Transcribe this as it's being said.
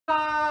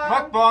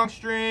Mukbang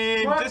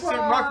stream!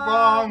 Distant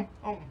mukbang!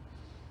 Oh.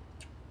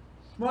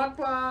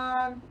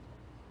 Mukbang!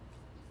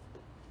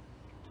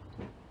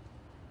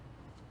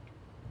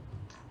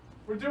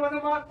 We're doing a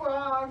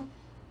mukbang!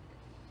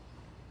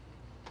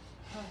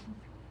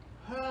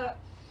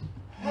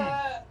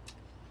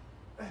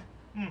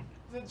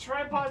 The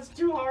tripod's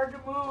too hard to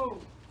move.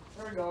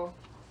 There we go.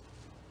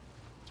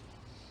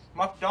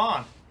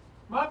 Mukdon.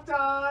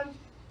 Mukdon.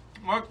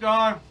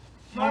 Mukdon.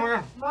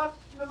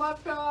 The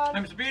mukdon.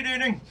 I'm speed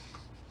eating.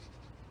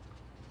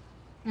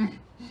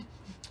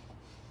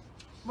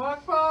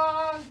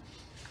 Mukbang.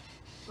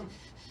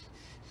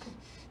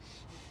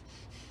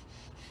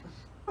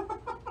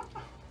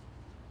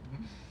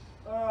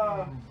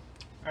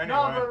 Anyway,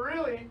 no, but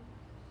really.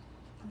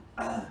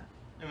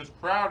 It was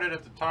crowded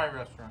at the Thai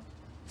restaurant.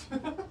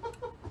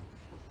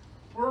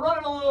 We're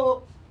running a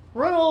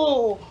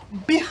little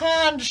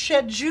behind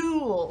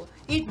schedule.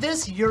 Eat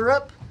this,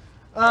 Europe.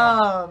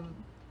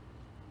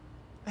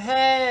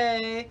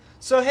 Hey.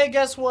 So hey,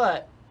 guess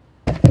what?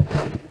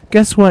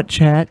 Guess what,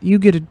 chat? You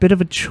get a bit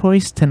of a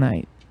choice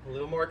tonight. A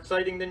little more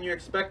exciting than you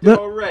expected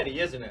already,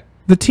 isn't it?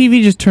 The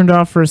TV just turned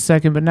off for a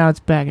second, but now it's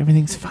back.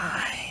 Everything's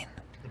fine.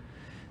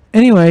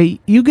 Anyway,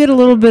 you get a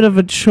little bit of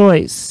a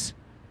choice,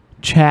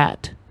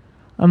 chat.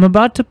 I'm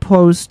about to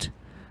post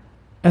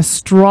a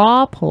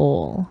straw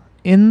poll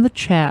in the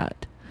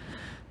chat,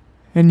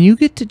 and you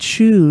get to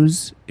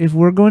choose if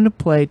we're going to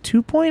play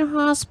 2 Point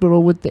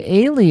Hospital with the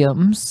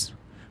Aliens,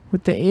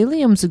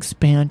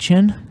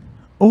 expansion,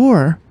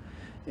 or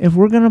if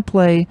we're going to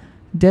play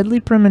Deadly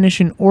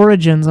Premonition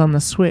Origins on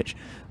the Switch,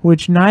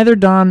 which neither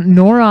Don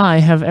nor I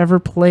have ever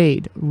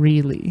played,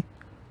 really.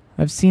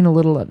 I've seen a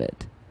little of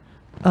it.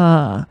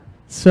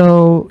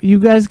 So you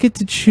guys get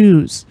to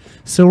choose.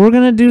 So we're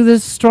going to do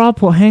this straw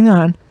poll. Hang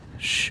on.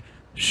 Shh.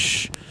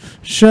 Shh.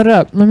 Shut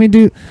up. Let me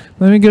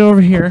get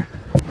over here.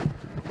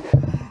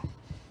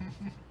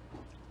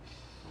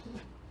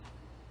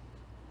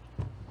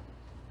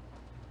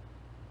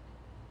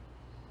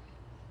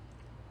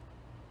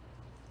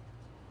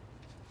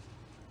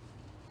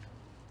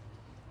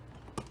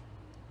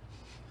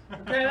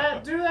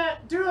 Okay, do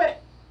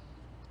it.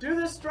 Do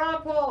the straw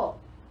poll.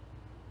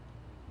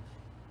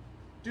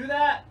 Do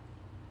that.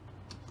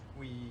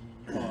 We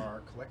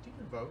are collecting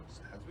your votes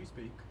as we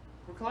speak.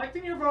 We're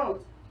collecting your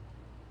votes.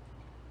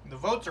 The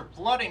votes are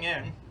flooding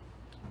in.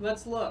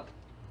 Let's look.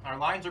 Our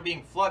lines are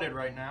being flooded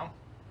right now.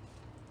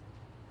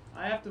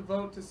 I have to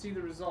vote to see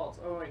the results.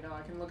 Oh wait, no,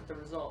 I can look at the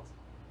results.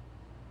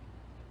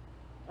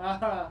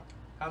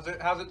 How's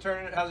it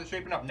turning? How's it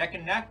shaping up? Neck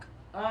and neck?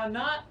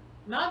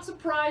 Not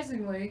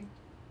surprisingly.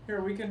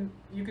 Here,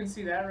 you can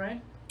see that,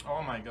 right?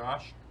 Oh my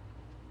gosh.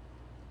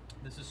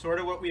 This is sort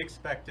of what we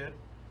expected.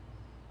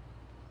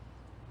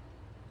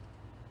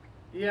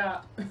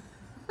 Yeah.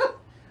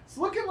 It's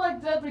looking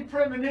like Deadly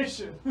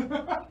Premonition.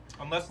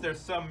 Unless there's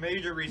some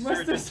major resurgence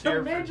Unless there's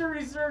some major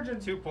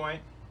resurgence. 2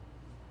 Point.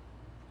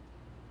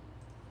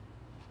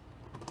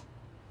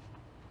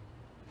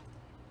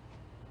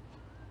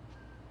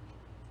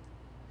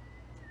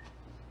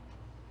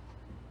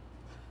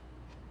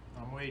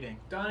 I'm waiting.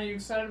 Don, are you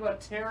excited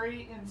about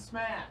Terry in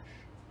Smash?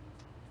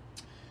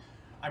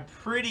 I'm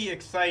pretty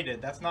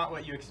excited. That's not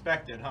what you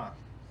expected, huh?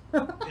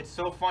 It's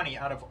so funny.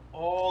 Out of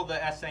all the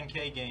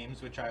SNK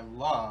games, which I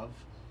love,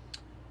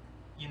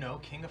 you know,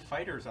 King of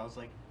Fighters, I was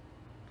like,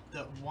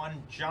 the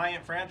one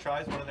giant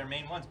franchise, one of their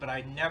main ones, but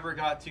I never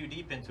got too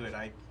deep into it.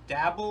 I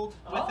dabbled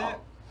with it.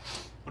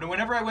 But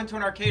whenever I went to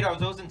an arcade, I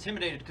was always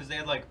intimidated because they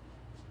had like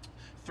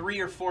 3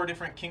 or 4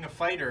 different King of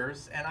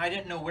Fighters, and I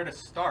didn't know where to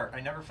start.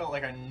 I never felt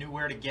like I knew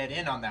where to get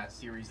in on that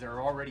series. There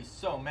are already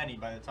so many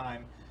by the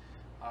time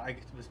I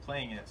was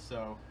playing it,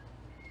 so...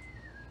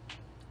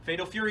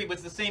 Fatal Fury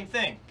was the same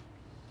thing.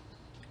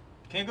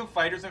 King of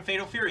Fighters and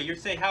Fatal Fury. You'd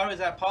say, how is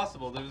that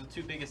possible? Those are the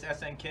 2 biggest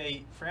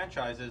SNK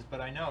franchises, but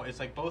I know. It's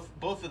like both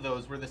of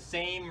those were the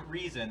same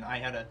reason I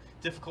had a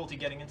difficulty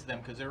getting into them,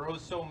 because there were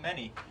so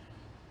many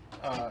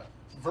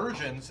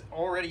versions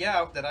already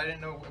out that I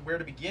didn't know where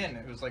to begin.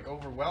 It was like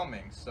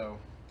overwhelming, so...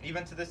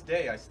 Even to this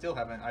day, I still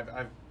haven't...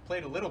 I've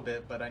played a little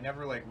bit, but I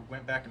never like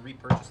went back and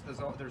repurchased.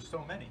 There's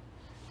so many.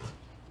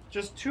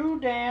 Just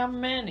too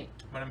damn many.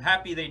 But I'm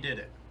happy they did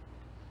it.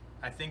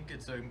 I think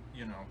it's a,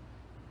 you know,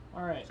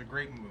 all right. It's a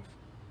great move.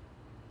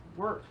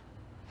 Work.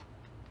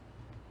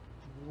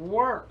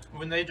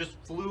 When they just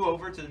flew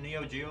over to the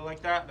Neo Geo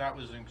like that, that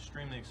was an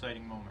extremely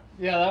exciting moment.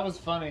 Yeah, that was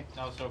funny.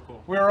 That was so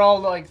cool. We were all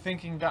like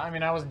thinking, I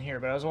mean, I wasn't here,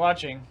 but I was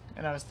watching,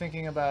 and I was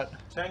thinking about...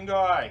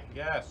 Tengai,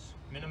 yes.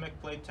 Minimic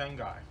played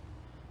Tengai.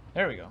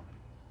 There we go.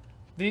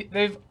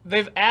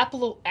 They've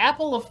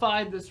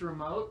Apple-ified this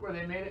remote where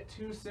they made it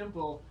too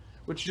simple,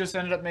 which just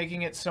ended up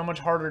making it so much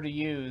harder to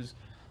use.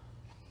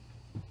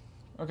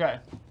 Okay.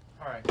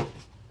 Alright.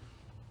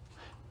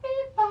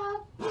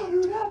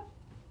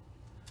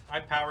 I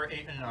power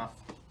 8 enough.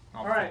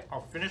 Alright.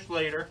 I'll finish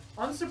later.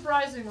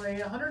 Unsurprisingly,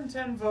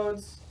 110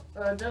 votes.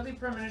 Deadly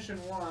Premonition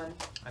won.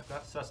 I've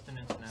got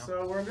sustenance now.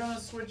 So we're going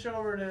to switch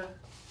over to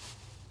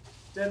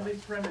Deadly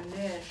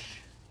Premonition.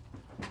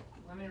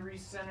 Let me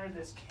recenter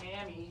this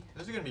cami.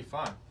 This is gonna be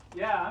fun.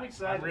 Yeah, I'm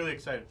excited. I'm really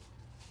excited.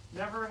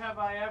 Never have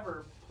I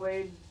ever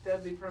played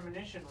Deadly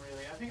Premonition,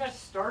 really. I think I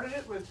started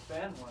it with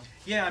Ben once.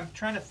 Yeah, I'm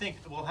trying to think.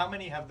 Well, how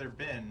many have there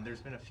been? There's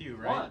been a few,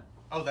 right? One.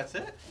 Oh, that's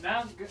it?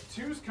 Now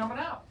 2's coming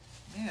out.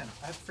 Man,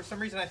 for some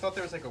reason I thought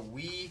there was like a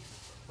Wii.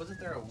 Wasn't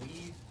there a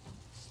Wii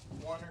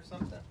one or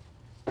something?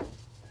 I'm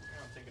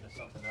thinking of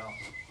something else.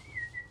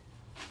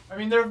 I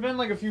mean, there have been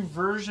like a few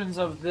versions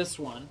of this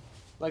one.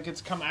 Like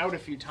it's come out a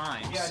few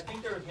times. Yeah, I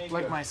think there was maybe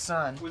like my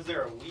son. Was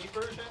there a Wii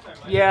version?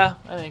 Yeah,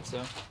 I think so.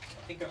 I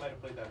think I might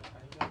have played that.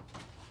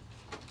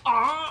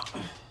 Ah!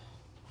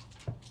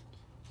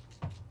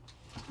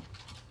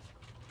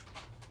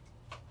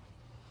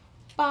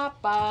 Ba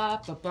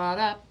ba ba ba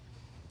da.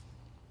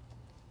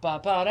 Ba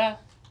ba da.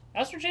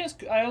 Astro Chain's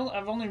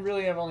I've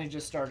only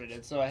just started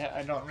it, so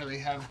I don't really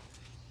have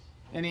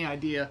any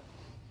idea.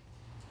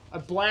 I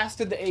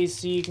blasted the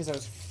AC because I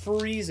was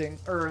freezing,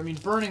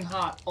 burning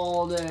hot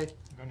all day.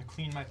 I'm going to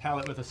clean my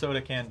palette with a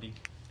soda candy.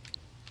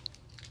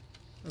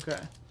 Okay.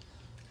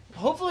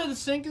 Hopefully the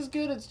sync is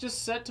good. It's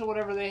just set to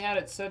whatever they had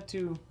it set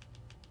to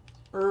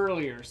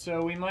earlier,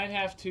 so we might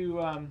have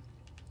to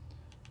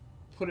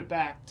put it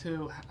back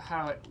to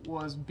how it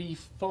was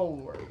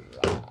before.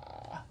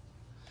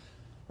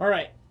 All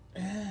right.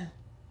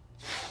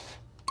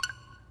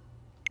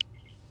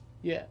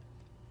 Yeah.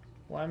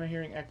 Why am I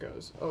hearing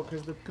echoes? Oh,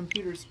 because the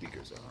computer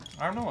speakers are.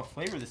 I don't know what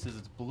flavor this is.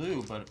 It's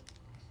blue, but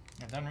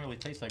it doesn't really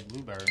taste like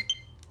blueberry.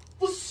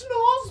 The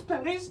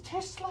snozzberries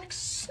taste like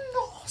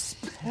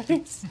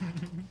snozzberries.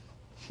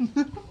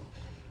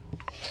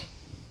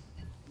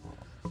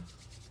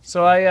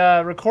 So I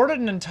recorded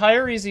an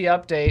entire Easy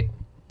update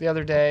the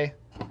other day,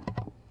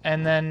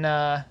 and then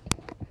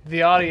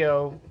the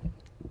audio,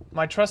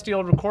 my trusty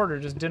old recorder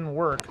just didn't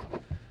work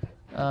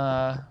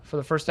for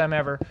the first time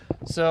ever.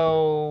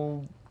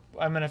 So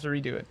I'm gonna have to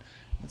redo it.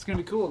 It's gonna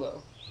be cool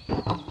though,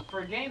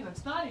 for a game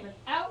that's not even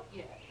out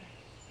yet.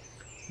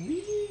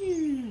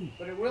 Woo!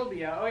 But it will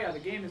be out. Oh yeah, the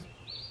game is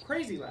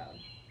crazy loud.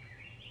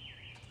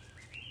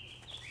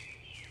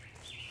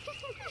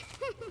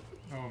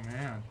 Oh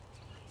man.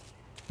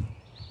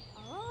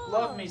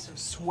 Love me some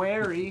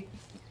sweary.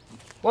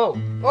 Whoa,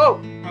 whoa.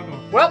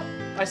 Uh-oh. Well,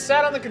 I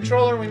sat on the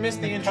controller and we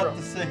missed the intro. Cut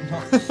the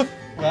signal.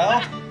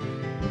 Well.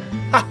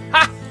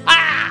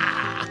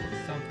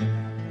 Something.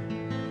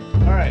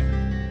 All right.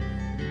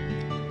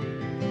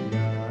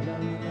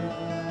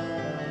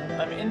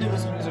 I'm into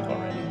this music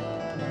already.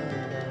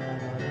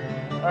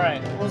 All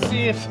right, we'll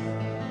see if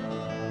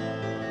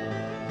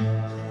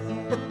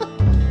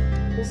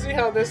we'll see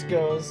how this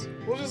goes.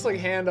 We'll just like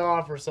hand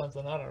off or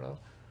something. I don't know.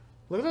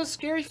 Look at those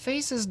scary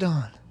faces,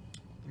 Don.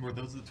 Were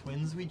those the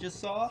twins we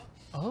just saw?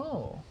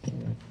 Oh.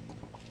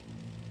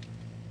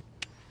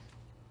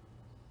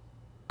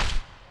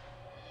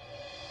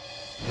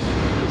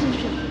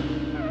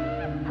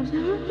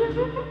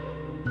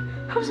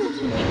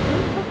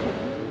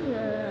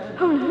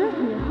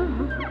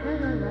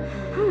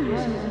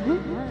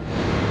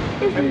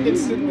 I'm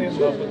instantly in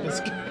love with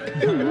this guy.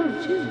 So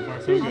far,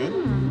 so good.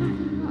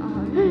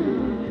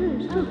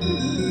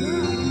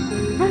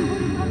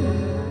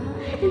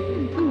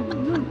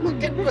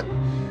 Look at the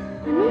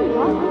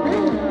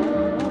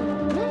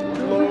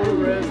low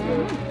res.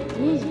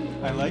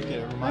 I like it.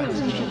 It reminds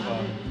me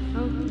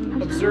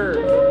of Observe.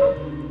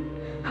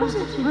 I'll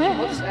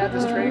just add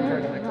this trading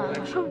card to my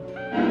collection.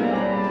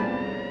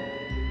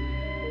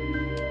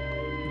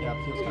 yeah, it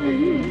feels kind of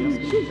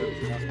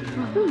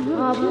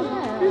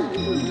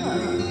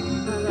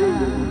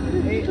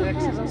 8X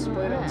is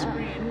displayed on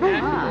screen.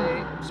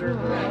 Activate. Observe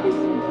that.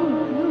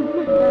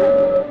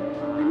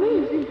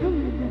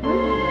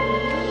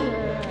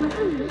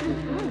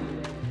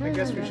 I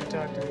guess we should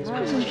talk to these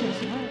people.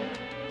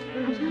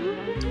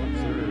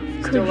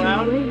 Still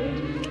out?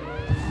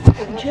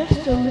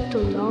 Just a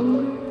little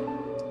longer.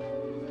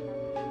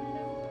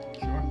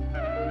 Sure.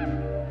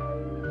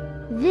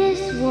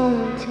 This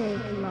won't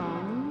take long.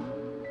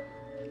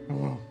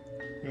 Oh,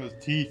 those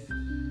teeth.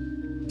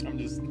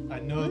 I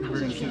know that we're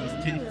gonna see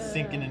those teeth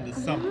sinking into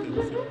something.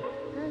 So.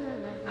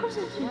 Those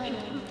little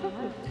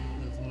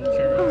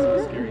cherries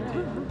have scary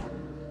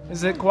teeth.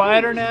 Is it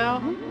quieter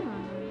now?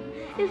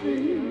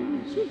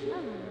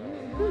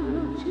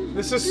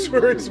 This is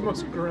Sweary's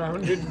most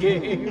grounded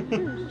game.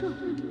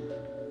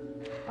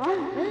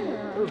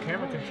 Ooh,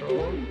 camera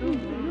control.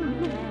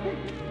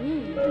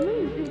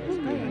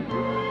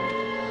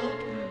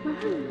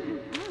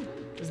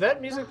 Is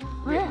that music?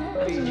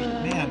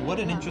 Man, what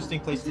an interesting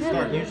place to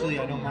start. Usually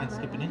I don't mind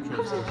skipping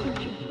intros.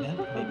 Maybe you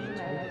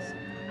told us.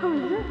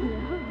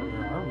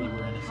 Where are we?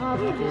 We're in a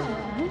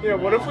secret. Yeah,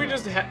 what if we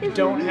just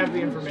don't have the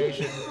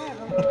information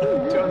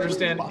to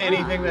understand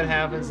anything that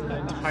happens in the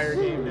entire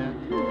game now?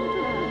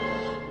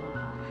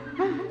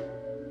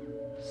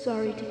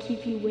 Sorry to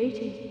keep you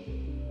waiting.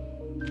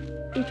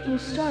 It will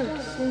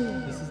start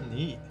soon. This is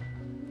neat.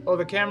 Oh,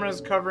 the camera's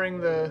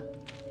covering the...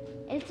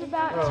 It's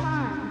about Oh.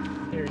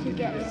 time Here, to you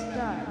get do this.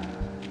 started.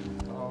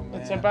 Oh man.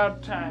 It's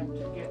about time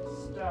to get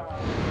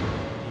started.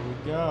 Here we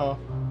go.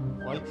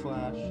 White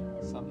flash.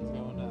 Something's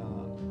going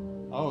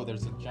on. Oh,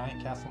 there's a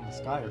giant castle in the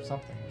sky or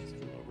something. Just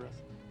flew over us.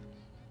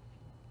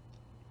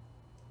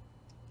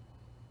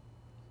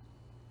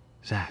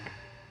 Zach,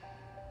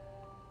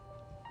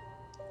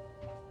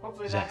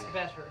 Hopefully Zach. that's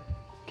better.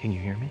 can you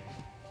hear me?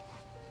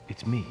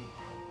 It's me,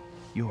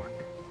 York.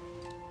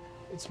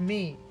 It's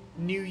me,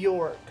 New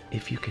York.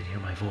 If you can hear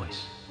my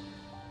voice,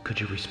 could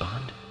you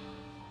respond?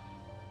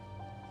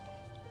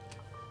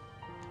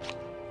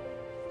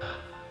 Ah,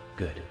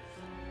 good.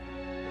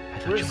 I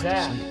thought Where's you went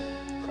Zach? to sleep.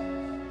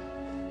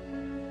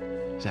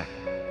 Zach,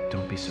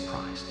 don't be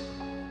surprised.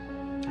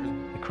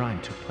 The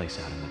crime took place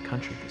out in the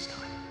country this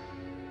time.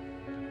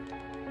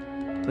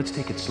 Let's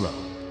take it slow.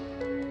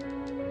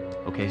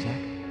 Okay, Zach?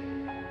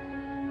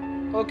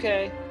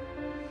 Okay.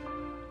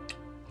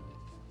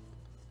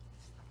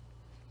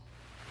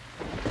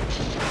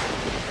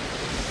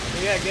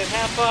 Yeah, get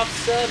half off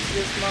subs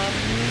this month.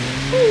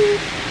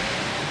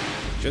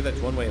 Sure, that's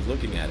one way of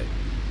looking at it.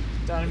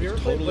 Don, have you ever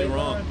It's played totally Blade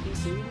Runner wrong. on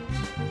PC?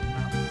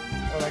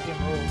 Oh, that game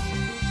rules.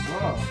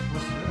 Whoa,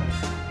 what's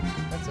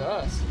that? That's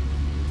us.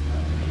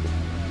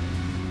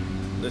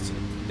 Listen,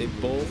 they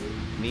both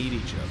need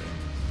each other.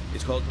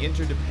 It's called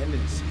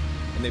interdependency,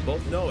 and they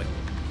both know it.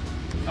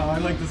 Oh, I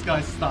like this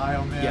guy's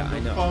style, man. Yeah, the I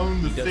know.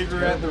 phone, the He does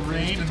cigarette, the terrible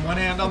things rain, to and one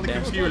hand on the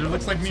That's computer. It what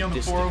looks like me on the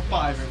sadistic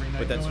 405 does. every night.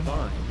 But that's going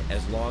fine,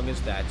 as long as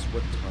that's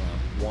what Tom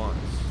wants.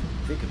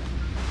 Think about it.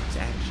 His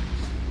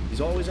actions.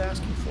 He's always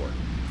asking for it.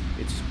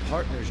 It's his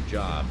partner's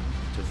job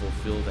to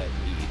fulfill that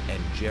need,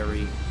 and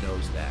Jerry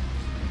knows that.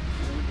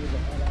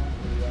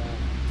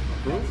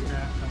 Proof?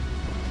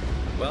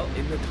 Well,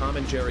 in the Tom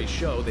and Jerry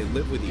show, they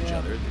live with each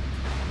other.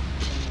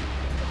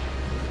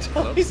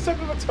 Hello? He's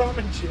talking about Tom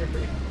and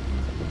Jerry.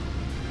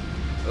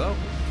 Hello?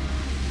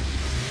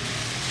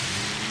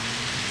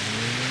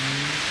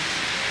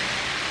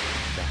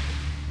 Zach,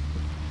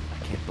 I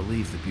can't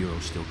believe the Bureau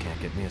still can't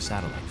get me a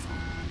satellite phone.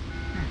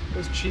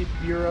 Those cheap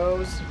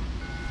Euros.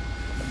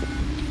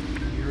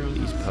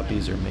 These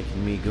puppies are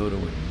making me go to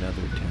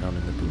another town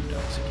in the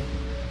boondocks again.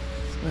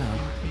 Well,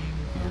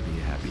 you'll be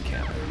a happy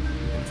camper,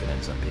 even if it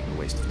ends up being a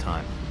waste of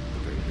time. At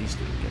the very least,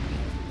 it'll get me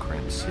out of the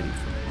cramped city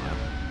for a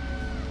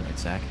while. Right,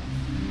 Zach?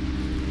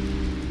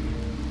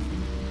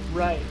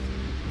 Right.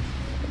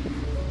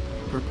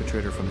 The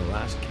perpetrator from the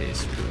last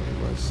case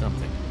really was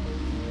something.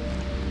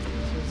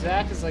 So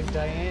Zach is like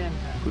Diane.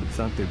 Who'd have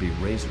thought there'd be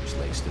razors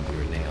laced into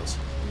your nails?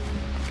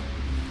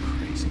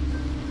 Crazy.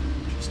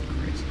 Just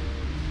crazy.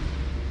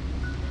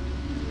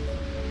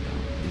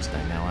 Well, at least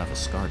I now have a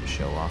scar to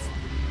show off.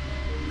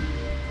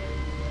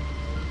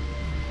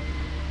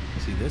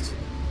 See this?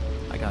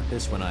 I got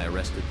this when I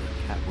arrested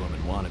the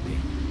Catwoman wannabe.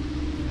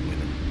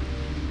 Women.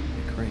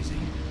 They're crazy.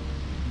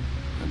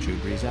 Don't you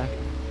agree, Zach?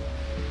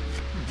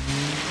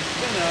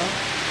 You know.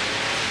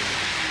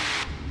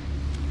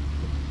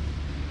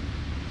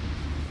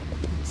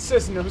 It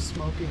says no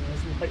smoking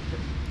as lighter.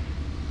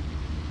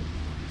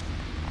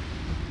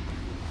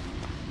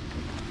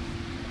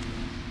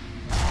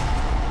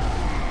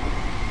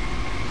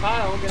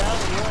 Kyle, get out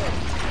of the way.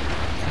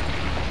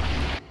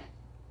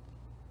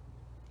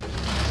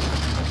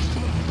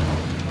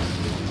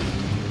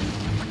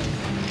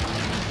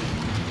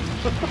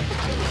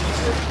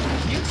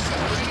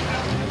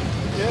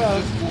 Yeah,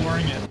 Just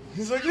flooring it.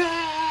 he's like,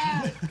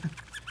 ah!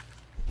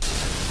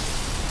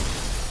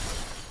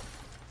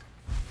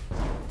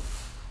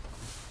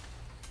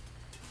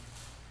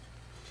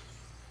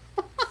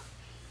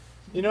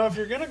 You know, if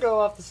you're gonna go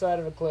off the side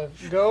of a cliff,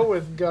 go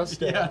with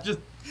gusto. Yeah, just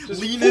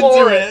lean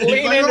floor into it. it. He's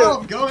Lean like, into oh, it.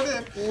 I'm going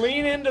in.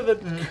 Lean into the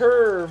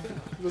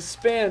curve, the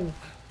spin.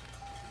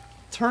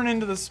 Turn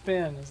into the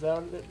spin. Is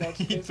that what that's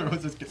He basically?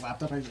 throws his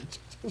laptop at you.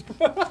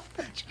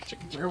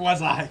 Where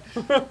was I?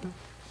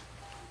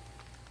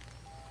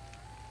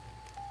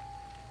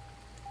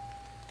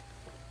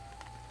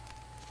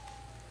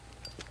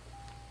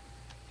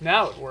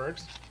 Now it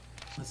works.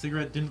 The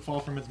cigarette didn't fall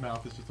from his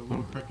mouth. It's just a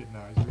little crooked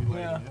now. He's relighting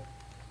Yeah. it.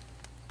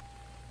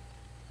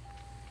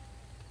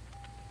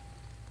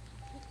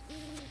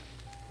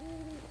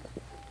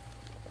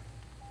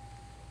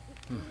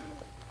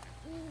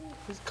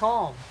 He's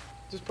calm.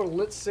 Just put a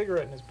lit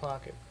cigarette in his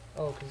pocket.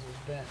 Oh, because it was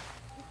bent.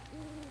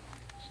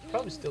 It's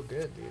probably still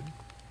good, dude.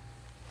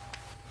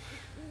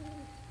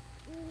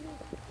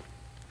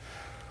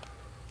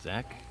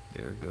 Zach,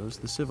 there goes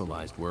the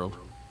civilized world.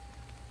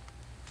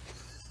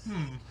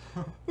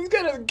 This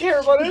guy doesn't care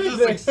about He just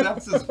anything.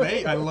 accepts his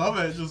fate. I love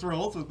it. Just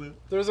rolls with it.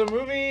 There's a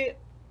movie,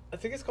 I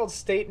think it's called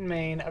State and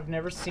Maine. I've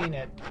never seen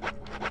it.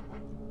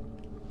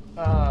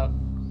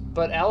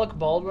 But Alec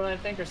Baldwin, I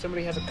think, or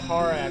somebody has a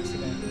car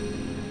accident.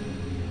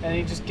 And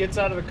he just gets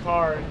out of the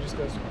car and just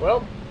goes,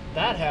 well,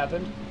 that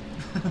happened.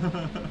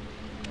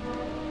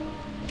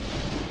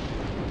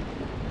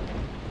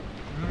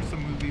 Remember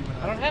some movie when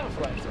I don't have a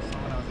flashlight.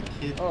 when I was a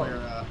kid Oh.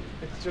 where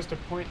It's just a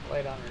point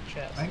light on her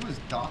chest. I think it was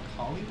Doc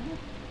Hollywood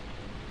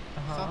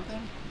Uh-huh.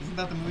 something. Isn't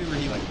that the movie where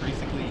he like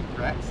basically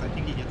wrecks? I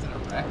think he gets in a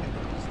wreck and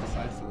then he just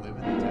decides to live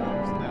in the town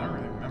or something. I don't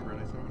really remember it.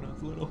 I saw it when I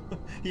was little.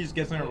 He just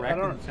gets in a wreck I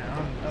don't, in the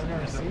town. I've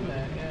never seen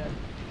that, yeah.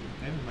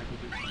 Maybe Michael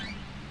Jackson.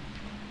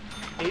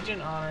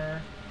 Agent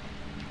Honor.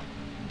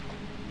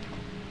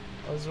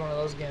 Well, this is one of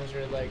those games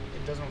where like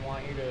it doesn't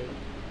want you to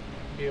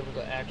be able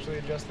to actually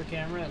adjust the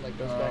camera. It like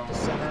goes back to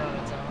center on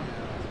its own.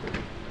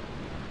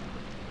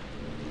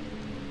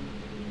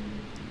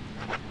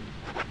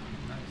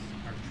 Nice.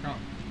 Our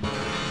trunk.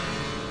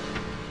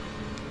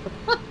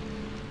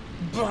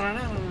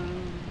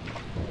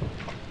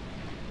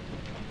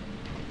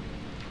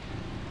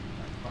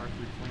 Car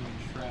through flaming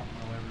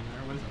shrapnel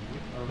everywhere. What is it?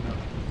 Oh no.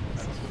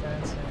 That's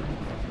fancy.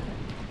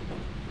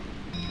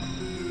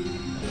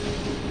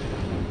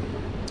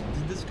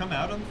 Did this come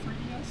out on the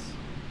 3DS?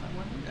 I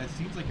wonder. It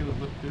seems like it would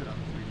look good on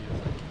the 3DS.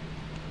 Like,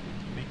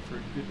 make for a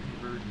good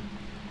conversion.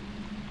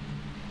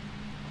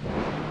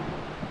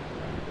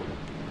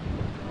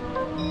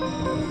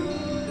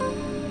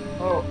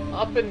 Oh,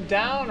 up and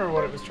down, or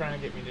what it was trying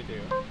to get me to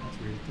do? That's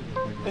weird. It did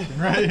look like this one,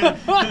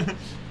 right?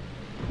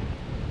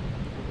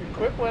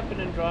 Equip weapon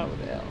and draw it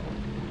with L.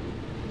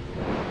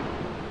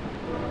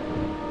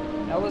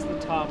 L is the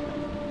top one.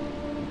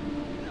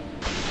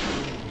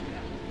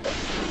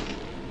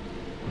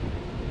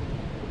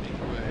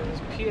 It was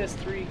a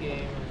PS3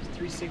 game, it was a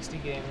 360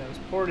 game that was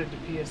ported to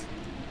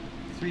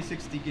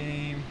 360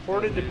 game.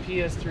 Ported to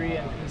PS3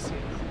 and PC.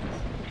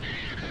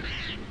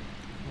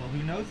 Well,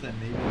 who knows then?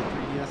 Maybe the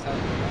 3DS has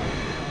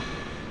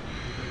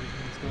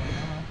everything's going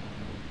on.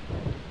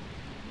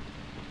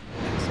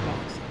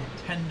 Xbox,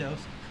 Nintendo,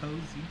 so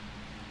cozy.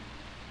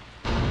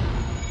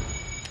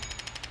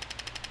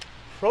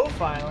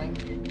 Profiling.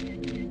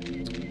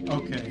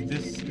 Okay,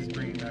 this is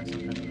bringing back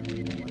some kind of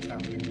memory. What's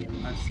happening here?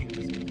 I've seen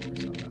this before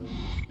somehow.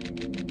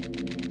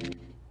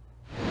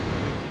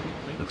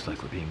 Looks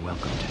like we're being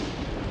welcomed.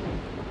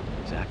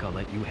 Zach, I'll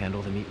let you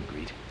handle the meet and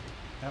greet.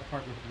 That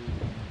part looked really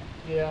good.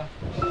 Yeah.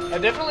 I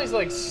definitely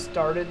like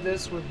started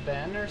this with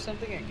Ben or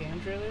something at Game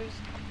Trailers.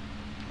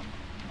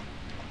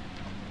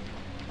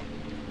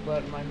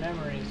 But my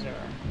memories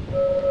are...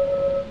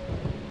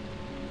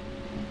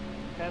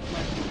 Path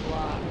might be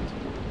blocked.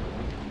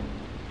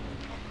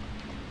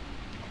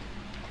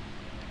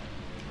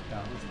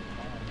 That was the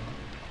plan.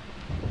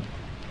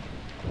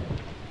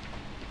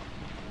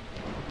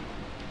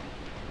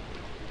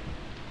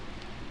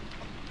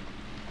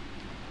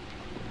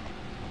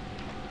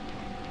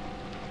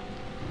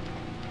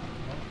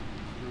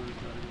 Brewer's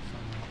gotta go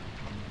somewhere.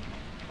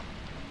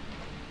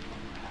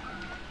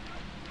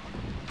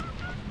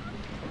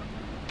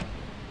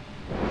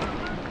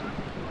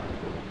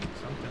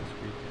 Something's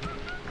creeping.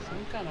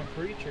 Some kind of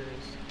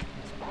creatures.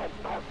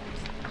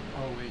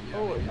 Oh wait, yeah,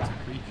 Oh, maybe it's a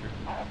creature.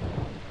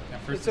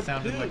 At first It's it a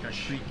sounded like a pooch.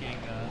 shrieking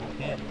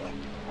hinge.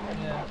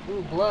 Yeah.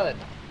 Ooh, blood.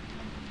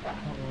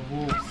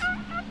 Wolves.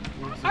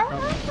 Wolves are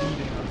probably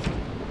feeding on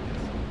something.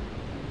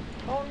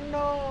 Oh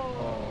no!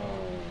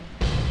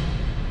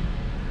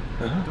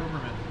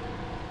 Doberman.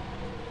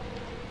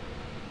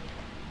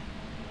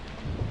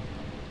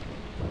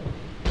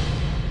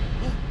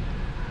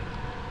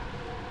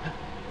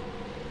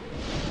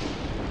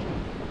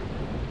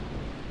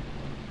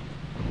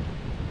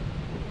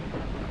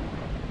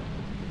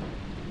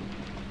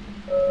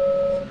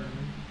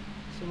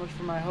 So much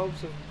for my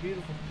hopes of a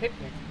beautiful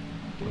picnic.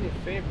 Do me a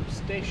favor,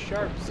 stay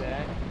sharp,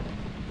 Zach.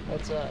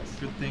 That's us.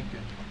 Good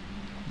thinking,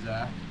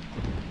 Zach.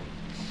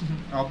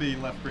 I'll be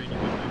left brain, you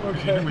right brain,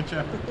 Okay.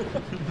 whichever.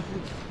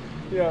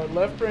 Yeah,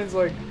 left brain's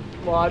like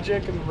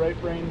logic and right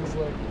brain is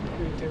like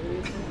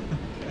creativity.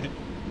 Okay.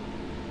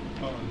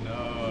 Oh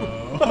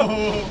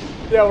no.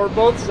 Yeah, we're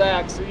both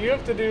Zach, so you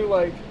have to do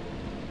like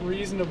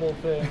reasonable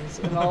things,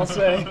 and I'll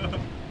say,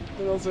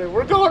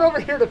 we're going over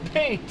here to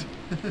paint.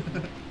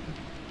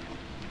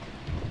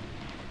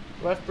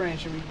 Left brain,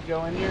 should we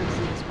go in here and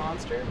see this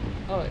monster?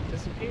 Oh, it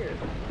disappeared.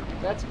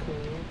 That's cool.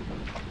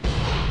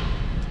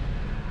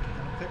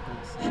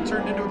 Pickles. She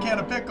turned into a can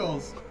of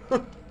pickles.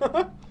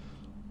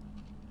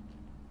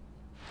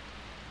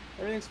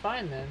 Everything's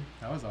fine then.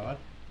 That was odd.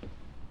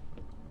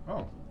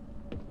 Oh.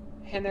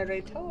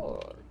 Generator.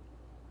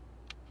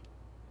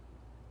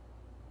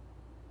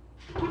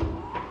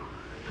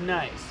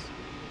 Nice.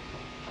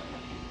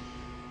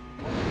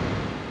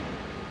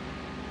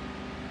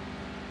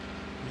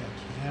 Yeah,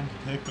 canned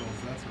pickles.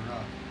 That's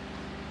rough.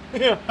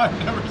 Yeah.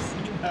 I've never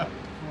seen that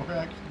before,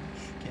 actually.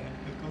 Canned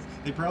pickles.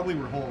 They probably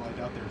were whole. I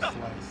doubt they were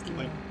sliced.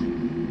 Like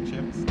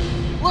chips.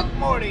 Look,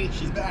 Morty!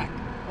 She's back.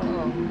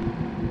 Uh-oh.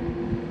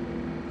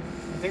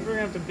 I think we're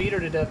gonna have to beat her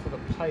to death with a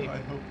pipe. I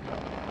hope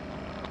not.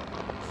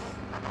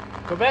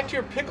 Go back to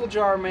your pickle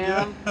jar,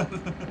 man.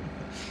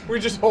 We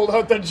just hold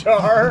out the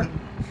jar.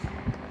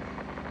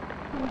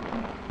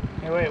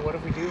 Hey, wait, what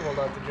if we do hold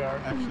out the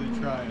jar? Actually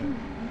try it.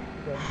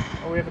 Okay.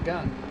 Oh, we have a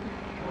gun.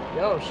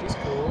 Yo, she's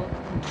cool.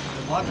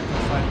 The logical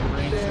side of your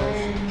brain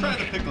says, try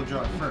the pickle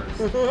jar first,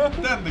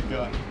 then the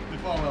gun,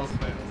 if all else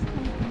fails.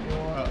 You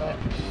want that?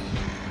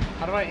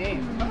 How do I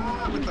aim?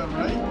 Ah, with the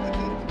right, I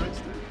think, right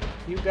stick.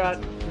 You got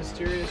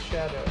mysterious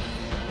shadow.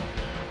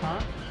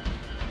 Huh?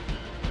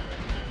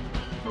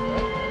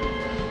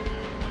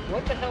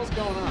 What the hell's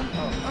going on?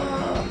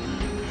 Oh.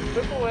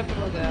 Triple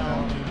weapon with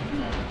L.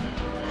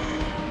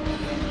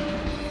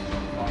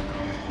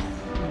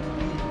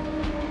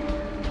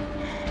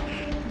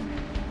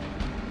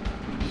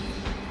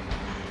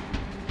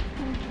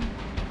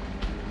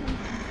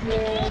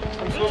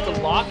 I'm supposed to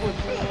lock with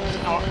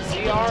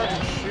ZR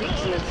and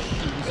shoot with...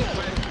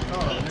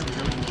 Oh, there we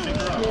go. We can shake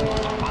her up.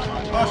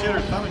 Oh, she had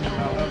her thumb in your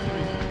mouth. That was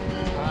pretty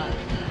Hot.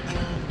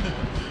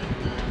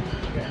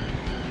 Okay.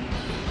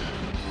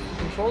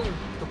 Controls are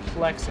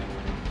perplexing. Here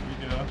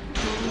we go.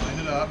 Line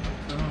it up.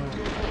 Oh.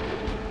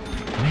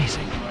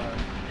 Amazing.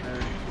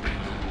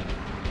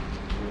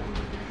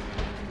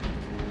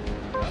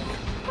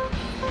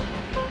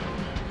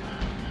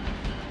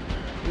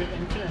 We have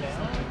infinite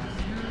ammo?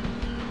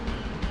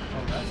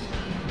 Oh, that's...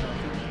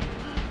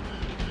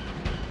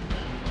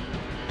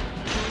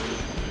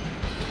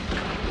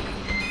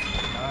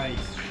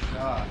 Nice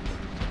shot.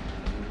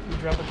 You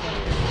drop a can.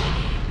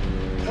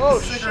 Oh,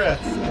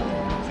 cigarettes. shit.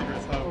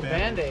 Cigarettes. Oh, Oh,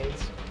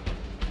 Band-Aids.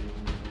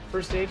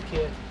 First aid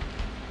kit.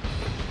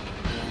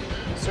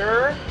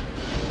 Sir?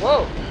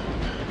 Whoa!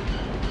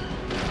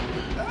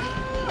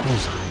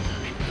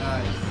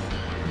 Nice.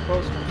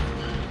 Close one.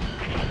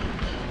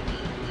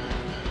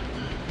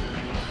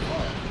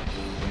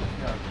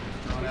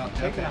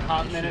 Taking a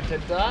hot minute to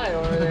die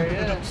over there,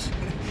 yeah. This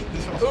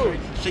was Ooh.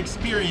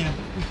 Shakespearean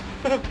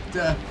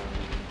death.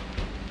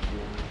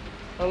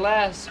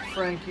 Alas,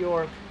 Frank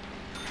York.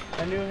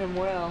 I knew him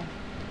well.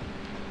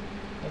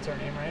 That's our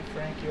name, right?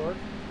 Frank York?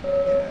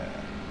 Yeah.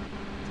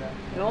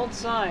 Exactly. An old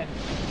sign.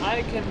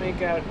 I can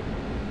make out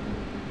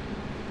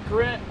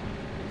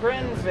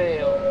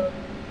Grenvale.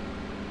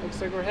 Looks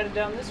like we're headed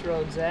down this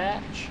road,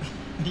 Zach.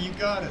 You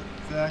got it,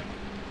 Zach.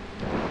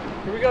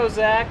 Here we go,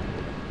 Zach.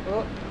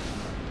 Oh.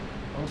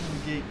 Open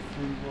the gate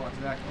before you walk,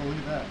 Zach. Oh, look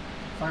at that.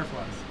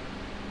 Fireflies.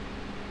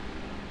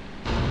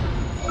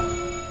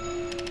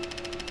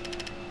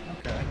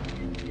 Okay.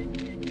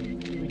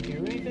 Did we do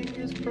anything in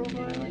this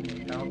profiling?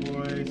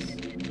 Cowboys.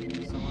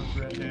 Someone's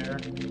red hair.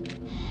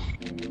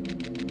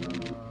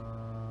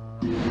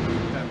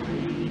 That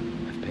lady.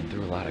 I've been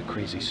through a lot of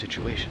crazy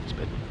situations,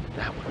 but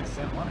that one, What's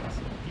that one?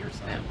 Here's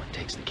that one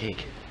takes the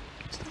cake.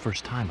 It's the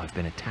first time I've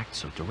been attacked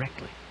so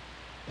directly.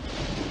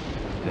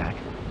 Zach,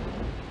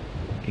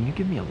 can you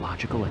give me a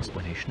logical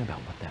explanation about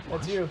what that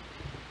was? That's you.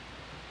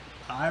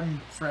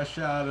 I'm fresh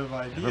out of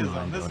ideas mind,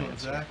 on this don't one,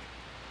 answer. Zach.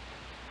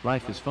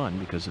 Life is fun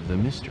because of the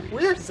mysteries.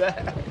 Where's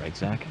Zach? Right,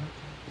 Zach?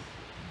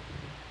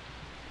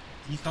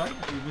 He's talking.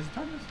 Was he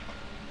talking?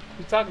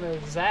 He's talking to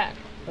Zach.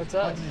 That's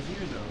us. In his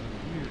ear though.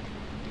 Weird.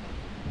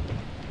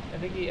 I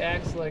think he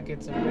acts like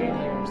it's a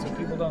radio, so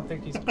people don't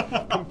think he's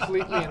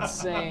completely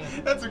insane.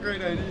 That's a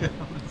great idea.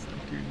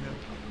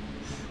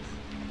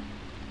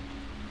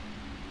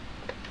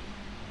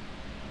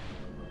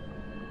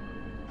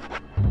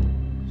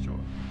 Sure.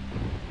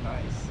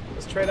 Nice.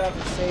 Let's trade out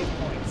the save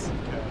points.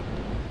 Okay.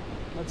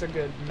 That's a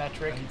good I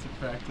metric. need to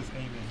practice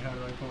aiming. How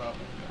do I pull out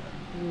my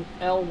gun?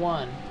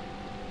 L1.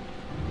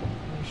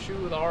 And you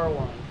shoot with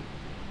R1.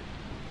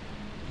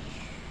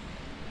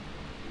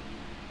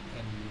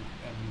 And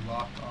you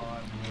lock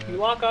on with... You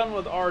lock on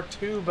with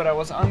R2, but I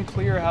was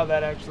unclear how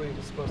that actually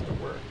was supposed to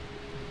work.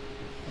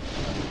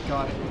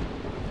 Got it.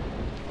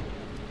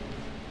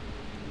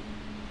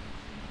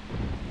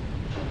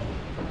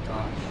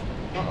 Gosh.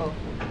 Uh-oh.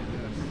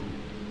 Yes.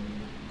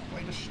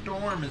 Quite a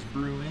storm is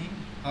brewing.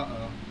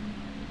 Uh-oh.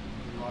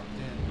 We're locked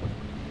in.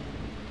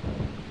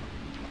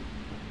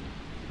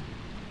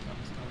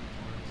 Something's coming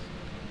for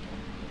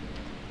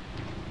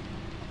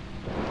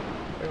us.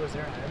 Wait, was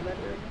there an item there?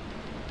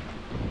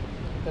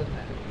 Doesn't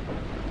matter.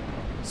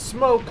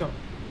 Smoke him!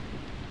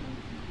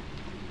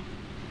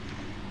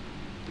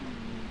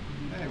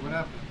 Hey, what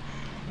happened?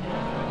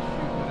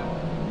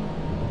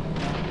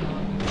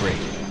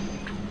 Great.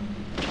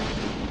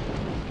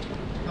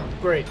 Oh,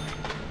 Great.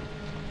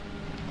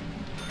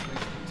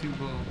 wasted 2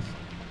 bullets.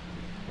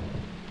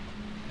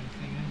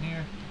 Anything in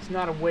here? It's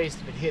not a waste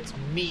if it hits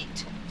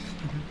meat.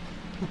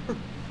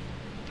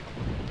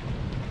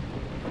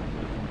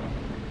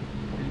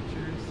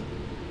 Creatures.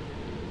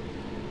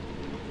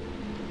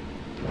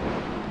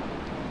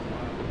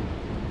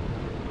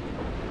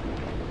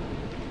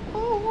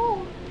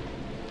 Oh,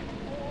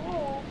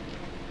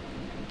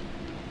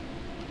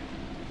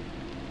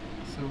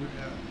 So we're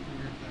at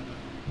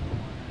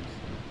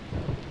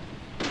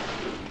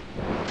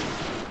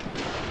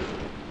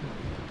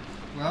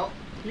Well,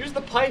 use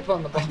the pipe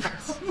on the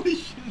bumpers. we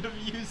shouldn't have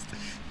used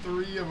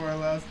 3 of our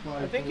last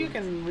 5. I think you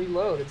bullets. can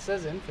reload. It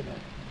says infinite.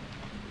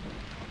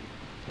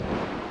 Keep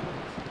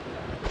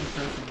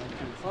pressing like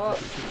this. Oh. It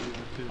should be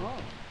like this.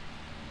 Oh.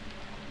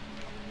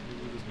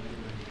 Maybe we'll just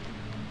melee.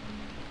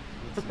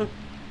 Let's see.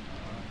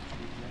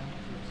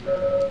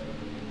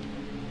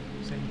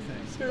 Same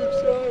thing. Same side.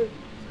 Looks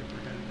like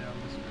we're headed down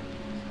this road.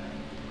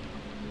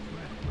 Which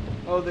way?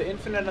 Oh, the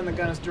infinite on the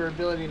gun is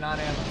durability, not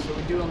ammo, so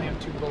we do only have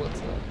 2 bullets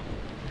left.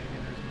 Maybe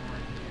there's more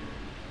in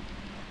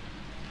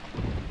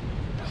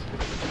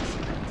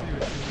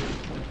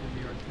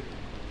here.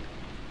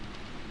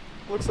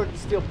 Looks like the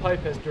steel pipe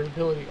has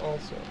durability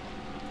also.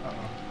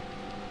 Uh-oh.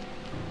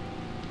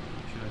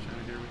 Should I try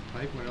to get her with the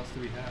pipe? What else do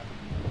we have?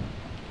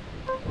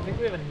 I think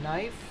we have a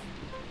knife,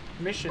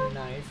 mission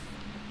knife,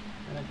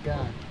 and a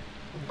gun,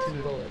 and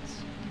 2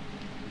 bullets.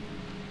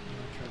 I'm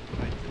gonna try the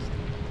pipe this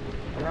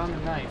time. You're on the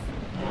knife.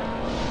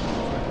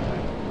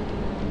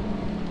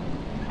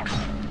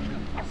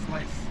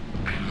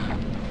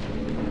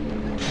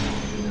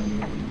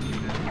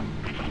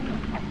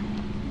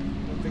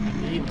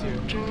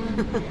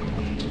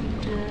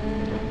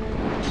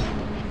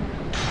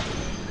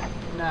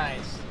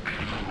 Nice.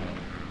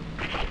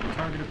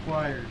 Target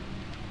acquired.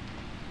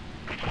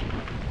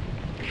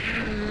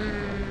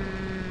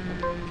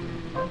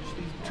 Punch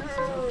these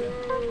boxes open.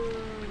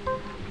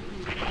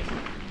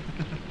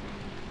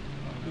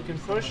 You can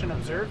push and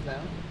observe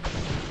them.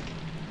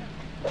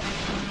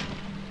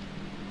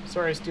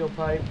 Sorry, steel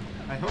pipe.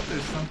 I hope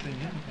there's something in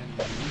any of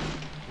these.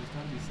 There's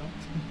gotta be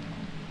something.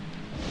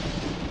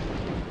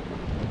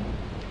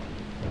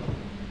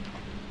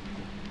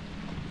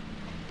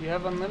 You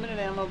have unlimited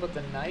ammo, but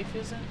the knife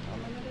isn't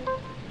unlimited?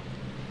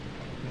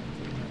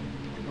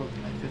 Oh, the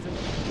knife isn't?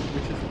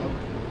 Which is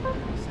lower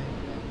than the same.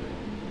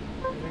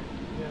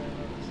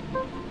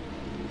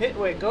 Hit,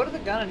 wait, go to the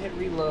gun and hit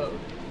reload.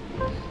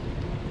 Oops.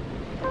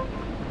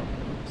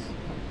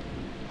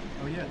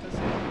 Oh yeah, it does say.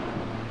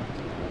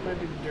 That might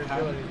be the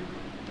durability.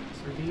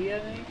 Or D, I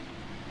think?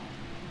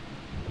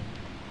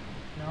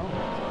 No?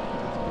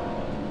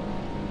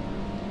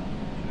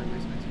 Should I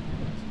waste my 2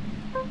 points?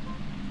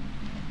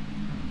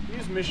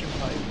 Use mission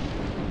pipe.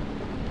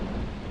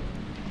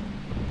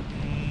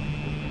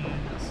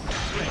 And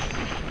swing.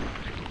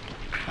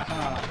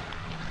 Haha.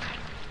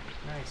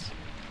 Nice.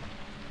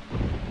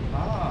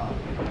 Ah.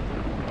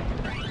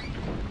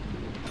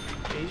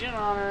 Agent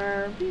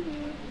Honor. Beep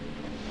beep.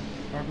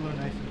 Barbalo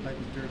knife and pipe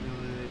is durability.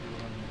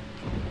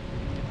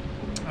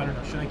 I don't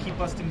know. Should I keep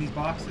busting these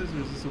boxes,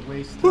 or is this a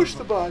waste? Push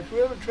the box. We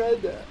haven't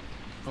tried that.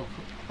 Oh,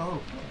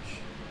 push.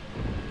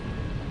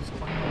 Just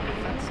climb over the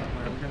fence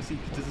somewhere. We're gonna see.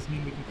 Does this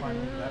mean we can climb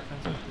over that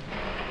fence?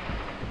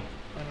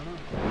 I don't know.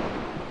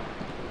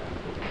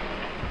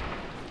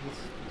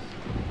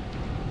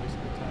 Waste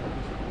my time.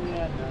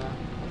 Yeah, no.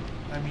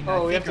 I mean, Oh, I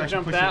we have think to I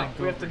jump can push it that. and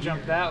go We have to over jump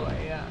here. that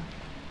way. Yeah.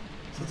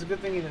 So it's a good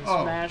thing you didn't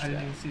Oh, smash I that.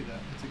 didn't even see that.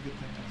 It's a good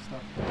thing I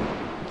stopped. So I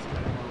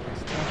don't want to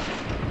waste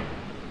time.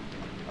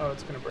 Oh,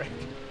 it's gonna break.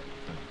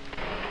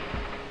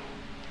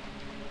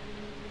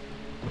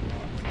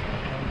 I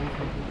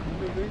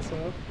don't think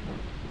so.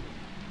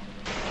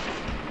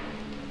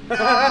 No!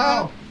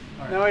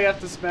 Alright. Now we have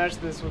to smash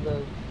this with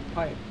a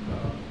pipe.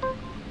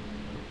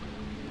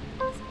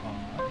 That's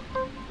odd.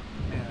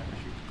 Yeah, I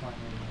should climb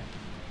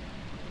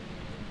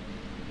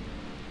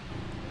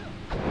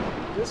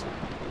over This one.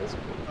 This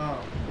one. there. Oh.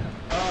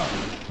 Oh.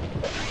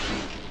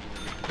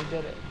 We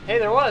did it. Hey,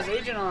 there was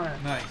Agent Honor.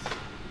 Nice.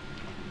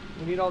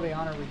 We need all the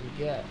honor we can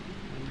get.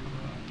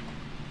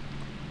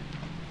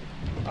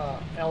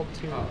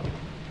 L2. Oh.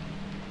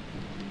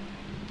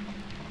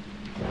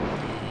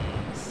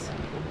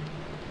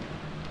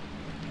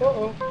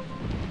 Uh-oh.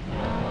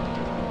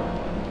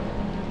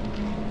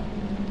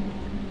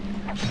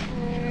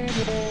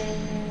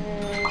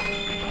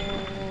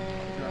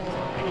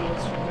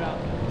 Let's drop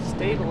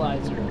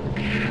stabilizer.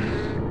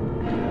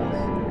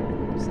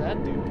 What does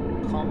that do?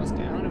 Calm us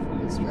down if we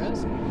get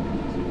stressed?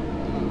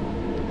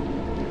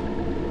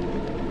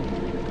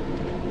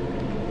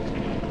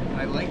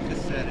 I like the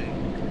setting.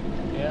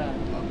 Yeah.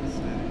 Love the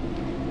setting.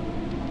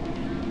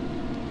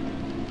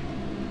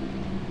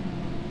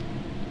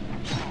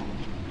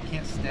 You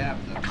can't stab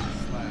them,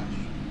 just slash.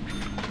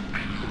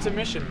 It's a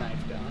mission knife,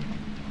 Don.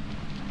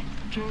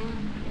 You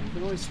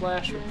can only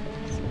slash with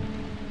things.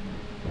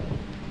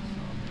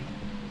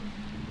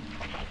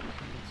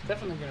 It's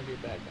definitely going to be a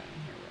bad guy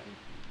in here, right?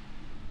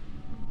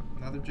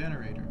 Another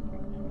generator.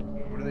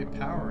 What are they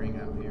powering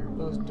out here?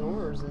 Those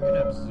doors. We can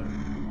observe.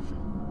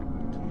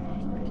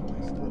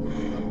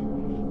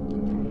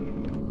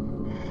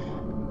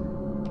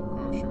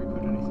 Oh, should we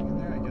put anything in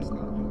there? I guess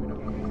not. We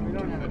don't have anything. We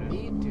don't to have a put in.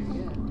 need to,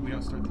 yeah. We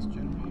don't start this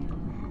generator.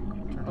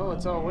 Turn Oh, on.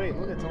 it's all, wait,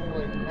 look, it's all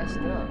like messed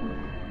up.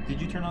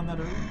 Did you turn on that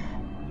earlier?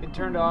 It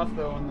turned off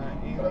though when the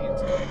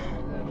aliens came,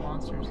 the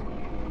monsters.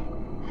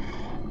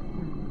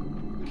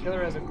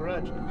 Killer has a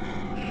grudge.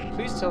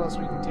 Please tell us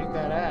we can take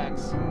that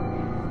axe.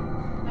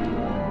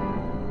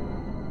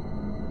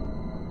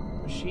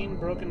 Machine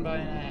broken by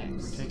an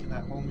axe. We're taking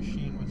that whole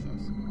machine with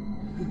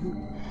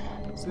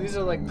us. So these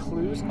are like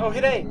clues. Oh,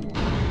 hit A!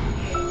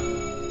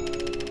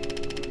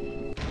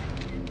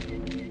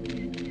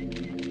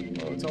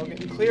 Oh, it's all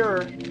getting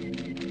clearer.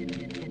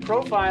 We're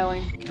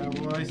profiling.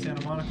 Cowboy,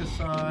 Santa Monica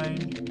sign,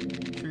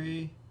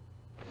 tree.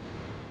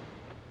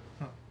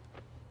 Huh.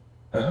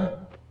 Let's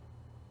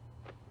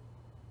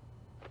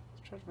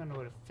try to find a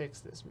way to fix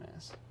this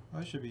mess.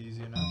 Well, that should be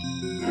easy enough.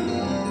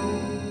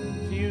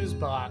 Fuse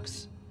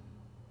box.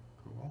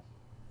 Cool.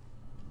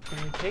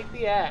 Can we take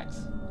the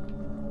axe?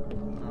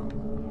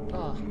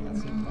 Oh. That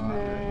seems odd,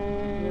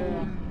 right?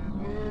 Yeah.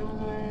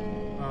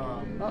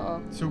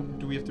 Uh-oh. So,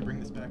 do we have to bring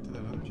this back to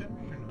that other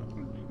generator?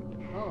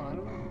 No. Oh, I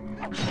don't know.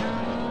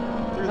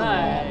 Through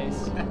Nice.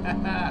 the wall.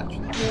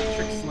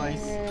 Trick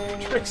slice.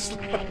 Trick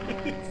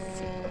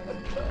slice.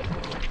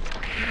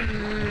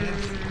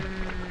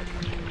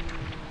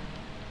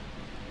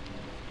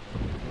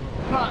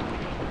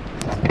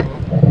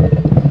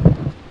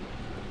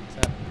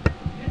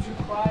 You're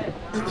too quiet.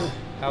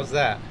 How's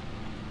that?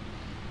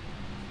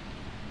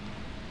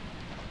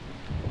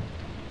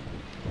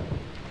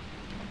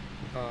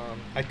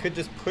 I could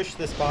just push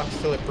this box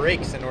till it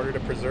breaks in order to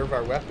preserve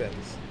our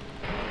weapons.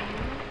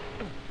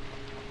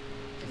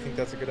 think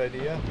that's a good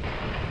idea?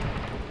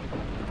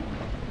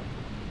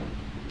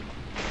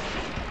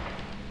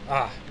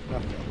 Ah,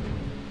 nothing.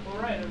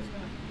 Alright, I was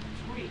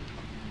gonna tweet.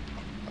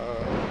 No.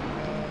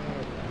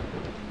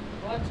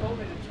 Vlad told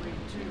me to tweet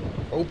too.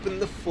 Open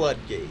the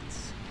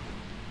floodgates.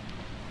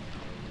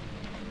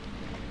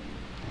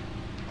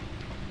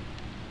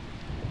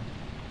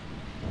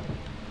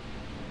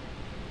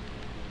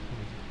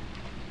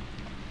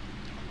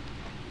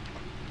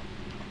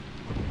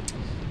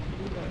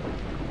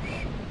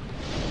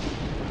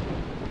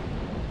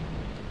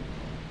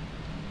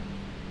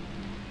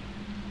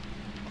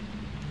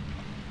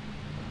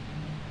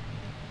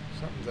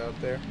 Something's out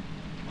there.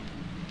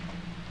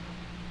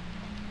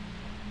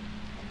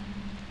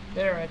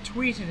 There, I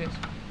tweeted it.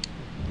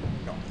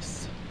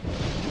 Nice.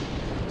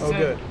 It Oh, said,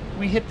 good.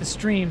 We hit the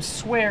stream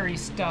sweary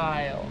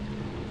style.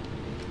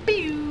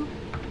 Pew!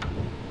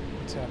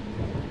 What's happening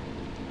here?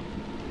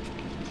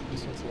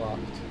 This one's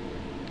locked.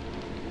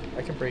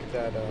 I can break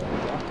that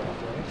lock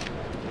off,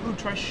 right? Ooh,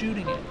 try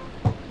shooting it.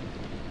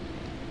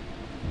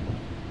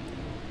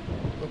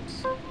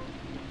 Oops.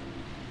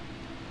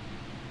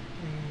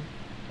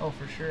 Oh,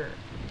 for sure.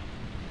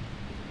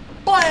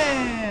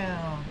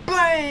 Blam!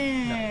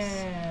 Blam!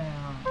 Nice.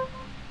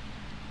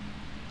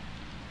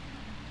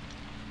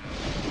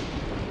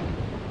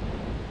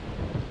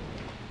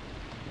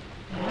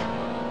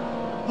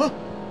 Huh!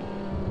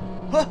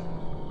 Huh!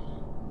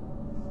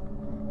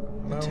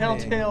 Moaning.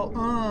 Telltale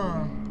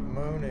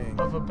Moaning.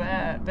 of a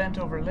bent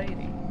over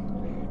lady.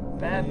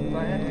 Bad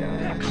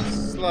guy.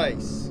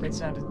 Slice. It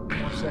sounded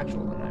more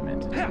sexual than I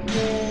meant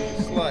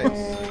it.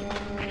 Slice.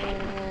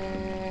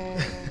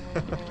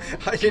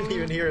 I didn't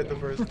even hear it the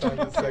first time.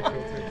 It's sexual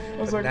too.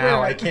 I was But like,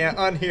 now wait. I can't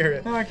unhear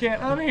it. No, I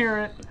can't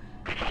unhear it.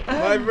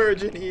 My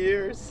virgin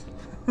ears.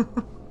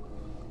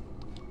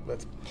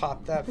 Let's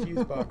pop that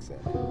fuse box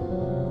in.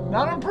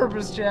 Not on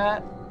purpose,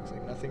 chat. Looks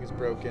like nothing is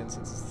broken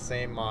since it's the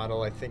same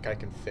model. I think I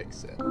can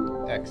fix it.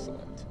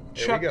 Excellent.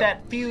 There Chuck we go.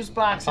 that fuse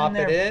box Pop in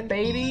there, it in.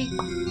 baby.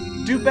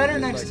 Do better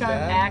Just next like time,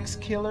 that. Axe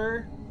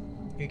Killer.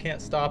 You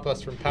can't stop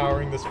us from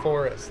powering this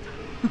forest.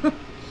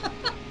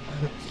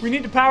 We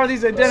need to power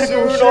these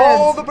identical Soon sheds.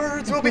 all the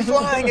birds will be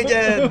flying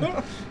again.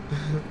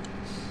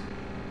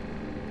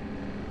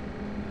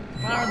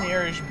 Power in the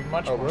area should be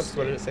much Oh, more whoops,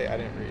 what did stable. it say? I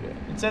didn't read it.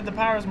 It said the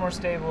power is more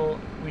stable.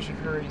 We should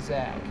hurry,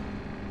 Zach.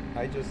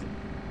 I just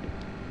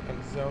am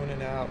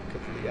zoning out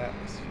because of the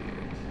atmosphere.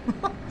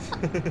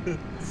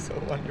 So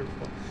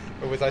wonderful.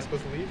 Oh, was I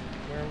supposed to leave?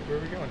 Where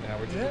are we going now?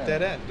 We're just Yeah. a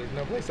dead end. There's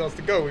no place else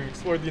to go. We've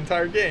explored the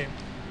entire game.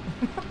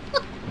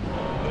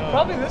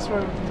 Probably this way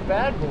with these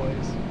bad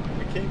boys.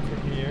 We came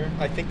from here.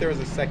 I think there was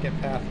a second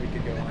path we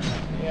could go on.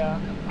 Yeah.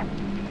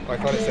 Oh, I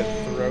thought it said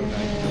throw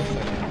knife for a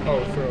second.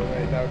 Oh, throw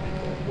away. That would be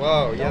cool.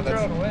 Whoa, yeah, Don't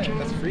throw it away.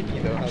 that's freaky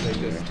though. How they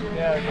just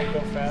Yeah, they go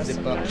fast.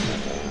 zip up.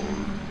 sometimes.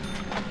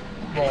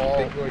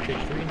 Big boy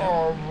take 3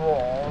 now.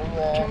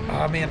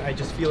 Oh man, I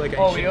just feel like I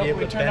Oh, should be able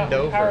we to turned bend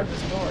out, we over powered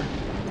this door.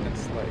 and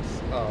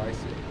slice. Oh, I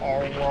see.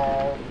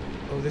 Oh,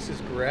 this is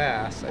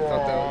grass. I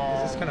thought that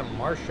was this kind of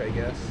marsh, I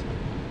guess.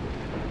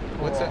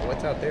 What's that?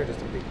 What's out there?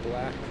 Just a big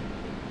black.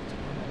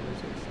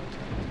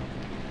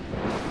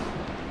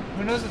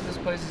 Who knows if this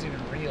place is even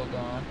real,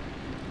 Dawn?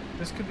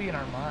 This could be in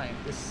our mind.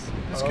 This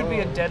Could be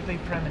a deadly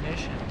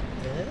premonition.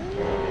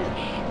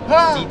 Yeah.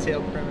 Ah!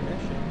 Detailed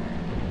premonition.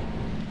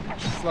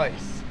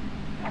 Slice.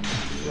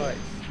 Slice.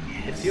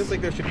 It feels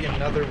like there should be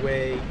another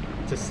way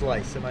to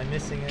slice. Am I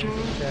missing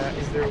anything, chat?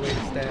 Is there a way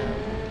to stab?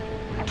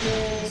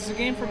 This is a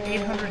game from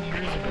 800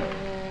 years ago.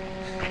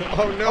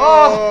 Oh no!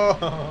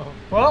 Oh!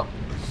 Well,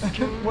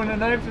 when a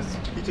knife is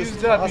He just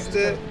used up, you lost just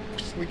it.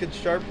 We could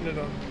sharpen it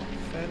on the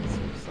fence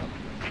or something.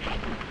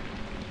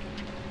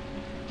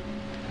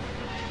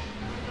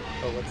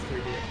 Oh, what's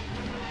through here?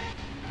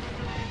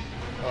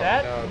 Oh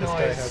that no, this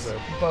guy noise has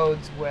a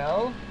bodes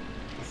well.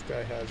 this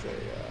guy has a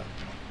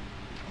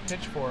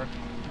Pitchfork.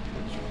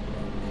 pitchfork.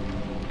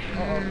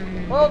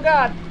 Uh-oh. Oh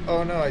god!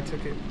 Oh no, I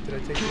took it. Did I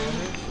take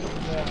damage?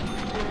 Yeah.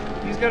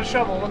 He's got a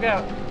shovel, look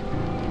out.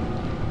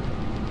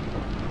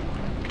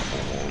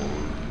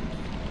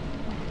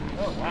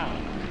 Oh wow.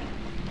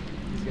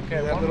 He's gonna Okay,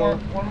 do that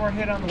one more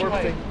hit on the warp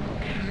pipe. thing.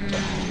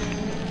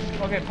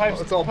 Okay, pipe's,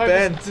 Oh, it's all pipe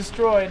bent. is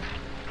destroyed.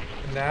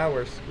 Now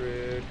we're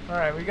screwed.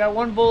 Alright, we got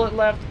one bullet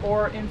left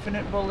or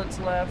infinite bullets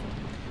left.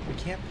 We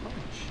can't punch.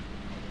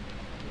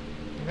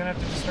 We're gonna have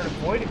to just start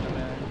avoiding them,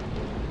 man.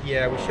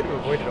 Yeah, we should have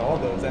avoided all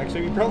those.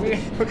 Actually, we probably I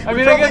we mean, I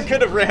probably guess-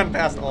 could have ran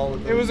past all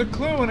of them. It was a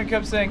clue when it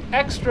kept saying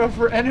extra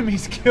for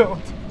enemies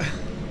killed.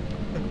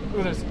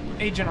 Ooh, there's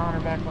Agent Honor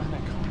back behind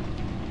that car.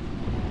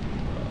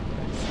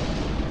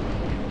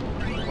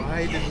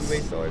 Why did we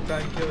waste all our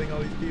time killing all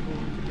these people? We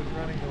could have been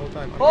running the whole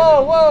time. I'm Whoa,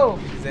 gonna whoa!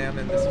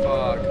 Examine this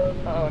fog. Uh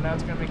oh, now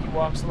it's gonna make you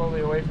walk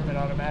slowly away from it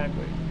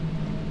automatically.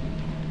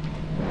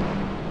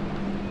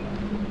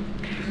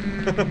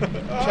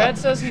 Chad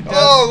says he does.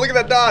 Oh, look at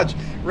that dodge!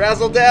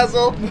 Razzle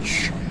dazzle!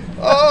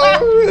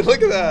 Oh,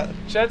 look at that!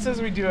 Chad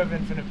says we do have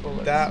infinite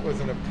bullets. That was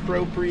an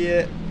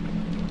appropriate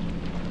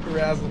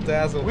razzle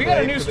dazzle. We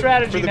got a play new for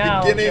strategy the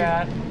now, beginning.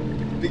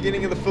 Chad.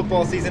 beginning of the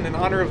football season in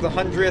honor of the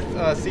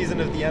 100th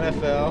season of the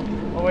NFL.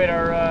 Oh wait,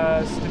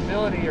 our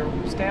stability or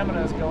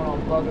stamina is going all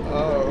buggered.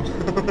 Oh.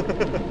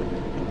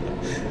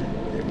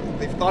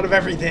 They've thought of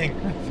everything.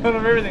 Thought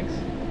of everything.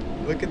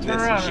 Look at Turn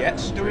this around. jet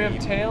stream. Do we have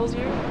tails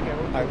here? Okay,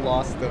 I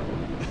lost them.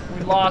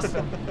 we lost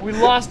them. We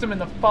lost them in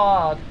the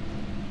fog.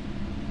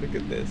 Look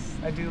at this.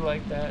 I do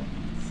like that.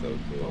 So The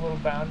cool. little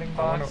bounding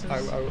I wanna-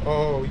 boxes.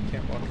 oh, you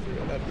can't walk through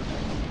it. That'd be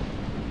nice.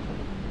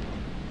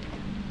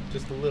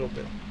 Just a little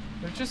bit.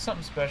 There's just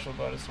something special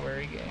about a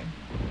sweary game.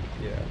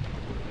 Yeah.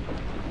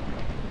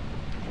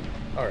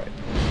 Alright.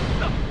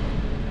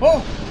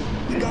 Oh!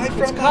 The guy It's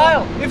from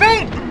Kyle!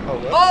 Evade! Oh,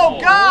 what? Oh,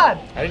 God!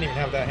 I didn't even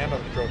have that hand on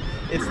the control.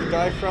 It's the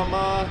guy from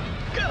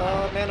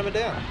Man of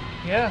Medan.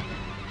 Yeah.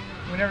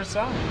 We never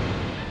saw him.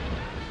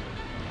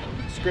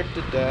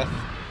 Scripted death.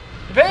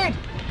 Evade!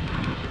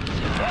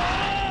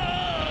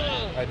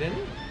 I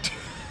didn't?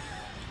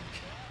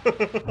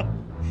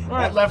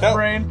 Alright, left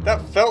brain.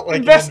 That felt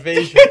like an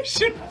invasion.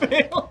 Investigation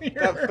failure.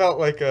 That felt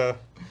like a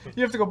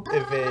You have to go.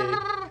 evade.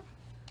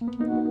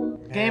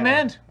 Game Man,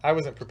 end. I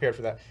wasn't prepared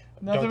for that.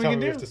 Nothing Don't we tell can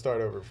me we do. have to start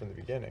over from the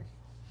beginning.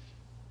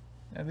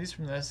 At least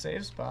from the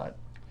save spot.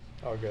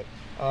 Oh, good.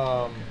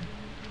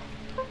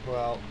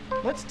 Well,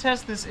 Let's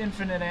test this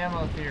infinite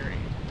ammo theory.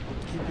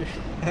 keep your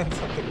hands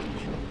on the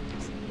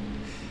controls.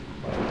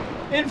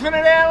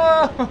 Infinite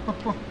ammo!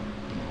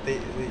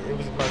 It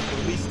was my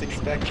least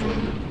expected.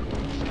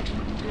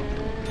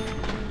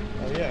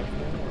 Oh, yeah.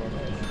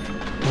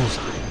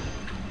 Bullseye.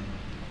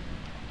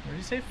 What did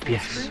you say? Full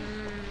Yes. screen?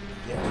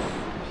 Yeah.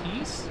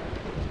 Peace?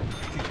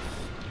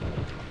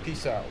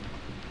 Peace out.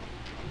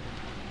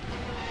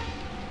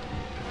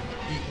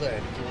 Eat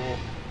lead, cool.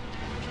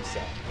 Peace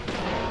out.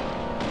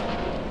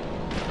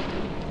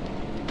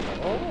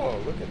 Oh,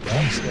 look at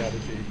that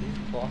strategy. He's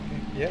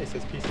blocking. Yeah, he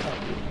says peace out.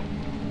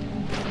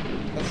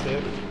 That's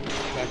it.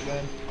 Back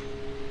then,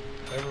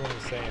 everyone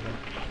was saying it.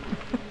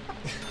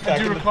 I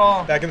do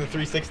recall. Back in the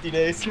 360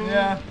 days.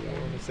 Yeah.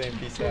 Everyone was saying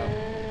peace out.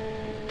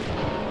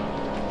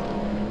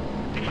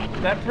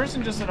 That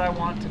person just said, I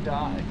want to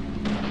die.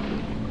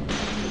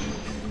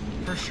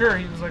 For sure,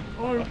 he was like,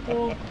 I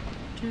want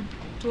to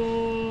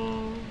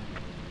die.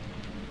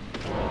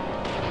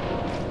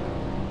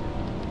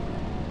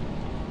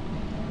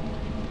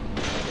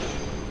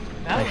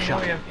 Now that we know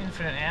we have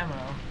infinite ammo.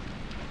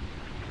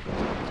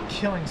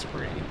 Killing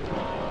spree.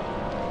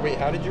 Wait,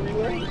 how did you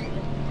reload?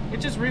 It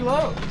just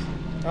reloads.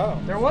 Oh.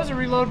 There was a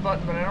reload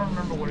button, but I don't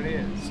remember what it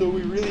is. So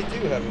we really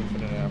do have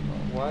infinite ammo.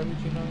 Why would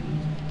you not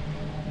use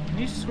it? Can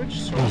you switch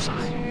sources?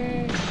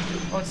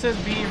 Oh, it says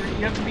B.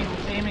 You have to be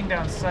aiming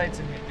down sights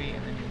and hit B,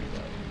 and then you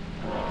reload.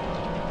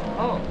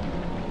 Oh.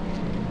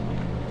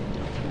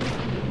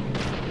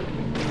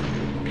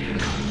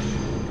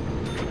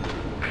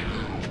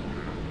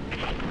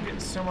 I'm getting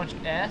so much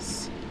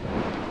S.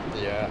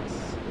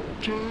 Yes.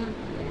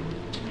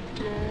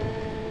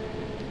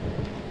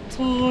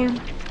 Time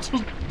to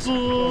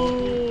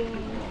die.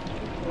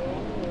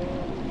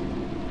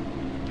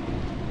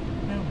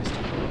 No, Mr.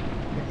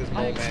 Look at this I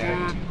mole man.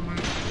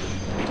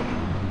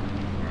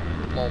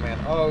 Mole man.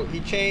 Oh, he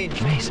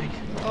changed. Amazing.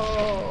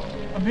 Oh.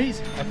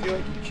 Amazing. I feel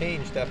like he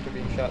changed after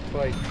being shot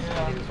twice.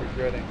 Yeah. And he was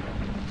regretting.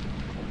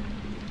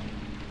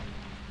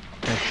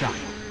 Nice shot.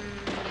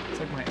 It's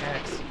like my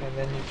ex. And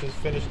then you just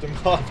finished him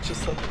off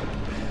just like that.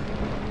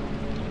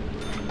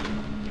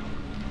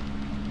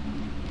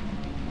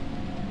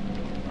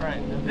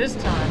 Alright, now this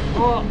time.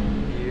 Oh,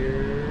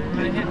 Here. I'm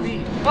gonna hit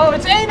B. Oh,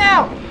 it's A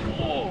now!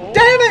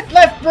 Damn it,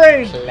 left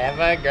brain!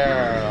 Clever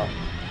girl.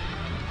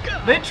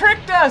 They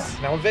tricked us!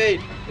 Now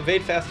evade.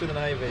 Evade faster than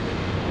I evaded.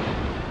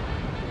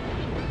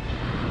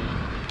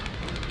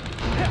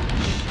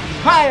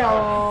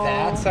 Hi-oh!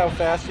 That's how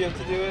fast you have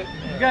to do it?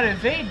 You gotta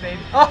evade, baby.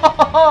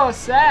 Oh,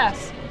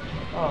 sass!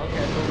 Oh,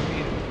 okay, but we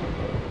beat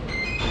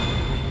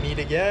it. We meet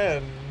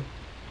again.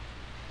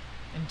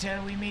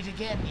 Until we meet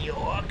again,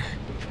 York.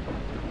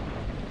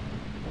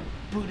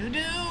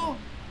 Boo-doo-doo!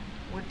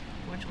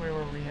 Which way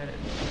were we headed?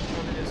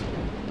 Probably this way.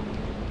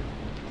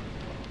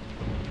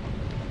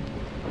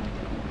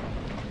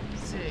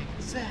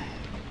 Zigzag.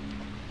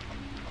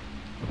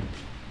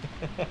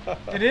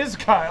 It is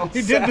Kyle.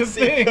 He did the Sassy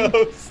thing.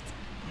 Ghost.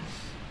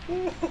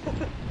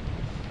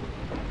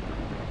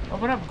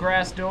 Open up,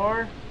 grass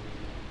door.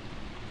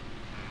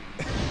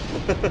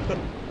 Guess there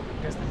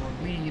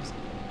were leaves.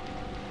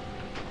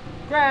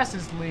 Grass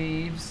is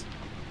leaves.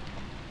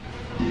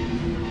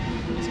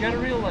 He's got a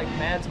real, like,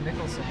 Mads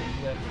Mikkelsen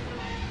lip.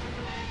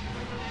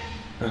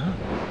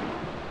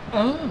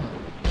 Oh.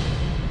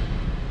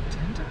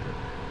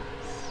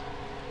 Tentacles.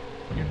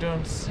 You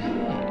don't say.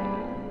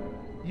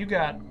 You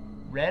got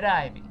red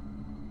ivy.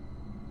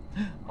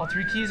 All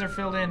 3 keys are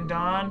filled in,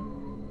 Don.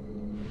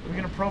 Are we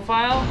gonna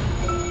profile?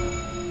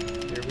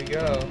 Here we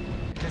go.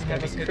 It's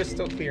gonna be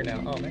crystal clear now.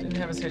 Oh man. Didn't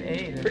have us hit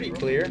A. then. Pretty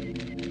clear.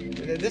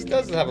 This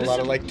does have a lot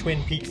of like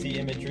Twin Peaksy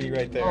imagery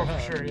right there. Oh, huh?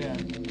 for sure, yeah.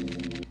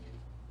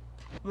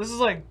 This is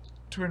like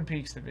Twin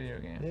Peaks, the video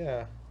game.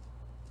 Yeah.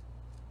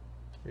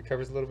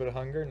 Recovers a little bit of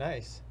hunger.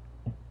 Nice.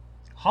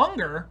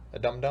 Hunger? A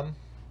dum dum.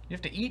 You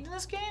have to eat in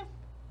this game?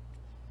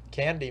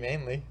 Candy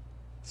mainly.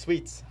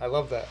 Sweets. I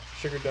love that.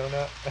 Sugar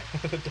donut.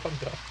 Dum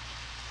dum.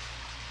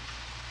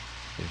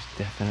 There's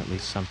definitely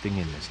something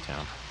in this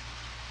town.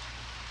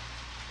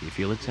 Do you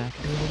feel it, Zach?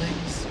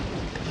 Buildings.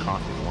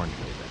 Coffee warned me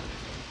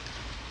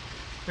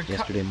about it.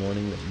 Yesterday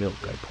morning, the milk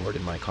I poured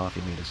in my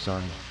coffee made a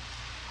sign.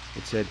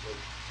 It said,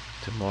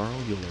 "Tomorrow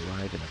you'll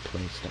arrive in a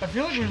place that..." I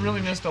feel like we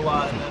really missed a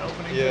lot in that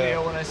opening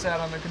video when I sat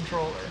on the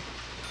controller.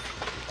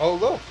 Oh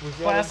look, we've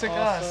got Classic an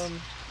awesome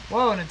us.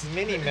 Whoa, and it's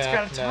mini it's map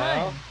got a time.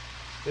 now.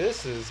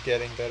 This is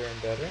getting better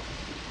and better.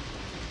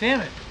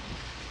 Damn it.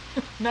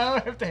 Now I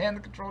have to hand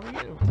the controller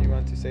to you. Do you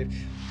want to save?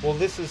 Well,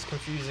 this is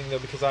confusing though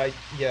because I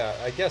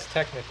guess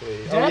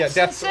technically.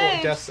 Deaths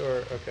and deaths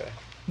or okay.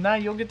 Now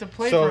you'll get to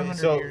play for 100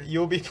 So years.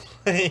 you'll be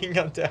playing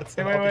on deaths.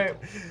 Hey, and I'll wait.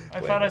 be I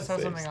playing thought I on saw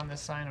saves. something on this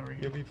sign over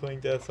here. You'll be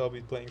playing deaths. I'll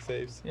be playing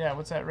saves. Yeah,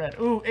 what's that red?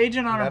 Ooh,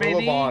 Agent Honor, Medal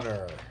baby. of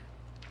Honor.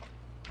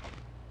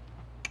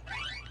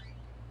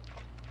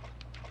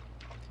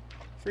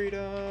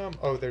 Freedom.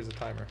 Oh, there's a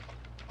timer.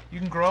 You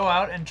can grow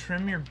out and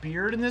trim your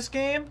beard in this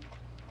game?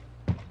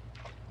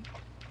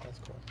 That's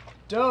cool.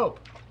 Dope.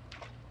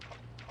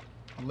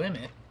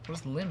 Limit?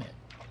 What's limit?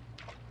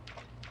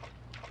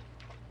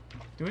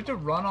 Do we have to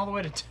run all the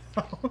way to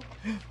town?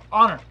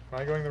 Honor. Am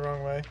I going the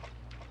wrong way?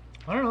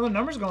 I don't know, the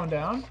number's going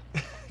down.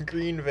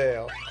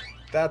 Greenvale.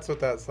 That's what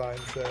that sign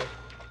said.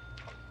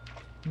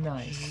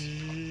 Nice.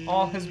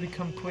 All has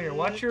become clear.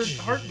 Watch your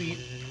heartbeat.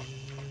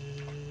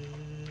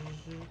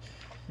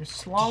 You're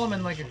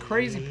slaloming like a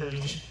crazy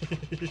person.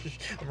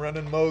 I'm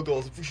running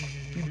moguls.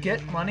 You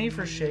get money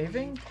for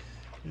shaving?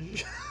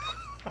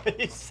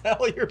 You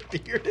sell your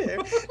beard hair.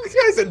 This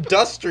guy's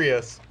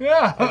industrious.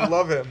 Yeah. I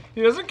love him.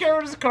 He doesn't care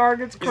when his car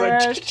gets He's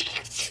like,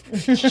 crashed. I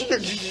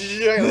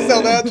gotta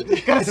sell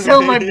that. Gotta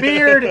sell my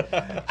beard.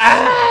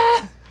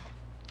 Ah!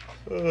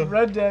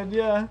 Red Dead,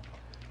 yeah.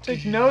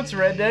 Take notes,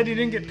 Red Dead. You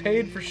didn't get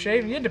paid for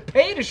shaving. You had to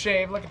pay to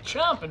shave like a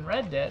chump in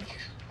Red Dead.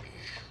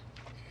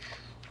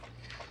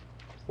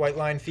 White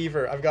line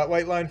fever. I've got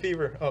white line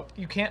fever. Oh,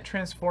 You can't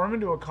transform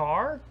into a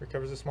car?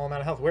 recovers a small amount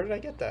of health. Where did I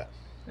get that?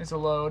 It's a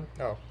load.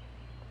 Oh,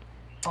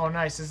 Oh,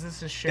 nice. Is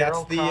this a Cheryl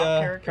that's the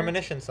Cobb character?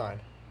 premonition sign.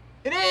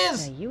 It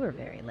is! You were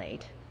very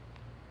late.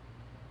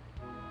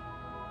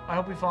 I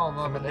hope we fall in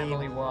love with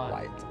Emily Watt.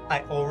 White.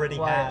 I already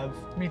Wyatt.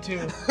 have. Me too.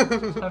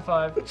 High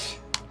five.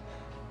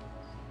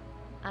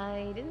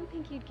 I didn't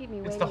think you'd keep me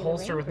waiting. It's the in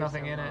holster rain with for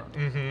nothing so in it.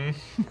 long.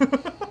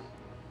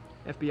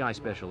 Mm-hmm. FBI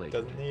Special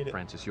Agent Doesn't need it.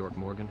 Francis York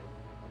Morgan.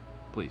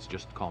 Please,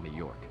 just call me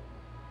York.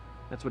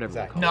 That's what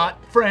everyone Zach. calls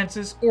Not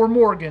Francis or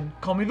Morgan.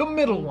 Call me the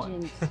middle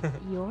one. Agent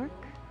York?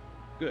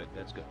 Good,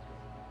 that's good.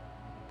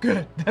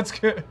 Good. That's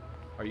good.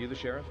 Are you the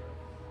sheriff?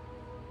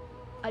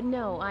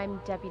 No, I'm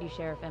Deputy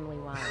Sheriff Emily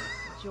Wyatt.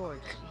 George.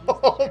 He's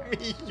Call the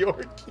me sheriff.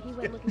 Yorkie. He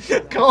went looking for you.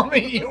 Call me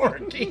He'll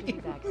Yorkie. be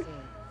back soon.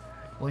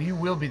 Well, you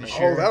will be the Oh,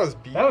 sheriff. that was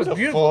That was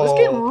beautiful. This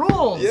game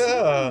rules.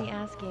 Yeah. Me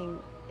asking,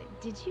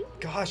 did you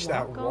Gosh,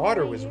 that walk all the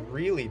water way was here?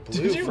 really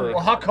blue Did you for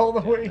walk all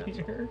the way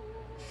here?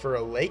 for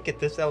a lake at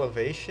this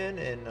elevation.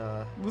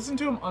 And Listen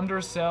to him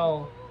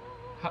undersell.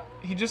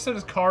 He just said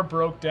his car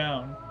broke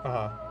down.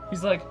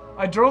 He's like,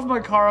 I drove my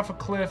car off a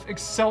cliff,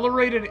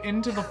 accelerated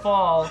into the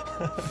fall,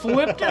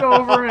 flipped it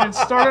over, and it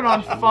started on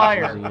Easy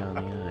fire. on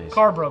the eyes.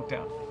 Car broke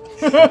down.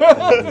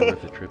 That'd be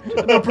worth a trip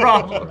to No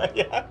problem. By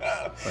the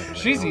way,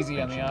 She's don't easy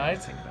on the mention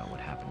eyes. anything about what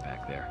happened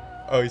back there.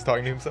 Oh, he's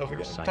talking to himself You're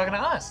a again. psycho. Talking to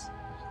us.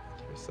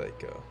 You're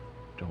psycho.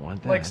 Don't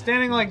want that. Like,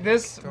 standing like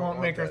this Don't won't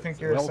want make her that. think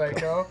you're a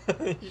psycho.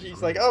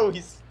 He's like, oh,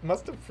 he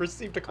must have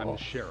received a I'm call.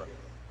 the sheriff.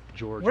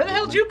 George. Where the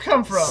hell did you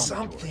come from?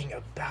 Something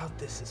about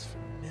this is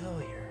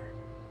familiar.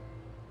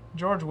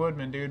 George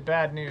Woodman, dude.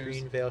 Bad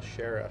news. Greenvale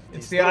Sheriff.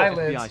 It's These the little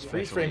eyelids.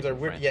 Freeze frames are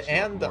weird. Yeah, Francis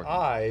York and the Morgan.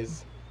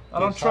 eyes. I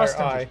don't The trust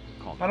entire him.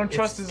 eye. Call me I don't York.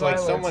 trust his It's like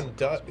eyelids.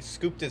 someone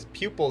scooped his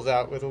pupils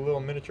out with a little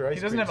miniature ice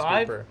He doesn't cream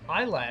have scooper.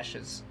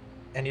 eyelashes.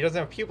 And he doesn't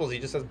have pupils. He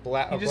just has He a just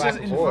black has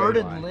void.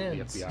 inverted Why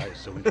lids. The FBI is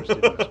so interested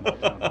in a small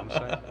town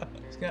homicide.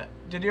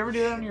 Did you ever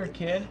do that when you were a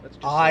kid? Let's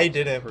just I say it's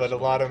didn't, but a personal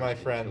lot of my interest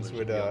in friends killers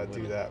would beyond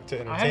do women. that to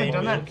entertain I haven't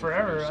done me. that in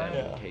forever.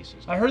 Yeah.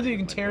 I heard that you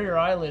can tear your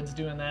eyelids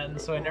doing that,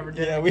 and so I never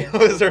did Yeah, it we again.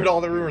 always heard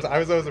all the rumors. I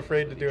was always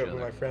afraid to do it, but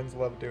my friends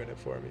loved doing it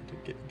for me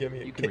to give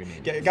me a You can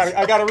kick. remain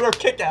I got a real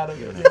kick out of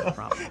You it. don't have a Yeah.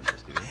 problem with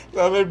this, do you?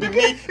 So it'd be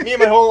me and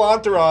my whole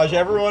entourage.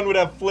 Everyone would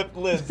have flipped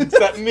lids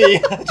except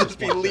me. I'd just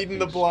be leading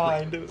the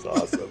blind. It was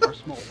awesome. Our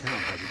small town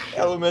has its share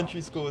of Elementary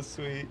school was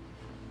sweet.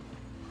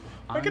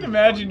 I can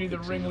imagine you the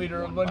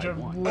ringleader of a bunch of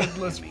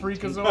lidless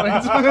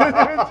freakazoids.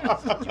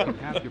 You can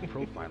have your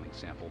profiling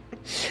sample.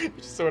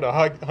 Just sort of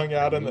hung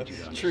out in the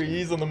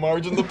trees on the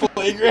margins of the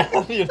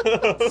playground, you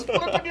know. Just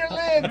flipping your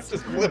lids.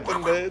 Just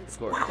flipping lids.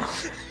 By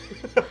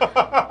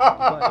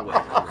the way,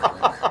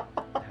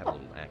 have a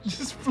little action.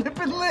 Just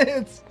flipping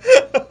lids.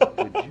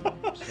 Would you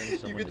send You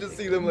someone could to just take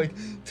see them like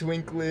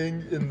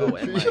twinkling in the Oh,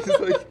 and trees, my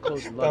like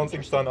close luggage bouncing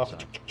are sun still off.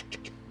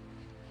 inside.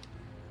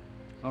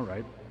 All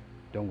right.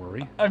 Don't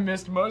worry. I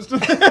missed most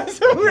of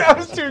this. I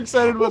was too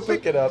excited We'll about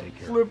pick the it up. Take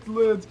care. flipped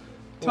lids.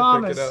 We'll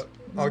Thomas, pick it up.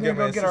 he's I'll gonna get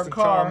my go get our assistant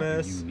car. Do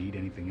Thomas. you need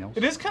anything else? else?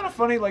 It is kind of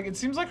funny. Like, it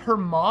seems like her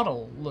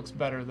model looks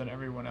better than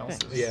everyone else's.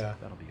 Thanks. Yeah.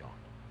 That'll be all.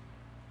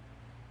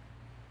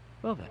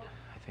 Well then,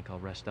 I think I'll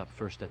rest up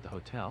first at the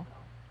hotel.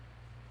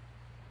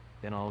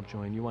 Then I'll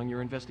join you on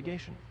your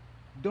investigation.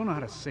 Don't know how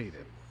to say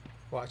that.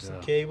 Watch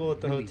some cable at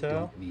the really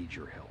hotel. Don't need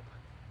your help.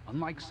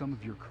 Unlike some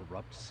of your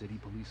corrupt city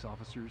police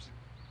officers,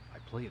 I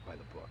play it by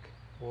the book.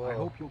 Whoa. I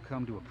hope you'll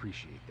come to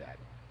appreciate that,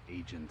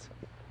 Agent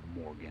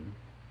Morgan.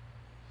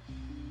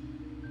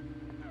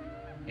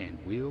 And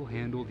we'll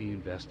handle the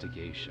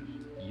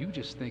investigation. You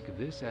just think of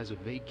this as a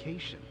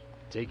vacation.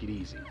 Take it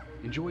easy.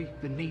 Enjoy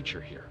the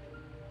nature here.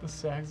 The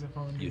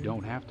saxophone. You dude.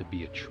 don't have to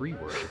be a tree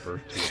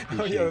worshiper to appreciate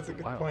Oh yeah, that's a the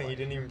good wildlife. point. You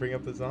didn't even bring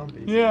up the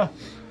zombies. Yeah.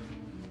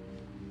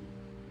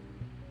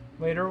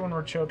 Later, when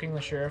we're choking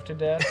the sheriff to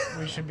death,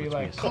 we should be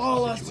like,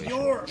 "Call us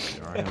York."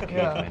 There are no Yeah.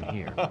 cavemen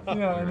here. Yeah, We're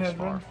and as head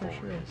far run for forward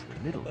sure. as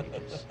the Middle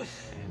Ages,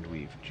 and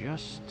we've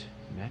just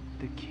met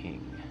the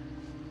king.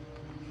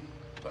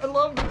 I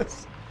love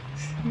this.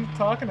 He's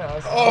talking to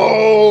us.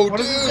 Oh, What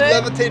does it dude, say?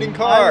 levitating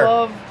car. I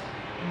love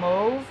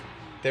mauve.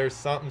 There's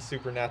something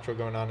supernatural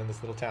going on in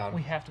this little town.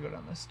 We have to go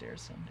down those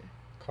stairs someday.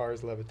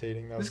 Cars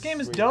levitating. That This was game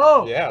is sweet.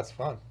 dope. Yeah, it's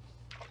fun.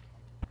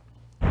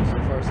 So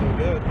far, so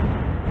good.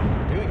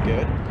 We're doing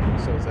good.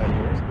 So is that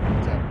yours?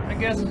 What's that? I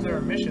guess if there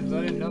are missions,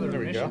 I didn't know there There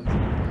were we go.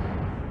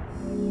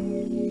 missions.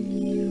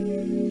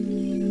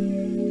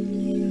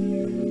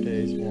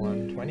 Days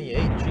 128.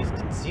 Jeez, it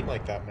didn't seem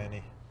like that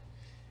many.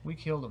 We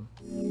killed him.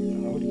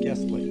 I would have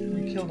guessed like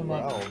We killed him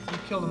up. 12. We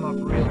killed him up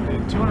real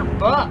good.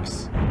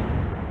 $200.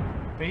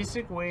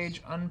 Basic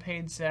wage,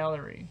 unpaid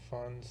salary.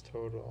 Funds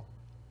total.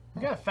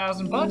 We got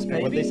 $1,000,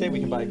 baby. What they say we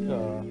can buy?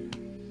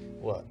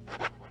 What?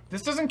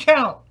 This doesn't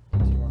count.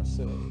 What do you want to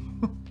say?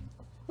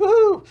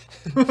 Woohoo!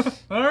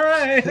 All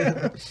right.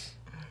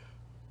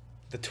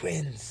 The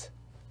twins.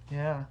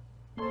 Yeah.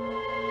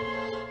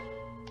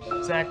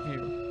 Zach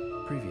view.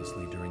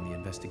 Previously, during the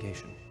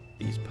investigation,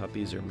 These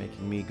puppies are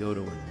making me go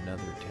to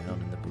another town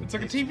in the boot. It's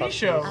like a TV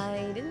show.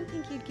 I didn't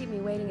think you'd keep me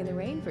waiting in the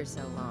rain for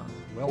so long.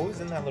 Well, what was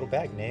in that little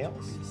bag?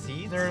 Nails?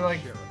 Seeds? They're like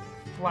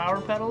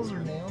flower petals or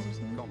nails or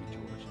something. Call me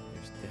George.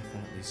 there's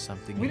definitely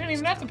something. We in didn't this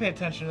even have to town. pay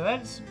attention to that.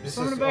 Just This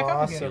summon is it back up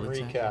awesome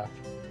again. recap.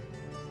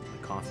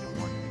 The coffee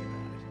warned me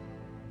about it.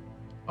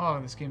 Oh,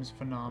 this game is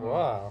phenomenal.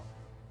 Wow.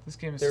 This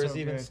game is There's so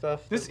even good.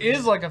 stuff This that we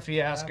is like a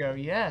fiasco.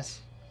 Yes.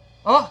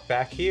 Oh,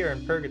 back here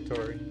in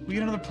Purgatory. we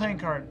get another playing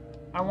card.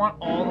 I want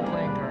all the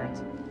playing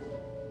cards.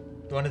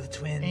 One of the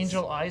twins.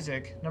 Angel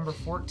Isaac, number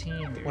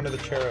 14. Dude. One of the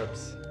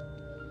cherubs.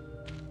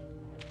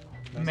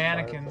 Nice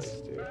Mannequins.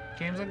 fireplace, dude.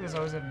 Games like this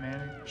always have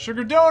mannequins.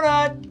 Sugar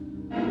donut.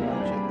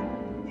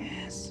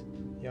 Yes.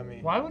 Yummy.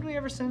 Why would we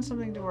ever send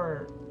something to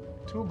our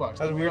toolbox?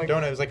 That was a Do we, weird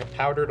like, donut. It was like a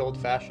powdered old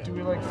fashioned. Do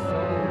we like fill?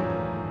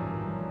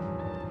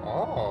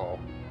 Oh.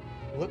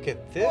 Look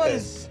at this. What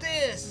is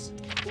this?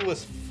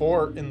 Coolest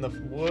fort in the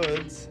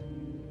woods.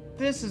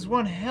 This is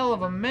one hell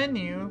of a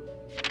menu.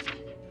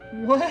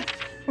 What?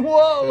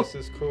 Whoa. This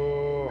is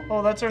cool.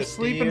 Oh, that's our The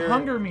sleep and deer.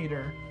 hunger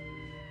meter.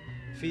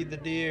 Feed the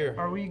deer.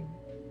 Are we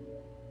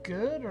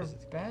good or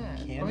bad?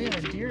 Oh candy? yeah,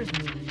 the deer is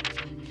moving.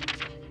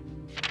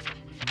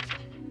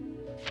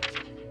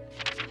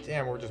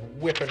 Damn, we're just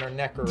whipping our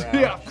neck around.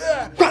 Yeah.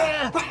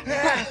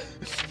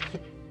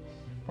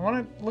 I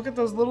want to look at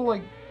those little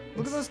look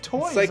at those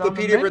toys.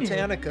 Encyclopedia on the menu.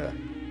 Britannica.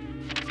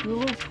 The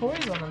little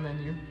toys on the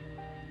menu,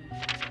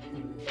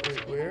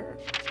 Wait, where?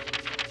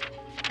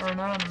 or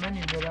not on the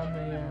menu, but on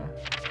the.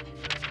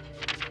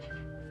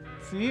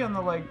 See, on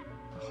the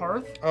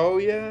hearth, Oh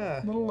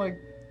yeah. little Little-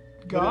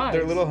 guys.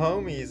 They're little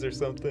homies or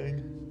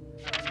something.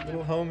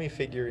 Little homie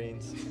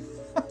figurines.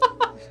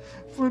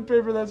 Flint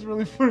paper. That's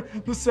really funny.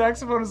 The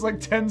saxophone is like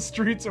 10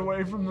 streets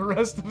away from the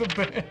rest of the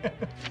band.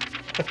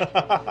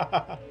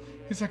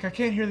 He's like, I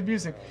can't hear the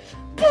music.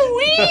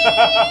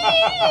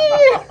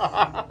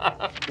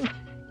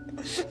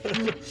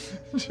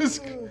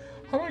 Just,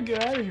 how do I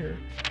get out of here?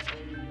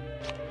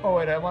 Oh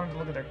wait, I wanted to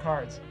look at their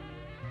cards.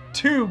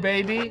 2,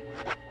 baby.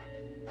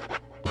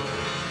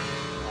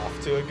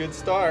 Off to a good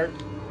start.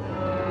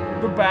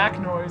 The back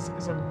noise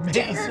is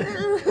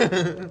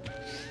amazing.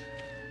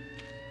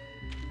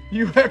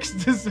 UX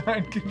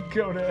design can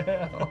go to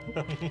hell.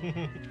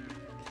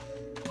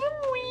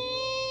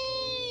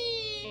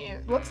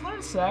 Let's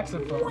learn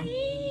saxophone.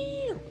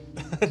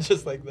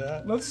 Just like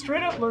that. Let's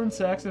straight up learn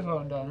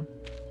saxophone, Don.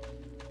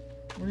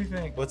 What do you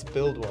think? Let's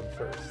build one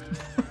first.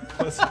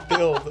 Let's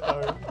build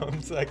our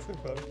own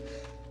saxophone.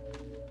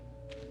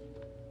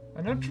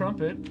 I know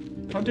trumpet.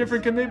 How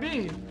different can they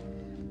be?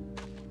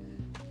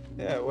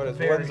 Yeah, what is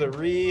Very. one's a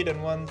reed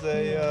and one's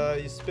a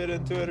you spit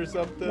into it or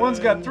something. One's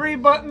got 3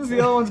 buttons, the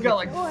other one's got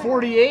like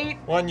 48.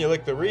 One you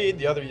lick the reed,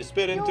 the other you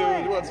spit into.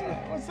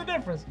 What's the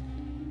difference?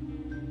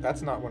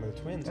 That's not one of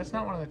the twins. That's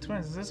not one of the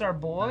twins. Is this our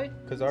boy?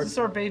 'Cause Is this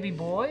our baby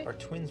boy? our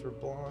twins were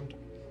blonde.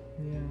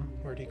 Yeah.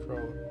 Where'd he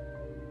crawl?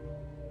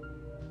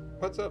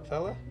 What's up,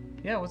 fella?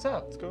 Yeah, what's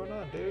up? What's going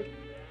on, dude?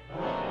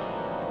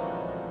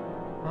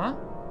 Huh?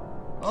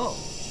 Oh.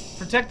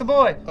 Protect the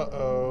boy.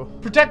 Uh-oh.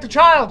 Protect the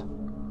child.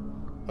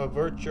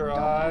 Avert your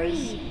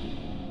eyes.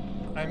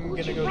 I'm Hold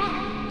gonna your go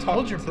breath. talk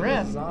Hold your to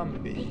breath. the They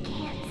zombie.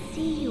 can't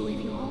see you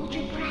if you hold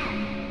your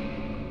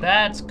breath.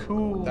 That's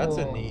cool. That's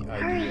a neat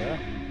Hurry. idea.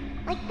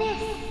 Like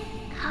this.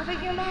 Cover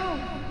your mouth.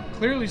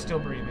 Clearly still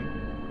breathing.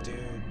 Dude,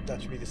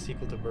 that should be the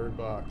sequel to Bird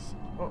Box.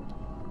 Oh.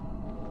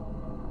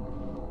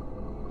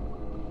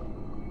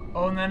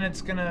 Oh, and then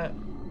it's gonna.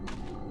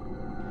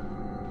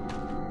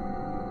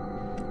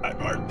 I'm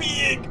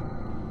RPing!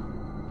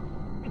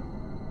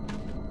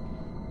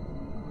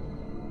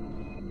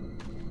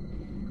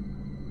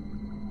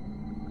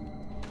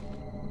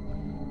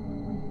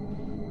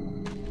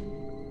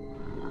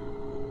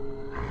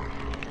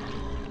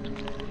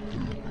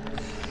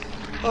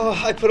 Oh,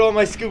 I put all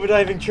my scuba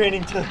diving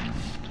training to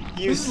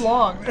use. This is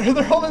long.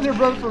 They're holding their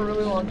breath for a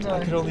really long I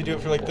time. could only do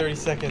it for like 30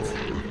 seconds.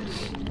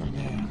 Oh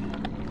man.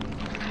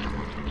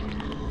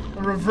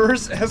 A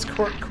reverse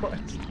escort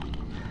quest.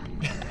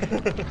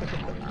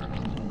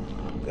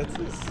 That's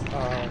just,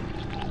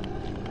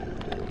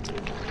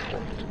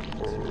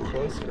 too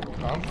close for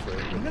comfort.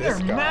 With Look at this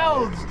their guy.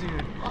 mouths,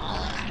 dude.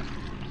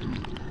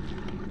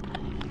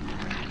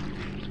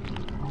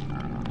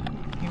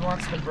 He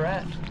wants the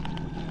breath.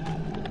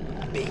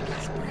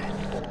 Baby's breath.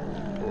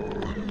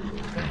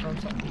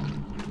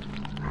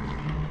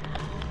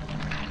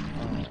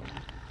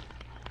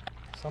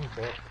 Some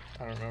book.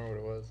 I don't remember what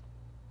it was.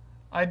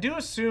 I do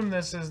assume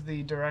this is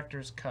the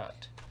director's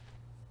cut.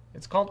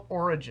 It's called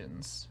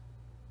Origins.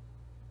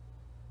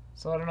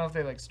 So I don't know if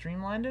they like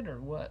streamlined it or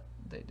what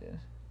they did.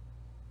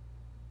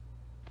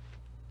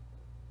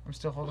 I'm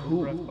still holding the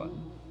breath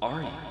button.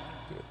 Are you?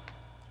 Good.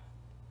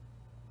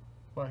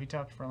 Wow, he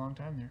talked for a long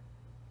time there.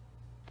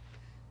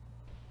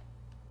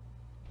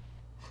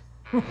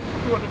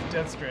 What if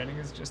Death Stranding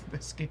is just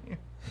this game?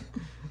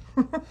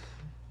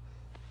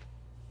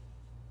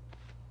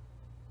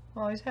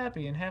 Oh, he's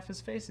happy and half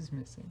his face is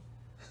missing.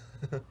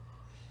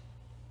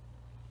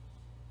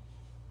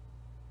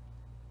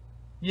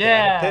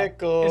 Yeah,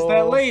 pickles. it's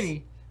that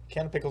lady.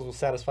 Can of pickles will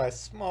satisfy a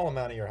small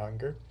amount of your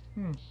hunger.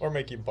 Or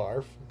make you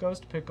barf.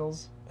 Ghost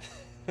pickles.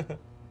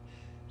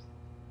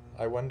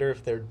 I wonder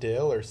if they're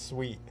dill or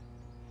sweet.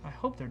 I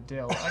hope they're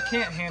dill. I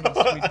can't handle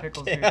sweet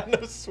pickles, I dude. can't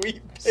have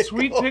sweet pickles.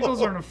 Sweet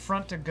pickles are an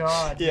affront to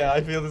God. Yeah, I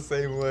feel the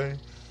same way.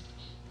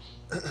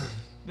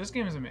 This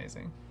game is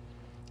amazing.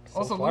 So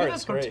Also, far, look at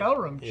it's this great. hotel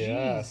room.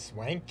 Yeah, Jeez.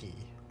 swanky.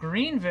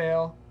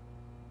 Greenvale.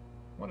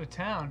 What a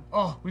town.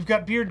 Oh, we've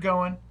got beard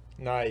going.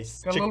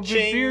 Nice. Got a little bit of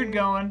Cha-ching. beard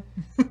going.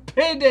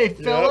 Payday, Yep,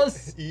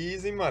 fellas.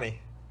 easy money.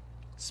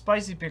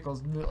 Spicy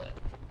pickles. Blech.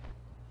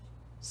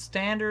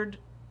 Standard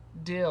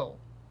dill.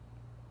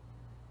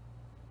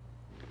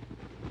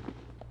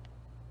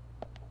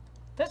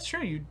 That's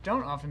true. You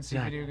don't often see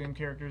Zach, video game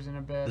characters in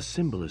a bed. The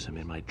symbolism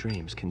in my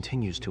dreams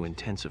continues to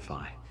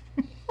intensify.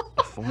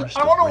 A forest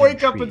I of want to red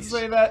wake up and trees.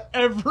 say that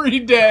every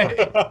day.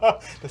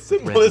 The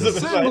symbolism,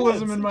 Red-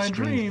 Symbolism in my Strange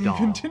dream doll.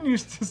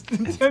 continues to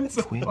and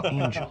intensify. twin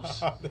angels.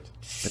 But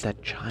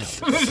that child.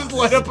 They just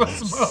light up a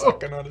smoke.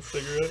 Sucking on a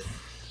cigarette.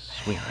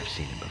 Swear I've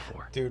seen him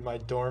before. Dude, my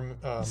dorm,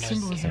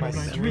 Symbolism my in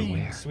my suite,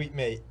 dream. suite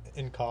mate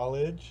in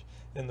college,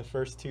 in the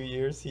first 2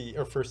 years,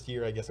 first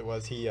year, I guess it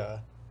was, he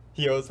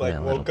always like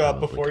Well, woke it'll up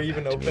probably before he come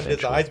even back to me opened his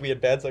eventually. eyes. We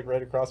had beds like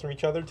right across from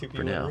each other, two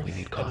people in now, the room. we need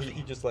And coffee.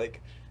 he just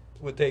like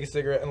would take a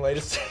cigarette and light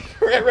a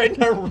cigarette right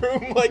in our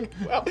room. Like,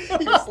 wow,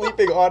 he was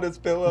sleeping on his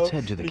pillow. Let's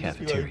head to the He'd just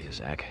be, like, cafeteria,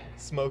 Zach.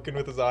 smoking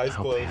with his eyes I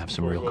hope closed they have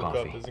some before he real woke coffee.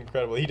 up. It was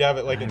incredible. He'd have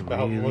it like I in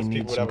how really most need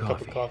people would some have a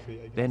cup of coffee. coffee.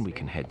 I guess. Then we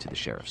can head to the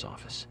sheriff's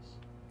office.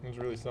 It was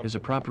really something. There's a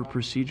proper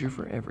procedure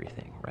for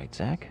everything, right,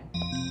 Zach?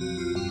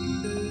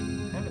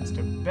 Heavens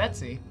to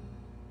Betsy.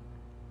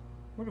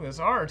 Look at this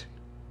art.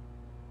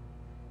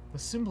 The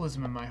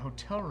symbolism in my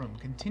hotel room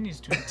continues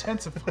to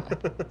intensify.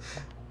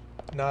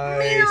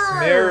 Nice Mirrors!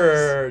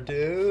 mirror,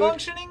 dude.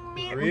 Functioning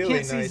mirror. We Really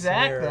can't see nice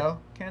Zach mirror. though.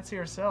 Can't see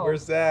ourselves.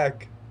 Where's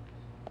Zach?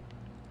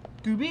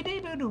 Gooby dee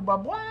doo doo ba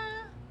bwa.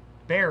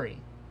 Barry.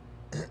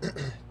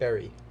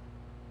 Barry.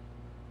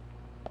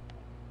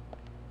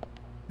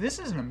 This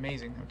is an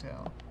amazing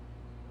hotel.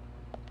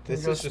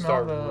 This go is just smell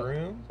our the-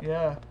 room.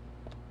 Yeah.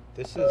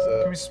 This is a.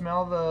 Can we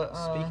smell the?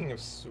 Speaking of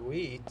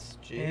sweets,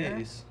 air?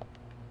 jeez.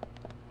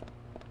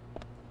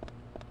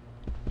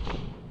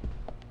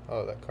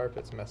 Oh, that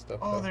carpet's messed up.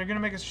 Oh, though. they're gonna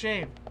make us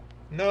shave.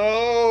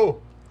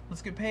 No!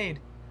 Let's get paid.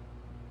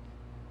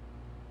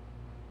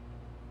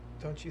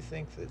 Don't you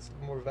think that it's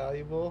more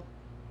valuable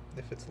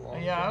if it's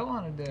longer? Yeah, I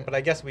wanted to. But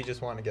I guess we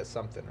just want to get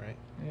something, right?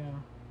 Yeah.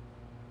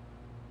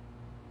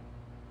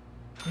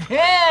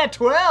 Yeah,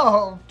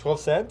 12. 12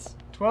 cents?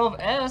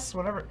 12S,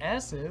 whatever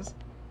S is.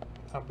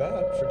 Not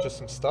bad for just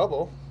some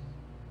stubble.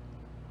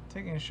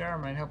 Taking a shower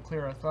might help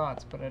clear our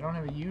thoughts, but I don't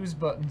have a use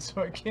button,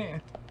 so I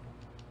can't.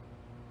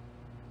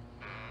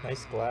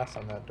 Nice glass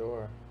on that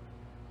door.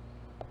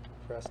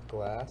 Pressed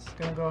glass.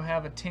 Gonna go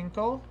have a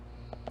tinkle.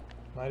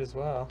 Might as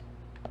well.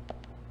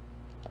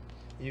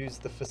 Use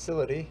the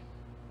facility.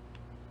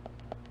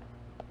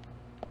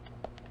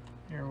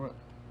 Here,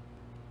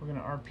 we're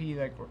gonna RP,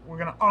 like, we're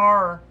gonna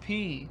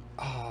RP.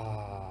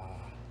 Ah.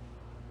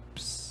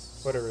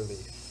 What a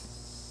relief.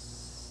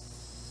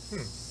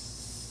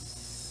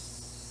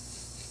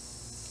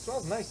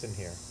 smells nice in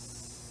here.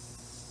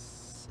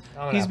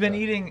 He's been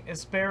eating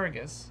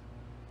asparagus.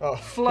 Oh.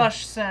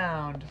 Flush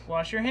sound.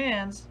 Wash your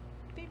hands.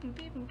 Beep boop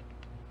beep boop.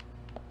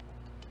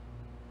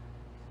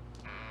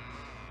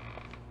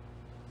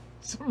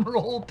 Some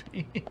role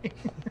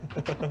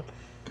peeing.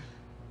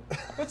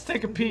 Let's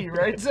take a pee,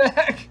 right,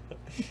 Zach?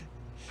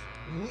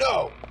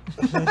 No.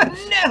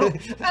 No,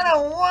 I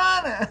don't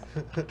wanna.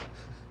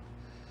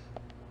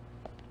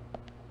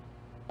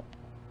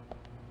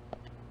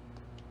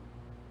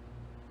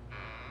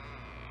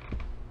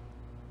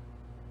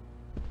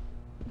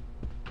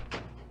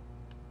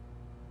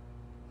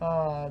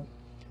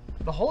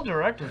 The whole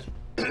director's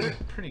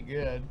pretty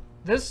good.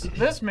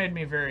 This made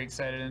me very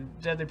excited,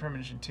 and Deadly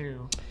Premonition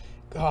 2.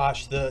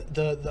 Gosh,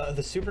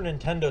 the Super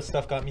Nintendo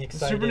stuff got me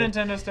excited. Super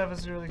Nintendo stuff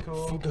is really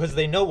cool. Because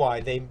they know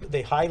why. They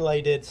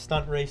highlighted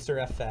Stunt Racer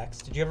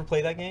FX. Did you ever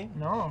play that game?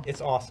 No.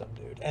 It's awesome,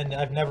 dude. And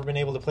I've never been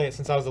able to play it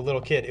since I was a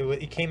little kid.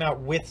 It came out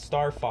with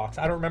Star Fox.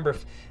 I don't remember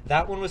if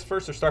that one was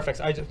first or Star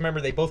Fox. I just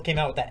remember they both came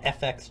out with that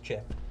FX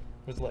chip.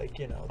 Was like,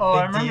 you know, oh, big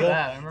I remember deal.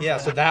 that. I remember yeah,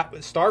 that. so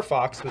that Star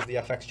Fox was the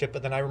FX chip,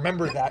 but then I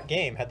remember that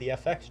game had the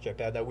FX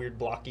chip. It had that weird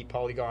blocky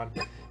polygon,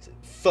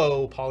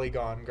 faux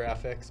polygon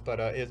graphics,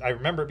 but I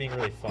remember it being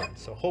really fun.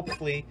 So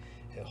hopefully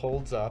it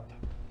holds up.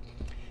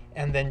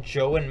 And then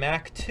Joe and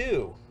Mac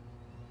 2.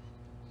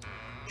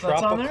 That's on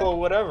Tropical there?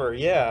 whatever,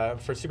 yeah,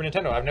 for Super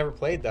Nintendo. I've never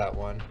played that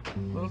one.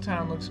 Little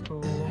Town looks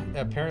cool.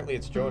 Apparently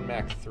it's Joe and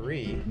Mac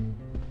 3,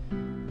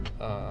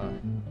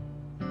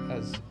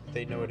 as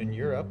they know it in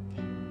Europe.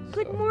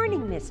 Good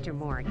morning, Mr.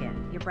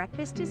 Morgan. Your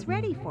breakfast is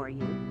ready for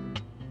you.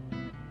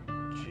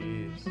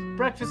 Jeez.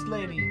 Breakfast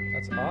Lady.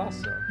 That's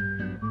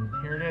awesome.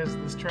 Here it is,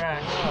 this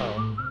track.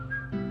 Wow.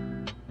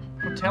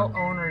 Hotel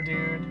owner,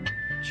 dude.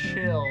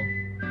 Chill.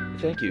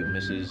 Thank you,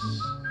 Mrs.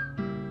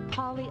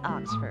 Polly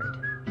Oxford.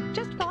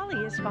 Just Polly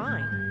is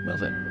fine. Well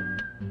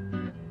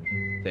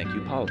then. Thank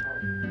you, Polly.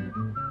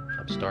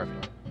 I'm starving.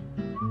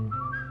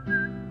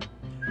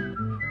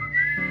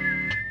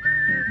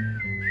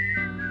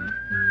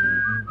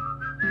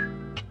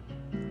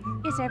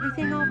 Is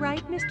everything all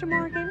right, Mr.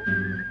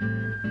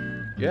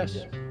 Morgan? Yes.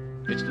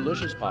 It's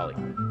delicious, Polly.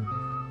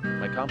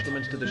 My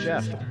compliments to the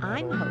chef.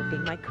 I'm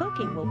hoping my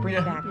cooking will bring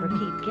back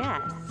repeat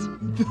guests.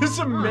 This is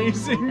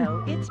amazing.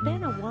 Though it's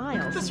been a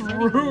while This since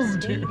anyone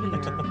room, stayed dude.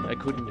 here. I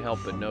couldn't help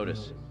but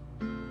notice.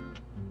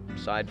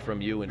 Aside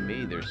from you and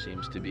me, there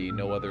seems to be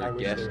no other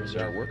guests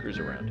or workers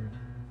around.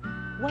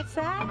 What's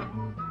that?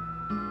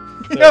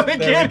 Yeah, they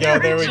There we can't go, hear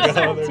there we each go.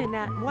 other. What's in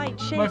that white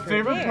shaker My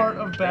favorite there? part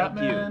of you.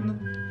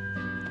 Batman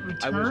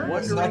I was Returns?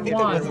 wondering I think it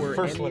was One. the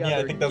first one. Yeah,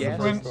 I think that was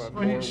the When, first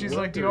one. when she's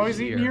like, do you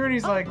always eat in here? And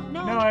he's like,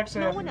 no,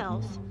 actually, no I one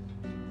else.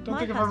 don't My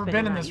think I've ever husband been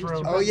in and I this used to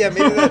room. Oh yeah,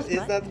 maybe that is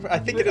But- that. I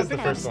think it is the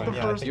first one. the Yeah,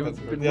 I first think You've that's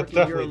been yeah, working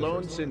here definitely the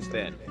alone first since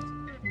then.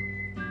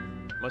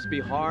 Must be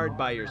hard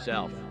by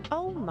yourself.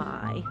 Oh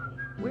my,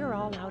 we're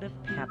all out of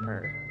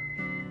pepper.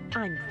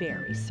 I'm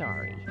very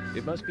sorry.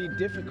 It must be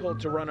difficult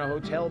to run a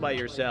hotel by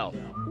yourself.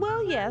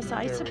 Well, yes,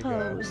 I There we go.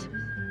 suppose.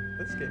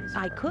 This game is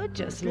I fun. could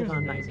just live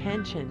on my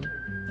pension.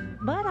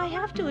 But I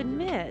have to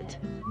admit,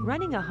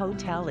 running a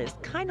hotel is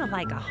kind of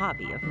like a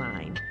hobby of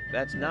mine.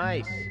 That's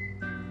nice.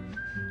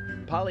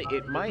 Polly,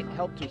 it might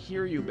help to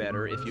hear you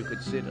better if you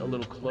could sit a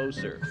little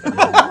closer.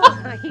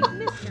 Why,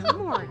 Mr.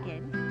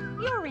 Morgan,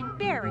 you're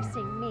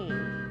embarrassing me.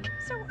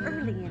 So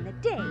early in the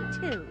day,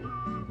 too.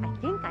 I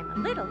think I'm a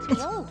little too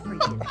old for you.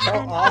 And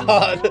I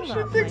odd. so She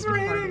love my thinks we're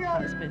departed hitting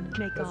on her. husband.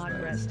 May God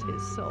nice. rest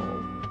his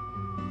soul.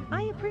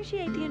 I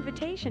appreciate the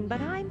invitation, but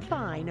I'm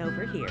fine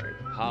over here.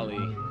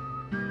 Polly,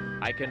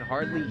 I can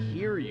hardly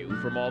hear you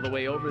from all the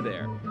way over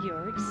there.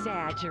 You're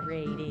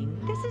exaggerating.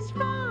 This is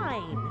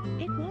fine.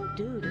 It won't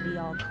do to be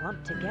all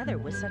clumped together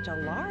with such a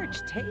large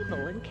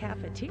table and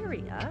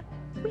cafeteria.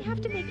 We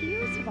have to make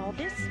use of all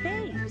this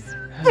space.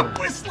 The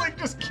whistling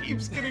just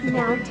keeps getting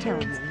more Now tell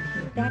me, intense.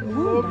 that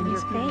wound on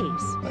your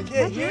face. I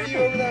can't hear you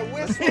over that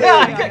whistle.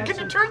 Yeah, can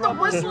you turn the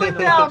whistling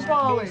down,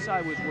 Polly? case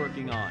I was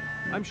working on.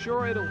 I'm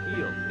sure it'll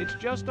heal. It's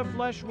just a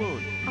flesh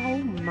wound. Oh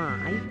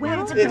my,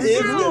 well, It's a It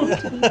is.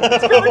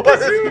 kazoo.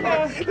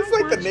 It's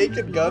like the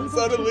Naked Gun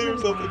suddenly or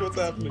something. What's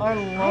happening? I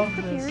I love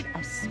this. prepared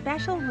a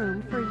special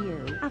room for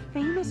you. A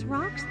famous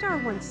rock star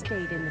once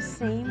stayed in the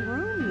same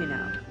room, you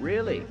know.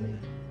 Really?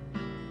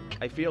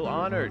 I feel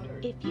honored.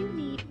 If you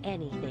need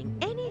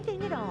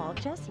anything at all,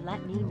 just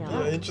let me know.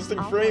 Yeah, interesting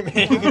I'll help framing.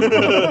 you out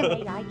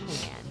any way I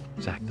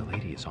can. Zach, the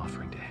lady is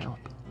offering to help.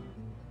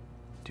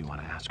 Do you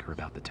want to ask her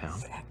about the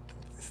town?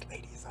 This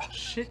lady's awesome.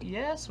 Shit,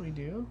 yes, we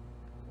do.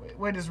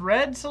 Wait, is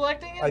Red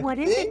selecting it? What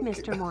is it, think-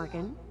 Mr.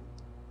 Morgan?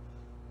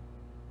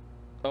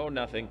 Oh,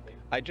 nothing.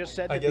 I just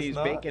said I that guess these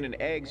not. bacon and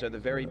eggs are the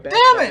very best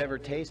Damn I've it! ever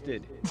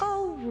tasted.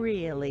 Oh,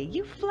 really?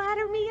 You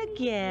flatter me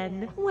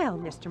again. Well,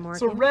 Mr. Morgan,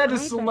 So red is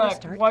I'd better select,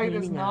 start white is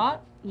cleaning not?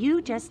 up.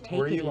 You just take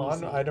Were it you on?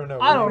 easy. I don't know.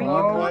 I Were don't you know.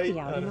 on I'll white? be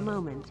out I in a don't know.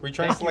 moment. Were you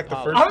trying to select the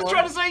Polly. first I was one?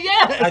 trying to say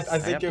yes! I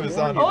think it was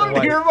on I wanna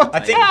white. hear about I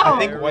the think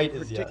town. white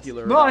is yes.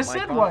 Particular No, about I my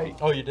said coffee. white.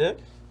 Oh, you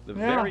did? The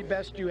Yeah. very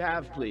best you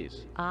have,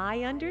 please.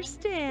 I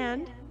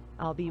understand.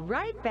 I'll be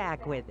right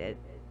back with it.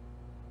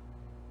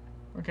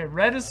 Okay,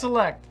 red is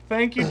select.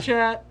 Thank you,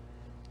 chat.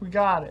 We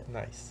got it.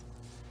 Nice.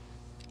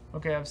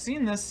 Okay, I've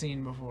seen this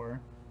scene before.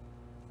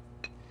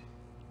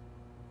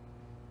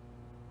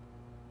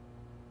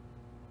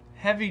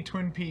 Heavy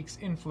Twin Peaks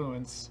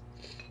influence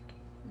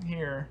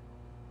here.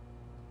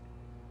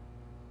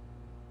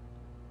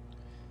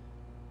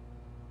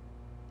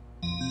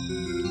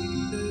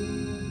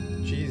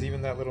 Jeez,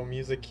 even that little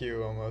music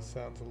cue almost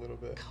sounds a little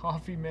bit.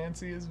 Coffee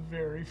Mancy is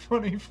very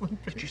funny,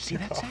 Flintbeard. Did you see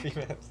that? Coffee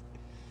Zach? Mancy.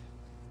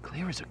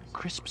 Clear as a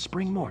crisp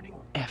spring morning.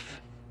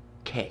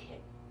 F.K.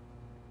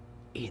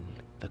 in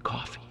the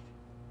coffee.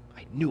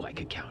 I knew I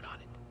could count on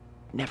it.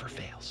 Never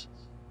fails.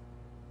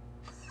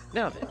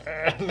 Now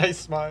then, Nice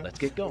smile. let's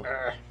get going.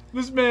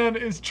 This man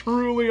is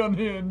truly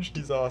unhinged.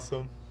 He's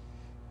awesome.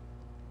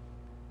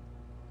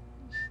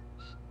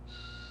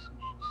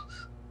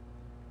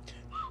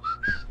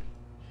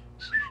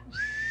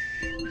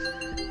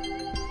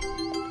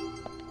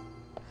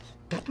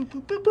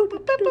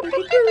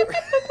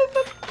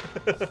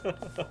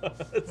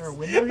 Is there a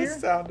window here? The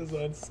sound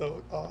design is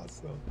so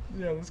awesome.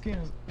 Yeah, this game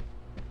is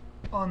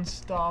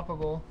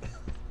unstoppable.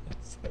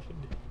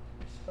 70.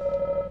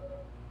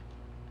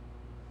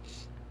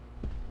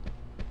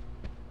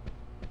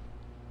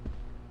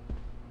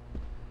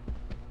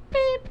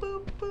 Beep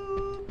boop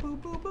boop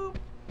boop boop boop.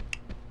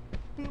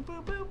 Boop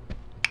boop boop.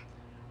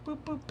 Boop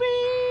boop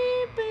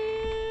beep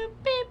beep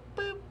beep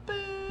boop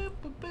boop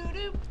boop boop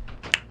doop.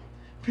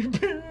 Boop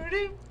boop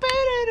doop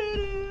boop doo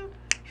doo.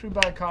 Should we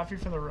buy a coffee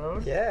for the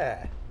road?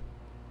 Yeah.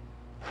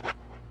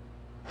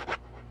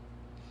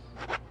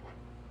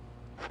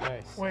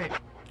 Nice. Wait,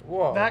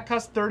 Whoa. that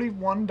cost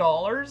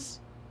 $31?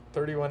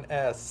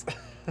 31S.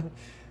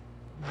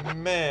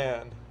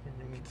 Man.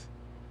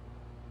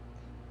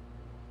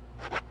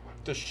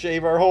 To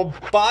shave our whole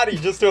body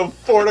just to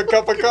afford a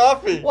cup of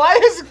coffee. Why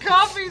is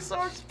coffee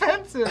so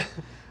expensive?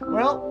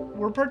 Well,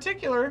 we're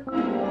particular.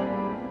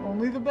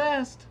 Only the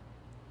best.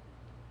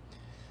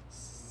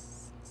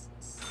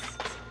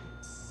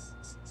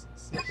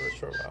 For a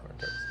short while, it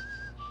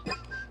goes.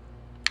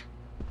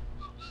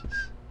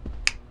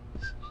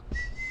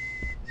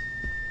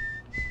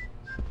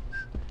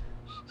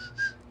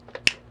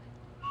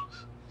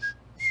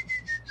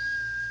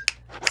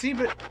 See,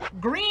 but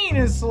green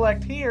is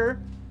select here.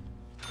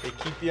 They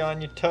keep you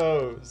on your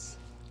toes.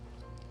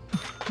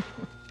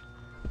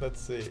 Let's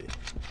see.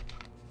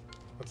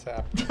 What's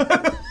happening?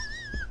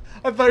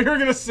 I thought you were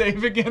gonna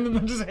save again and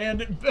then just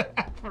hand it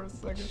back for a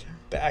second.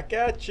 Back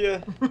at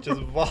you.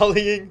 Just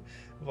volleying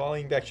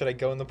back. Should I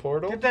go in the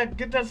portal?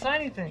 Get that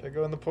shiny thing. Should I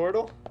go in the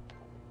portal?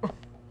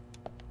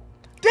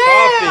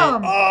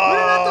 Damn! Coffee. We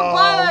didn't have to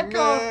buy that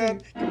Man.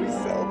 coffee. Can we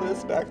sell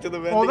this back to the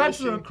vending Well, that's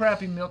machine? the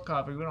crappy milk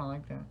coffee. We don't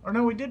like that. Or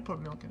no, we did put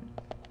milk in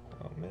it.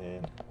 Oh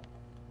man.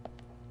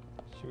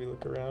 Should we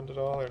look around at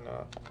all or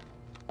not?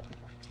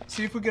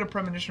 See if we get a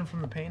premonition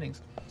from the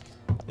paintings.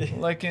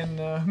 Like in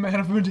Man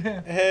of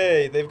Medan.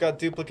 Hey, they've got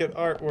duplicate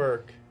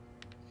artwork.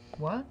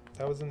 What?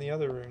 That was in the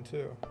other room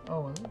too.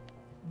 Oh, was it?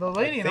 The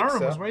lady in think our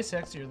room so. was way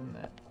sexier than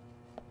that.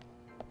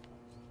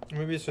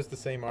 Maybe it's just the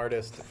same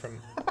artist from.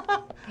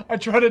 I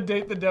try to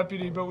date the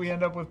deputy, but we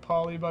end up with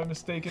Polly by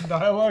mistaken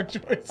dialogue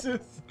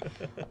choices.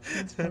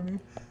 That's funny.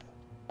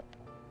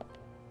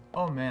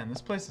 Oh man,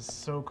 this place is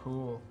so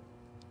cool.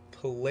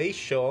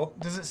 Palatial.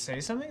 Does it say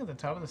something at the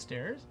top of the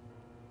stairs?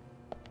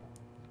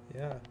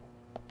 Yeah.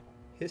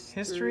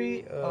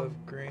 History of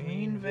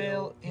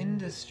Greenvale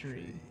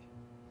Industry.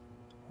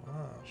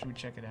 Wow. Should we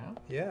check it out?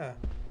 Yeah.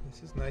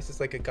 This is nice. It's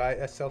like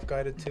a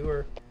self-guided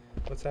tour.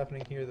 What's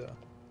happening here though?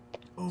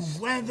 Ooh,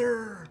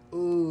 weather!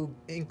 Ooh,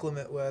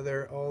 inclement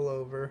weather all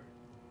over.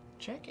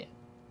 Check it.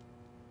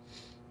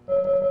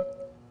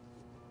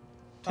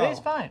 Today's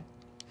Oh. fine.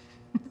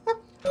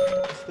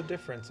 What's the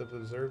difference of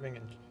observing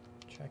and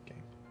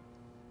checking?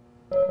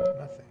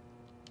 Nothing.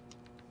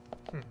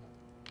 Look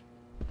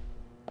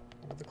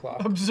at the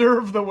clock.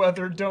 Observe the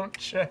weather, don't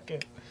check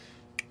it.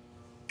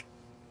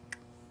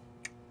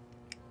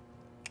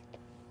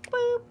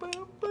 Boop,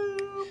 boop, boop,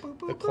 boop,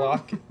 The boop,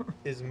 clock boop.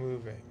 is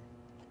moving,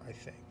 I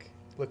think.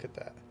 Look at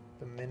that.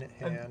 The minute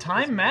hand. is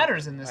Time moving.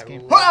 matters in this I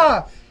game. love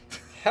Ah!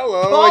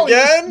 Hello Polly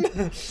again!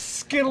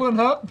 Skittling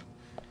up.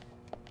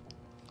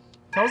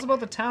 Tell us about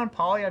the town,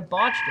 Polly. I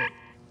botched it.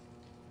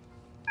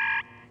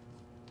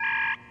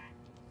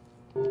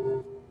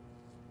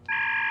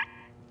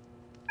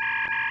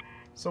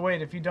 So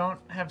wait, if you don't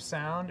have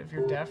sound, if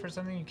you're deaf or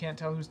something, you can't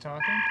tell who's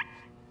talking?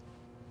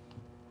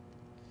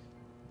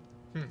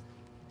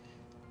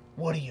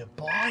 What are you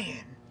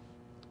buying?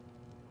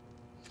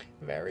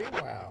 Very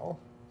well.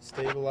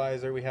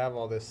 Stabilizer, we have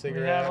all this. We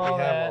Cigarette, have all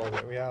that. all of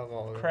it. We have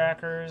all of it.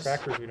 Crackers.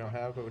 Crackers we don't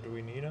have, but do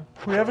we need them?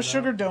 We have a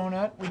sugar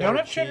donut. We don't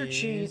have cheddar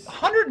cheese. cheese.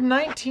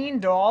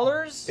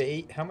 $119?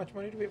 Bait. How much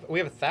money do we have? We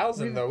have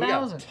 1,000 We have though.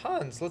 1,000. We got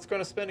tons. Let's go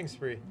on a spending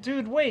spree.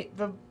 Dude, wait.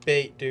 The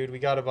Bait, dude. We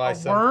gotta buy a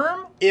some.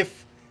 worm?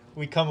 If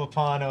we come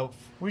upon a.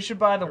 We should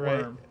buy the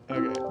Right. worm.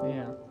 Okay.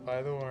 Yeah.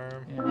 Buy the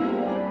worm.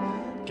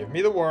 Yeah. Give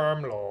me the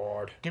worm,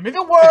 Lord. Give me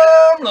the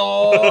worm,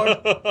 Lord.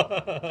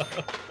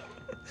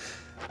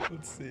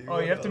 Let's see. Oh,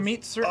 you have to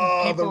meet certain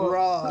people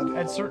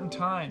at certain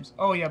times.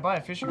 Oh yeah, buy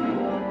a fishing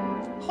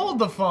rod. Hold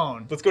the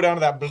phone. Let's go down to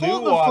that blue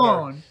Hold the water.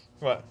 phone.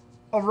 What?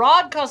 A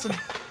rod costs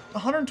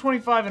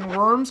 125 and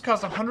worms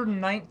cost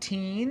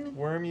 119.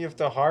 Worm you have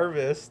to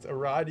harvest. A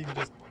rod you can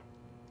just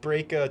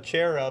break a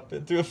chair up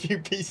into a few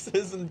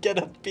pieces and get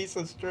a piece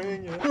of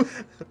string. You know?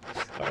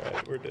 All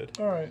right, we're good.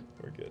 All right.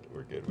 We're good.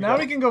 We're good. Now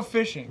we can go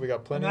fishing. We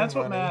got plenty and that's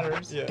of money. what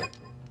matters. Yeah.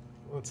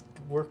 Let's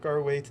work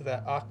our way to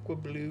that aqua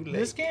blue lake.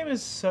 This game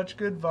is such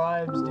good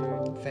vibes,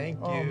 dude. Thank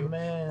you. Oh,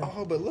 man.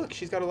 Oh, but look,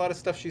 she's got a lot of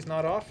stuff she's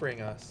not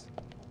offering us.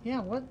 Yeah,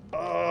 what?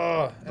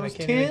 Oh, and Those I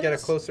can't even get a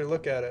tins? closer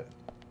look at it.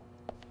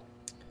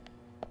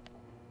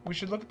 We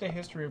should look at the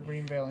history of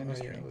Greenvale Oh,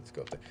 Industry. yeah, let's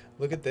go up there.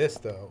 Look at this,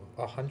 though.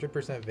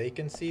 100%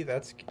 vacancy?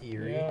 That's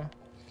eerie. Yeah.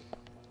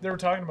 They were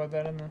talking about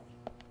that in the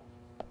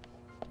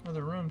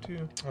other room,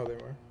 too. Oh, they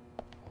were.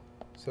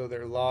 So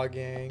they're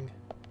logging.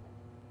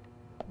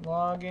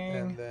 Logging.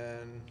 And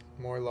then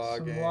more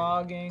logging. Some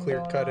logging. Clear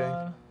going cutting.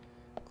 on.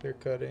 Clear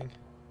cutting.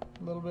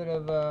 A little bit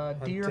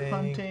of deer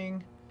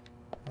hunting.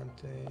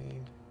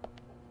 Hunting.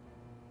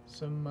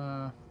 Some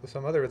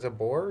other, it's a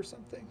boar or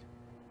something?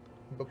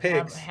 But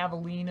pigs.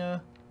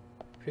 Javelina.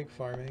 Pig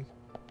farming.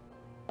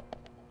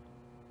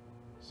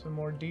 Some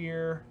more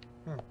deer.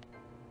 Huh.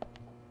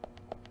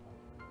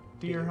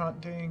 Deer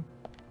hunting.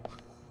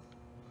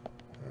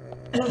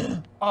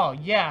 Uh, Oh,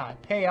 yeah.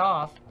 Paying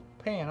off.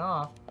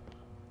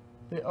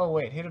 Oh,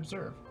 wait. Hit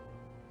observe.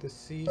 the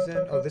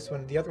season. Oh, this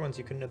one. The other ones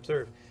you couldn't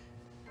observe.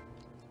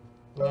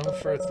 Known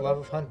for its love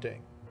of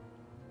hunting.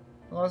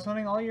 Well, I was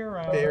hunting all year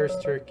round. Bears,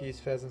 turkeys,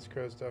 pheasants,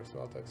 crows, ducks,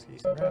 wild ducks,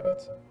 geese, and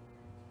rabbits.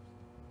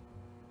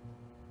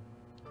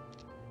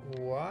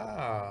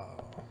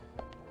 Wow.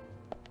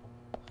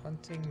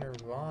 Hunting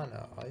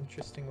nirvana.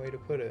 Interesting way to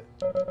put it.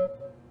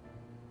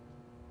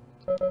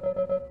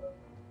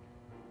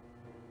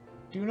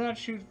 Do not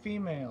shoot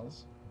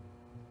females.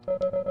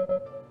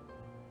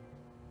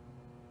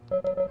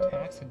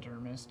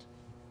 Taxidermist.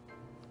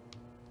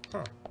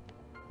 Huh.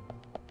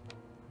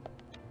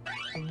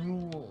 The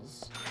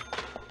rules.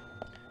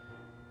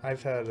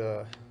 I've had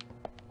a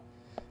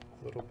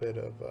little bit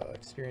of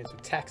experience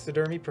with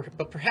taxidermy,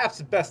 but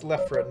perhaps best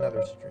left for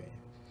another stream.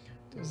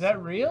 Is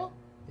that real?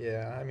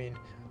 Yeah, I mean,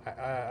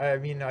 I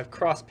mean, I've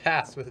crossed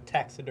paths with a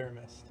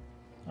taxidermist.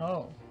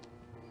 Oh.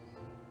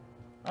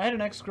 I had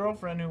an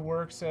ex-girlfriend who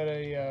works at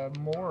a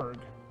morgue.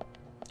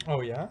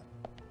 Oh yeah?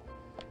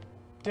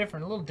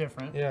 Different, a little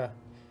different. Yeah.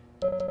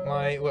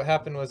 What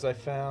happened was I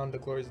found the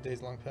Glories of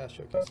Days Long Past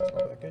showcase in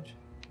small package.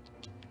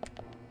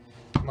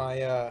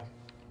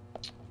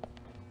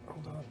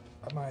 Hold on.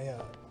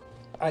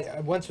 I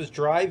once was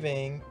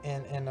driving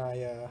and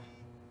I,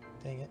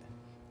 dang it.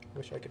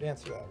 Wish I could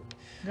answer that.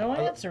 Go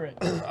answer it.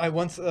 I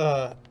once,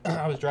 I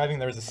was driving,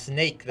 there was a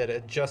snake that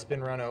had just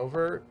been run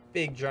over.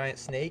 Big giant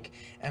snake.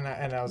 And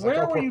I was like,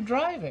 Where oh, were you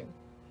driving?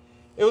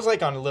 It was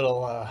like on a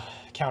little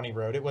county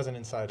road. It wasn't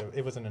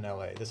it wasn't in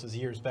LA. This was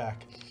years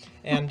back.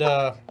 And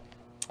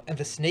and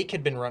the snake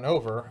had been run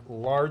over.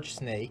 Large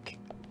snake,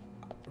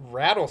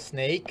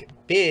 rattlesnake,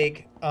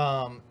 big,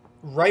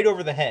 right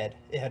over the head.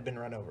 It had been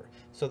run over.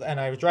 So, and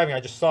I was driving, I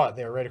just saw it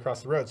there right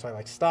across the road. So I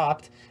like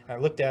stopped and I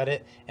looked at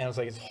it and I was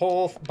like, its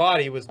whole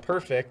body was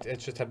perfect. It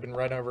just had been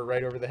run over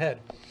right over the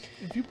head.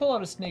 If you pull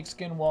out a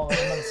snakeskin wallet,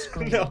 I'm gonna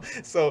scream. No,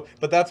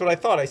 but that's what I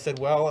thought. I said,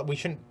 well, we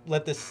shouldn't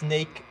let this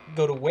snake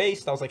go to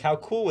waste. I was like, how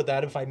cool would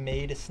that if I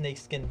made a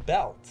snakeskin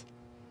belt?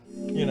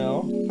 You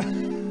know?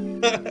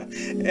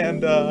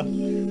 And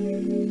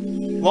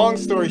long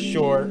story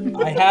short,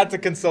 I had to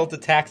consult a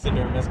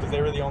taxidermist because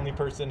they were the only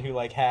person who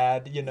like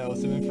had, you know,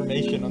 some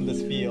information on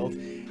this field.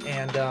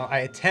 And I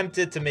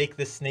attempted to make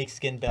this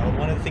snakeskin belt.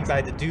 One of the things I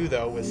had to do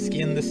though was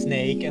skin the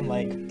snake and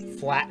like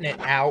flatten it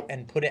out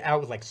and put it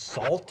out with like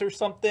salt or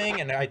something,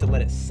 and I had to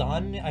let it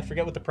sun. I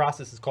forget what the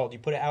process is called. You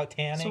put it out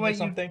tanning or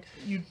something.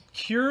 You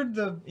cured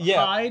the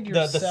hide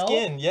yourself? the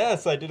skin.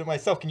 Yes, I did it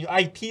myself.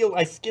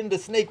 I skinned a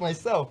snake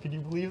myself. Can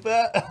you believe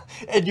that?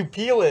 And you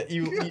peel it.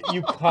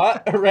 You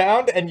cut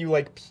around and you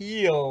like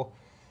peel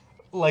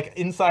like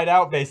inside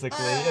out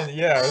basically. And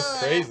yeah, it was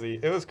crazy.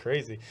 It was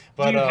crazy.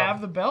 But do you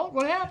have the belt?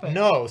 What happened?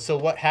 No. So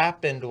what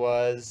happened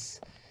was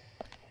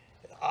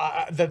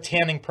the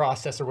tanning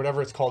process or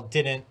whatever it's called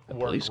didn't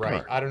work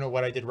right. I don't know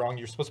what I did wrong.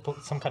 You're supposed to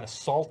put some kind of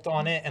salt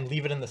on it and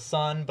leave it in the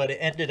sun, but it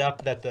ended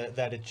up that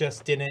it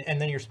just didn't. And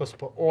then you're supposed to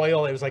put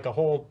oil. It was like a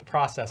whole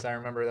process. I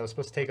remember that was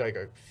supposed to take like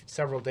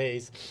several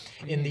days.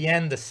 In the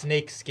end, the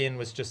snake skin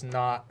was just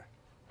not.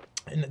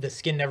 And the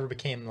skin never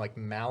became like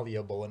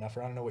malleable enough,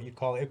 or I don't know what you'd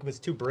call it. It was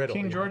too brittle.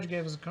 King George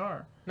gave us a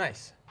car.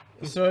 Nice.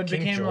 So it King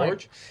became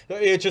George?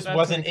 like it just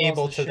wasn't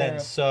able to then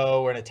sheriff.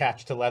 sew or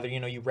attach to leather. You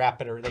know, you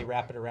wrap it or they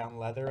wrap it around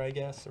leather, I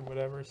guess, or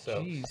whatever.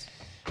 So, jeez.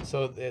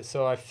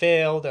 So I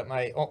failed at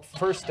my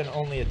first and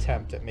only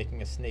attempt at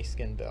making a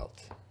snakeskin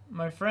belt.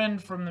 My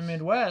friend from the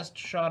Midwest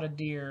shot a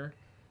deer,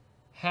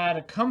 had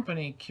a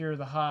company cure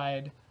the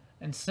hide,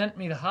 and sent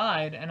me the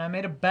hide, and I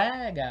made a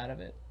bag out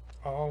of it.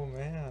 Oh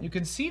man! You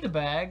can see the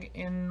bag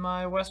in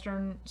my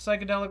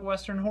psychedelic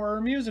Western horror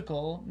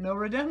musical, No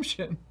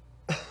Redemption.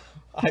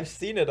 I've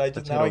seen it. I just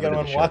Let's now head I over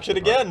gotta to the watch it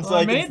sheriff's again. Well, So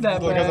I I made can, that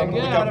because bag, I'm yeah,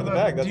 looking out at of the a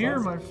bag. That's deer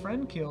awesome. my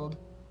friend killed.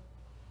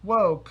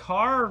 Whoa,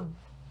 car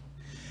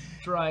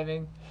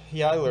driving.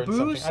 Yeah, I learned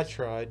Boost, something. I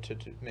tried to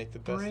make the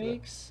best of it.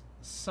 Brakes,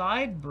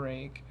 side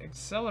brake,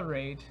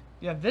 accelerate.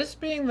 Yeah, this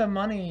being the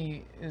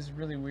money is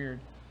really weird.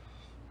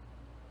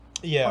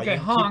 Yeah. Okay, you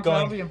honk, keep going,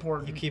 that'll be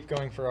important. You keep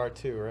going for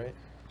R2, right?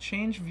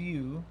 Change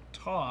view,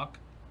 talk,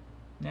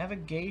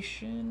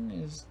 navigation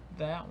is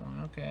that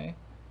one, okay.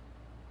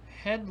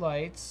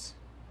 Headlights.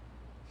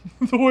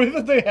 The way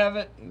that they have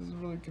it is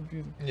really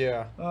confusing.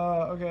 Yeah.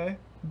 Okay.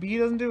 B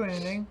doesn't do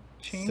anything.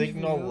 Change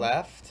Signal view.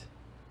 left.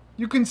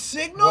 You can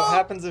signal? What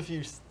happens if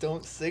you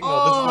don't signal?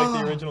 This is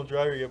like the original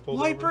driver you get pulled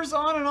Wipers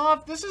on and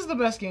off. This is the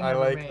best game over. I ever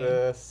like made.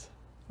 this.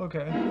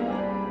 Okay.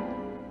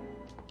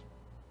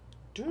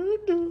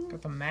 Doo-doo.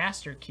 Got the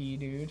master key,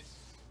 dude.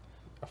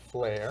 A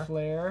flare.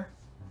 Flare.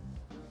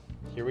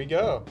 Here we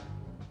go.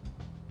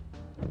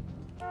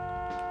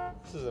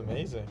 This is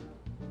amazing.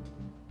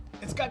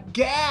 It's got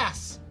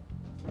gas!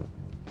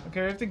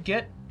 Okay, we have to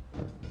get...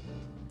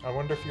 I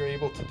wonder if you're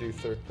able to do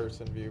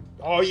third-person view.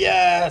 Oh,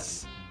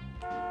 yes!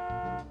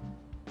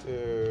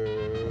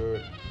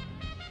 Dude.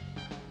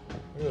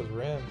 Look at those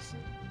rims.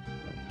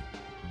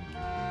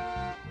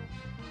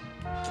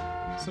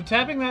 So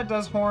tapping that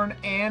does horn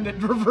and it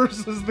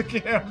reverses the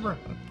camera.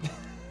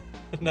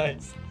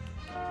 Nice.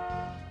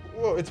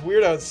 Whoa, it's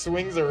weird how it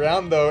swings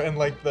around, though, and,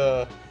 like,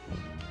 the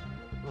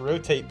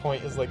rotate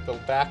point is, like, the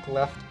back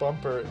left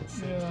bumper. It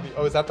seems to be...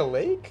 Oh, is that the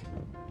lake?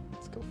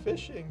 Let's go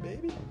fishing,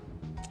 baby.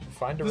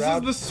 Find a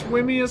route. This is the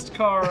swimmiest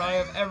car I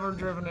have ever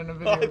driven in a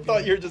video I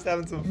thought you were just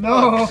having some fun.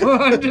 No,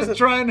 I'm just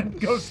trying to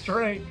go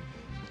straight.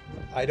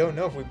 I don't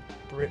know if we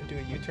do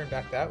a U-turn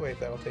back that way, if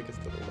that'll take us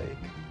to the lake.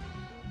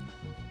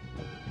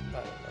 I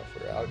don't know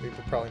if we're out. We're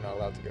probably not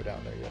allowed to go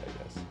down there yet,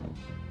 I guess.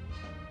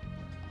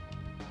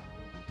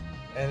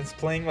 And it's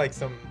playing like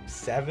some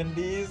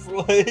 70s,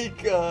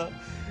 like,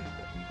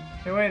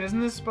 Hey, wait, isn't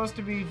this supposed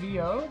to be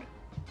VO'd?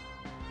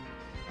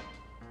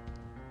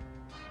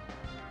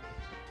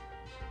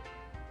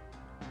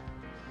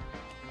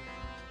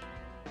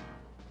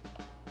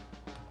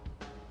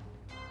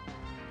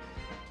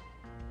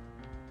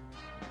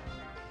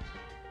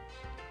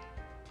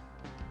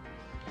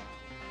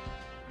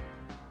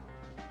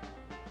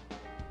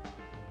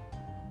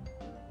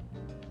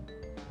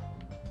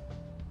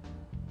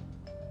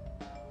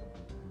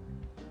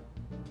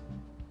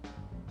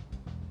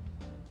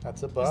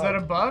 That's a bug. Is that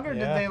a bug, or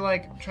Yeah. did they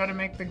like try to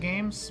make the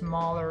game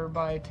smaller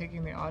by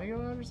taking the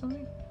audio out or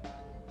something?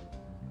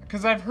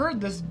 Because I've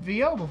heard this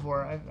VO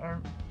before.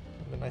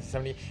 The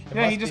 1970.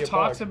 Yeah, he just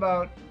talks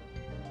about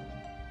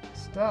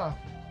stuff.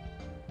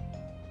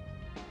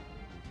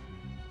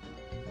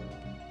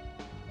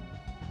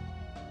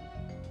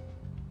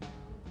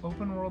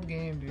 Open world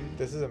game, dude.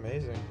 This is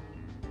amazing.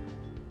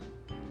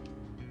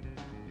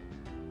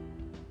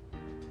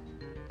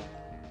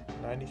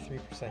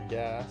 %93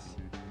 gas.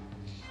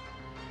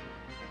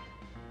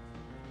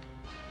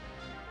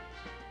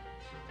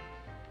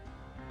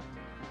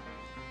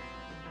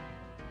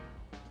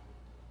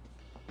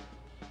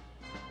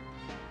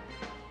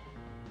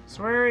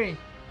 Sweary!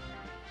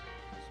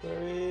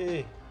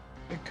 Sorry.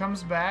 It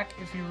comes back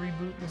if you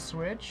reboot the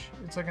Switch.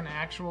 It's like an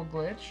actual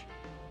glitch.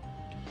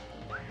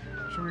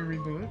 Should we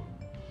reboot?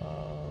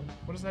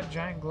 What is that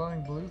giant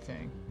glowing blue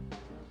thing?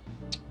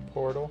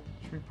 Portal.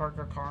 Should we park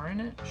our car in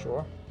it?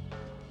 Sure.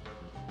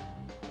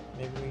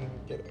 Maybe we can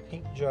get a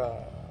paint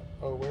job.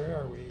 Oh, where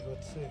are we?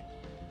 Let's see.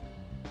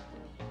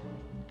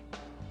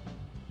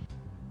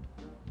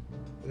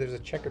 There's a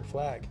checkered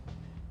flag.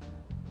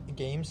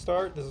 Game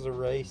start? This is a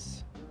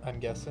race, I'm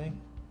guessing.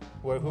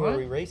 Who What? are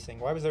we racing?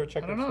 Why was there a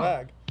checkered know.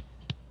 flag?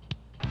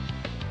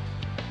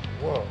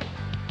 Whoa.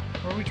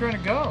 Where are we trying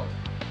to go?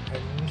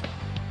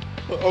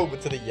 Oh,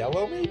 but to the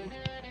yellow, maybe?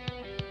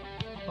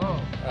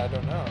 Oh. I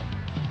don't know.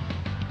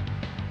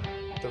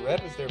 The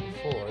red was there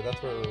before.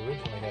 That's where we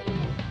originally headed.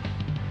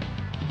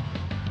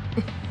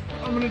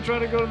 I'm gonna try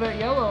to go to that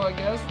yellow, I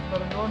guess,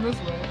 but I'm going this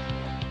way.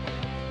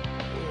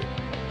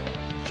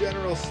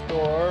 General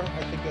store.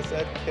 I think that's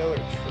that killer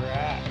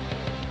track.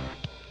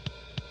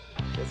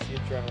 Gets the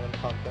adrenaline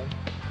pumping.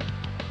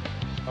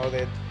 Oh,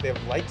 they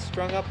have lights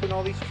strung up in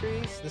all these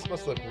trees? This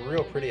must look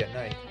real pretty at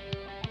night.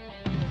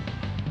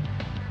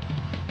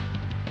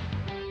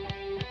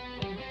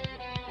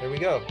 Here we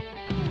go.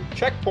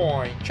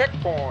 Checkpoint,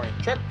 checkpoint,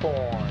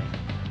 checkpoint.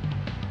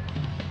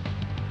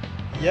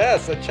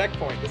 Yes, a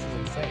checkpoint. This is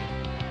insane.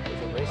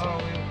 There's a race. Oh,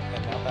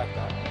 And now back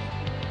that way.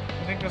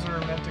 I think because we were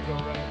meant to go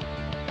right.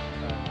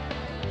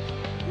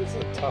 This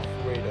is a tough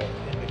way to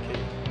indicate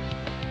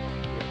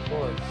your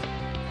course.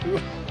 Who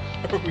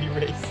are we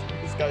racing?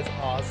 This guy's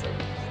awesome.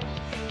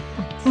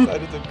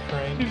 Decided to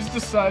crank. He just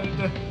decided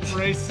to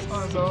race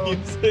on his own.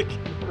 Music.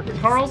 The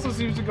car also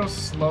seems to go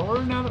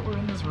slower now that we're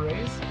in this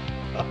race.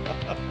 Or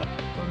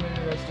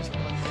maybe that's just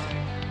in my mind.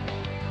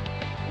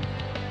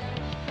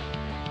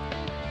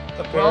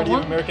 A parody Well,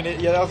 of American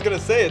Idiot. Yeah, I was gonna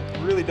say it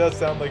really does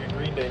sound like a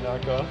Green Day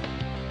knockoff.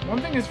 One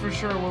thing is for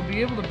sure, we'll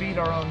be able to beat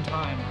our own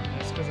time on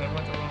this because I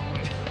went the wrong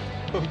way.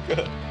 Oh,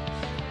 good.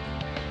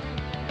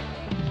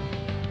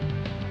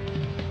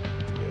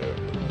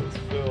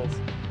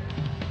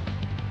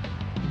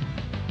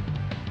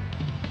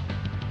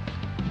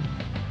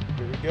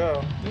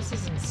 go. This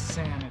is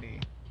insanity.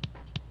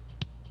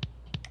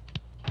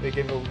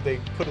 They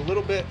put a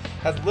little bit,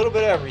 has a little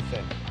bit of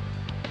everything.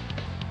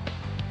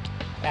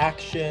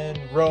 Action,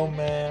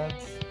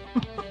 romance,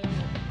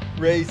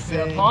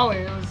 racing. Yeah, Polly,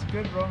 it was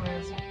good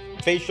romance.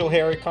 Facial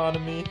hair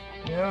economy.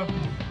 Yeah.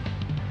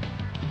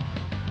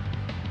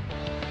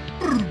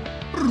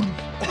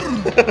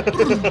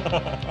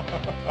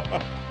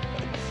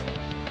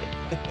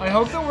 I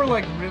hope that we're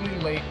like really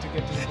late to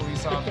get to the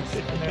police office,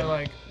 and they're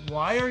like,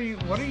 "Why are you?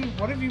 What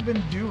have you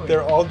been doing?"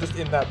 They're all just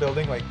in that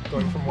building, like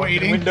going from one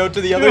Waiting. window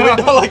to the other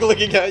window, like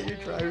looking at you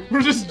driving.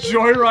 We're just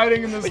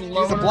joyriding in this Like,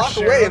 lower he's a block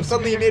away, and sheriff's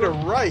suddenly he made a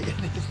vehicle. right.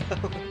 And he's now,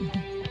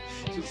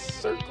 like,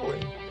 just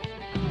circling.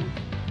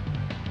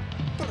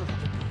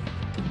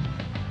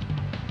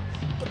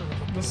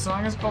 The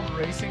song is called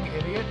 "Racing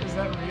Idiot." Is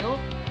that real?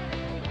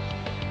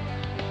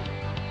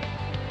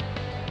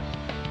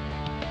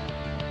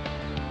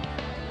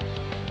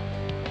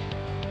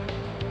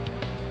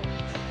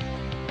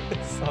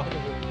 The song of the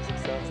music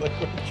sounds like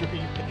what I'm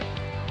dreaming.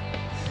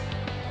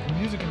 The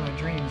music in my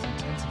dreams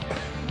intensifies.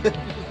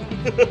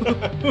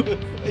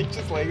 Like,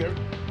 just like there.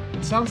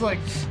 It sounds like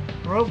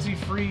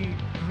royalty-free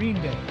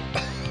Green Day.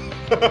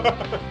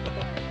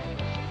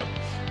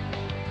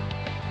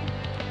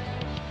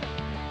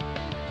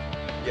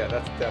 Yeah,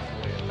 that's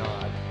definitely a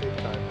nod. Big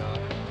time nod.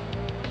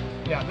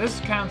 Yeah, this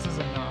counts as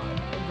a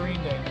nod. A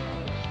Green Day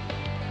nod.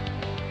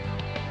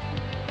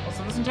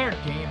 Also, this entire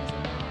game is a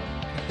nod.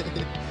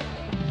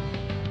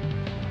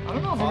 I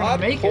don't know if we're gonna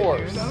make it, dude.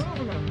 I don't know if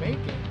we're gonna make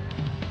it.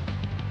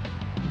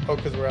 Oh,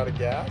 because we're out of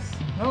gas?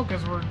 No,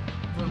 because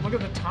look at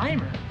the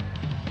timer.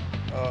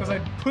 Because I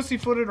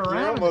pussyfooted around. We're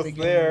at the almost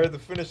beginning. there. The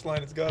finish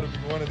line has got to be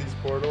one of these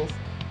portals.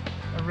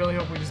 I really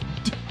hope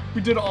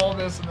we did all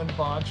this and then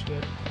botched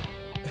it.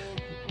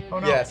 Oh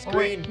no! Yes, oh,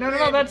 wait. green.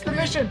 No, that's the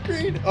mission.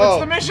 Green. That's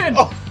the mission.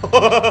 Oh,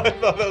 I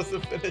thought that was the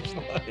finish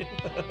line.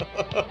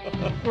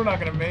 We're not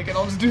gonna make it.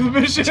 I'll just do the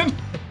mission.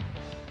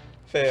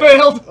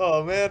 Failed.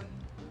 Oh man.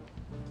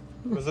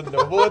 It was a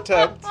noble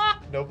attempt.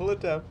 Noble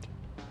attempt.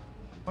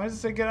 Why does it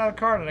say get out of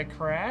car? Did I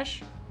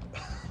crash?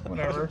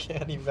 Whatever.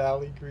 Uncanny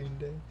Valley, Green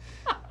Day.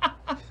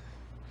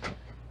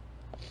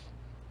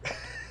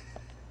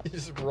 You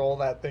just roll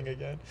that thing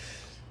again.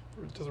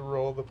 Just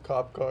roll the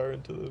cop car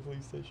into the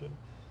police station.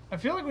 I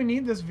feel like we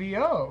need this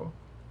VO.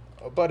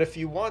 But if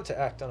you want to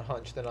act on a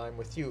hunch, then I'm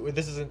with you.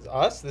 This isn't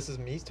us. This is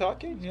me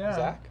talking. Yeah.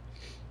 Zach.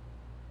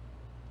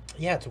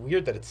 Yeah, it's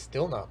weird that it's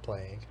still not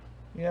playing.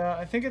 Yeah,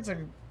 I think it's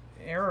an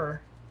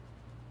error.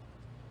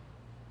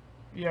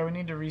 Yeah, we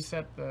need to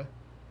reset the.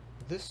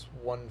 This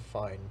one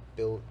fine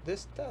build.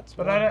 That's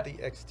But one.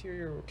 The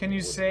exterior. Can you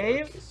woodwork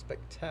save? is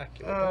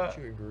spectacular. Don't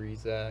you agree,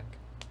 Zach?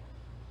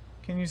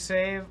 Can you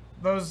save?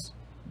 Those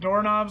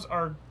doorknobs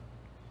are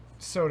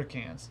soda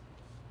cans.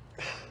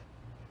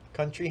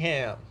 Country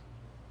ham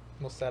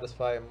will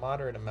satisfy a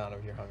moderate amount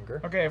of your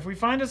hunger. Okay, if we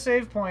find a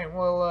save point,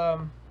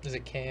 we'll Is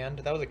it canned?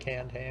 That was a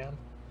canned ham.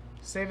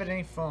 Save at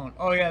any phone.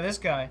 Oh yeah, this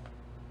guy.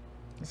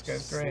 This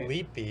guy's great.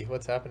 Sleepy.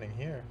 What's happening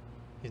here?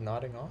 He's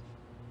nodding off.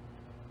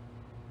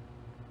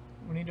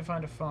 We need to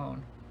find a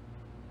phone.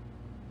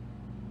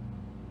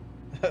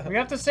 We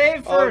have to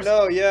save first.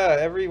 Oh no, yeah,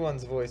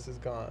 everyone's voice is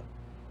gone.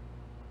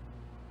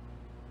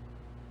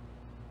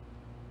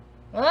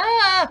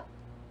 Ah!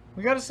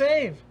 We gotta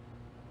save.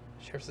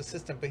 Sheriff's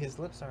assistant, but his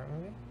lips aren't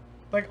moving.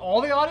 Like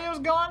all the audio's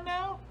gone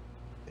now?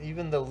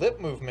 Even the lip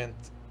movement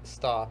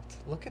stopped.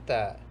 Look at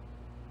that.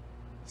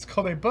 It's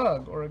called a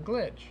bug or a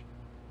glitch.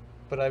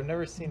 But I've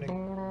never seen a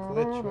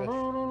glitch with.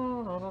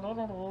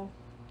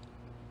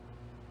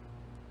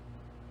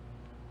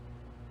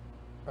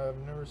 I've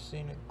never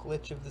seen a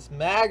glitch of this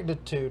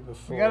magnitude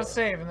before. We gotta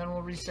save and then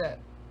we'll reset.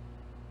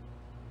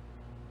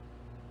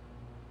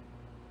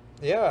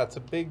 Yeah, it's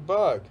a big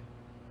bug.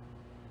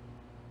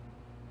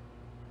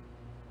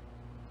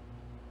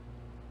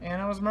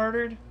 Anna was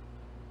murdered.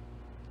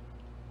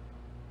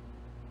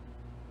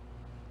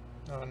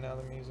 Oh, now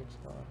the music's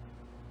gone.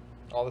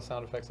 All the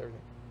sound effects, everything.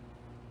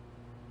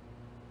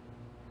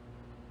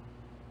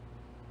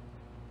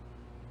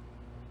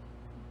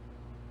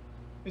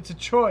 It's a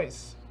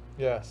choice.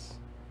 Yes.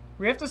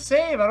 We have to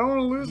save. I don't want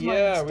to lose my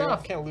Yeah,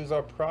 stuff. we can't lose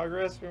our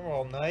progress. We're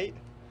all night.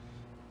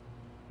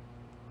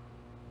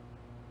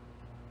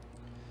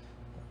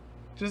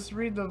 Just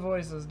read the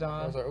voices,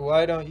 Don.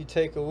 Why don't you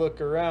take a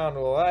look around?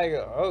 Well, I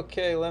go,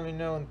 okay, let me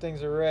know when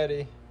things are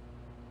ready.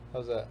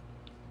 How's that?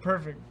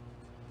 Perfect.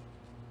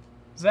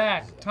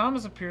 Zach,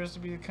 Thomas appears to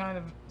be a kind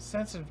of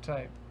sensitive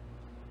type.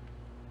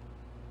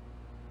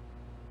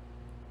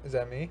 Is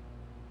that me?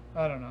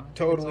 I don't know.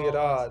 Totally at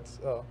odds.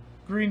 Oh.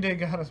 Green Day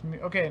got us.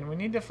 Okay, and we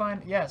need to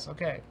find. Yes,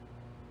 okay.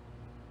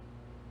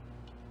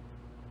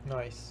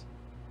 Nice.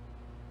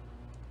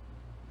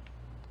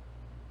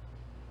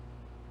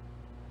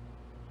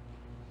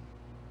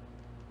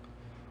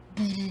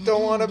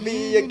 Don't want to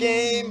be a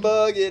game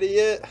bug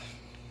idiot.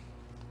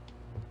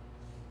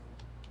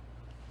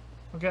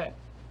 Okay.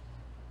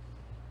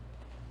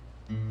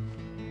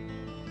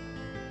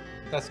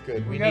 That's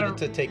good. We gotta- needed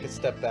to take a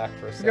step back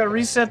for a second. We gotta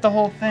reset the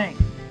whole thing.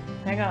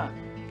 Hang on.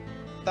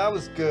 that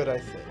was good, I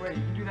think. Wait,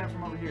 you can do that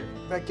from over here.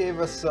 That gave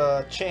us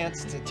a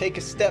chance to take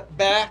a step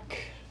back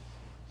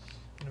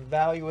and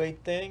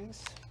evaluate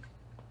things.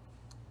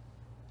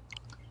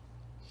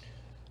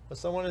 But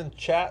someone in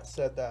chat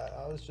said that.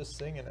 I was just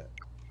singing it.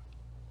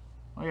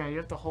 Oh yeah, you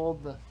have to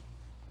hold the...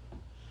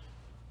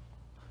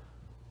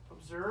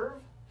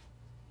 Observe.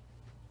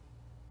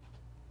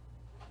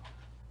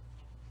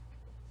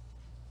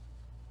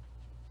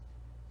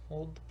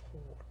 Hold the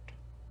port.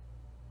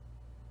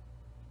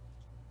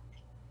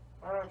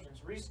 Options.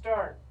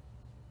 Restart.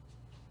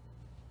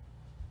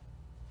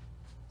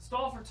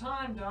 Stall for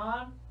time,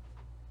 Don.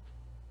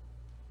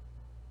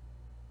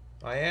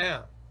 I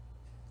am.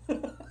 I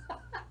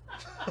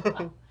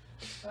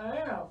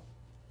am.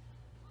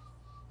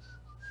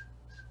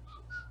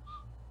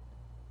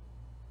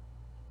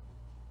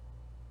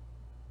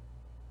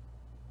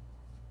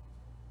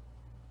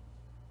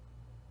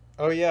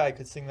 Oh yeah, I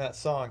could sing that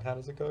song. How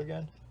does it go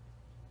again?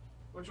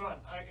 Which one?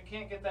 I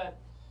can't get that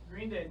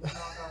Green Day knock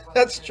off.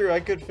 That's true. I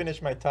could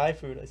finish my Thai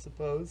food, I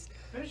suppose.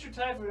 Finish your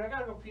Thai food. I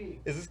gotta go pee.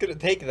 Is this gonna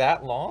take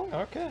that long?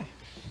 Okay.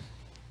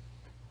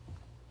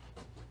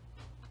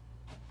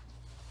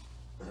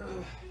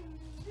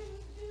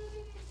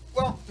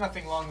 Well,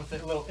 nothing wrong with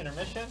a little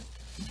intermission.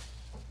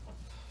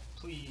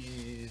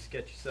 Please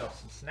get yourself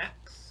some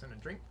snacks and a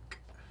drink.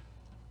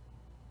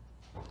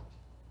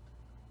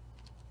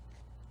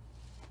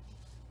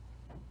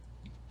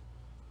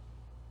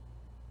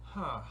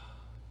 Huh.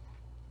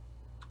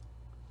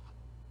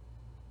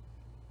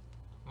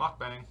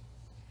 Mukbang.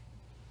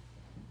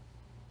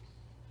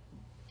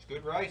 It's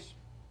good rice.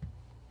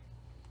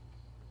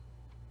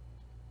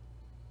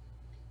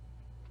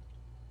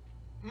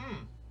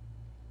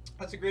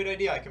 That's a great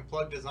idea. I can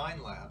plug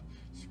Design Lab.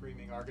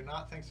 Screaming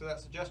Argonaut, thanks for that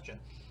suggestion.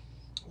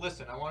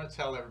 Listen, I want to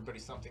tell everybody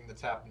something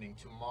that's happening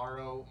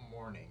tomorrow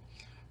morning.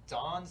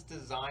 Don's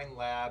Design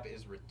Lab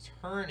is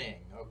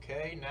returning,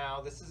 okay?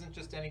 Now, this isn't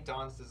just any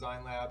Don's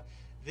Design Lab.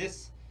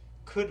 This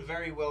could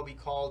very well be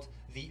called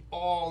the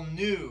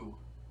all-new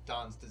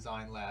Don's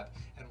Design Lab,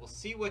 and we'll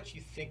see what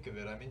you think of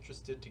it. I'm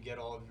interested to get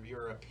all of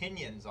your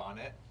opinions on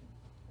it,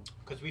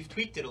 because we've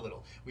tweaked it a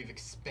little. We've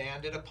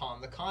expanded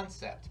upon the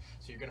concept.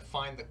 So you're going to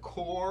find the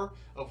core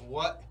of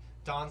what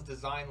Don's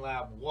Design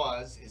Lab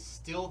was is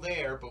still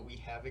there, but we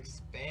have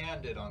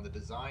expanded on the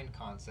design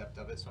concept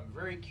of it. So I'm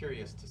very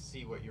curious to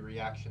see what your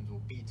reactions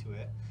will be to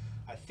it.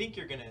 I think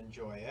you're going to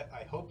enjoy it.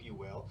 I hope you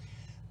will.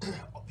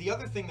 The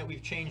other thing that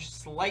we've changed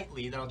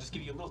slightly, that I'll just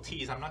give you a little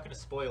tease, I'm not going to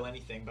spoil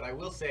anything, but I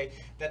will say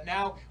that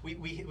now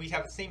we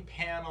have the same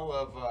panel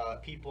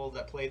of people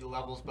that play the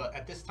levels, but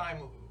at this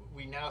time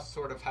we now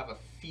sort of have a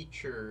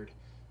featured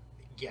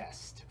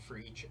guest for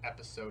each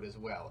episode as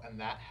well, and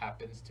that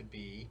happens to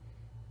be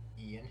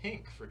Ian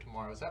Hink for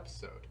tomorrow's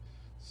episode.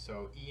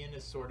 So Ian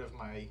is sort of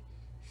my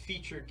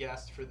featured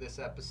guest for this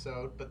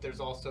episode, but there's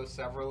also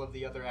several of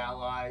the other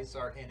allies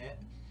are in it.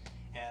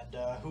 And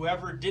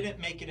whoever didn't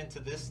make it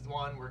into this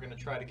one, we're going to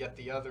try to get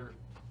the other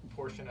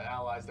portion of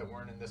allies that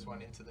weren't in this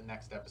one into the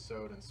next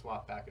episode and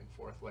swap back and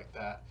forth like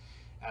that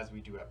as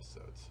we do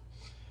episodes.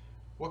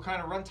 What kind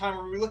of runtime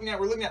are we looking at?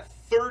 We're looking at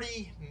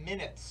 30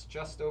 minutes,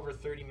 just over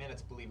 30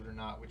 minutes, believe it or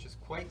not, which is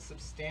quite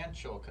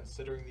substantial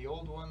considering the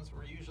old ones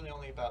were usually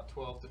only about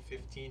 12 to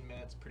 15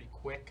 minutes, pretty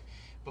quick.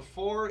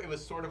 Before, it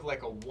was sort of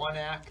like a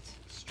one-act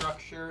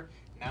structure.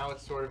 Now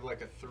it's sort of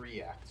like a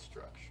three-act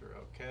structure,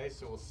 okay?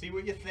 So we'll see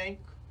what you think.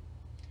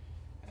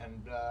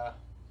 And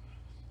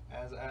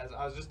as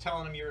I was just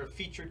telling him, you're a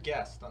featured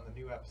guest on the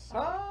new episode.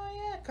 Oh,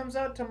 yeah, it comes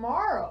out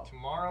tomorrow.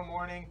 Tomorrow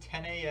morning,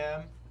 10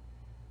 a.m.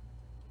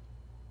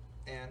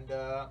 And,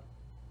 yeah,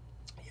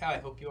 I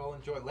hope you all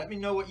enjoy. Let me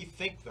know what you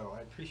think, though.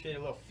 I appreciate a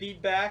little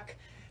feedback.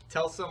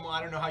 Tell someone,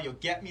 I don't know how you'll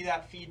get me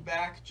that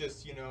feedback.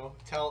 Just, you know,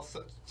 tell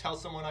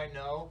someone I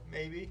know,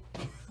 maybe.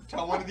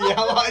 Tell one of the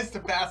allies to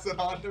pass it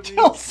on to me.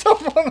 Tell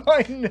someone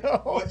I know.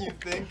 What you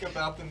think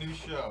about the new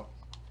show.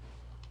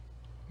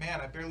 Man,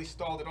 I barely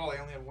stalled at all. I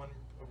only had one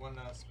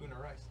spoon of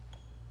rice.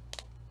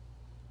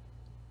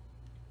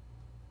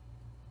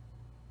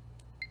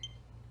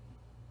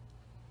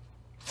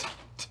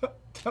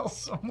 Tell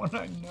someone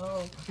I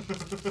know.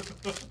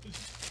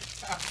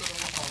 Pass it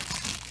along.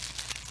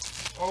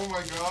 Oh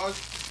my gosh.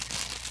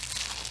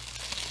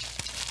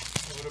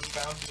 What a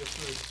bounty of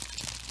food.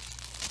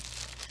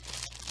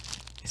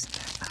 Isn't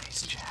that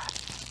nice, Chad?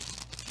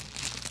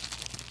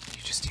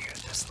 You just hear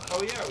this little...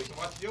 Oh yeah, we can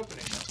watch the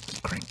opening now.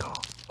 Crinkle.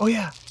 Oh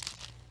yeah.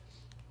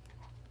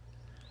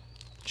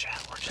 Chad,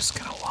 we're just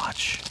gonna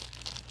watch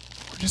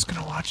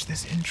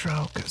this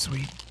intro because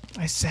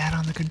I sat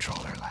on the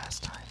controller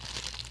last time.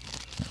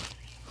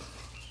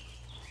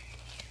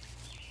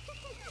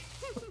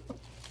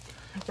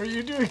 Are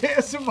you doing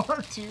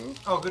ASMR too?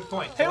 Oh, good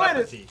point. Hey,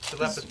 Telepathy.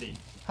 Telepathy.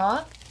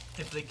 Huh?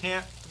 If they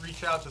can't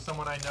reach out to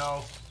someone I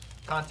know,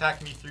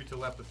 contact me through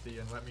telepathy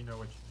and let me know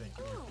what you think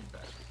and your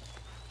feedback.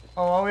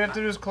 Oh, all we have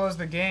to do is close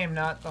the game,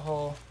 not the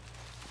whole...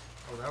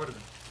 Oh, that would have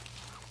been...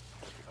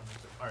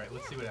 Alright,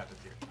 let's see what happens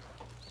here.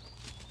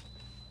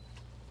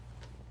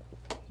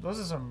 Those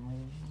are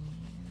some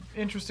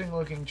interesting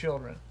looking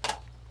children.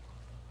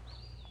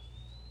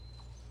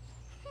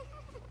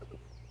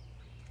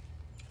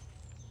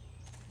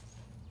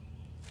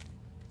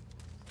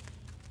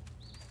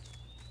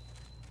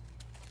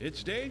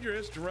 It's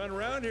dangerous to run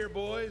around here,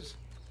 boys.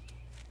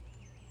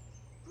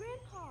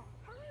 Grandpa,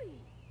 hurry!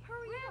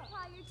 Hurry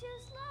Grandpa, you're too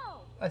slow!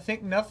 I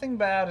think nothing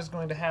bad is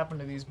going to happen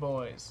to these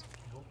boys.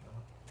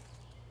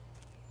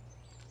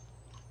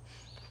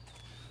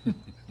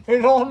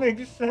 It all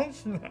makes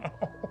sense now.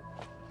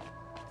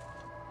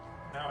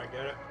 Now I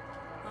get it.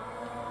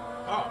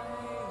 Oh.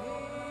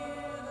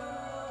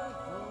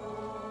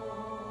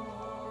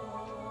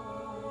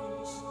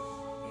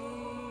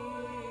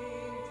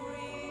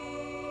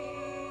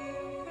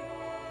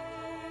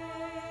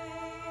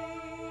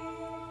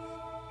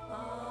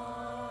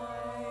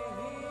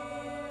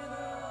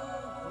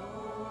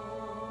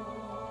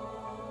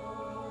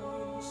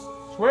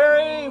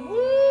 Sweary!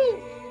 Woo!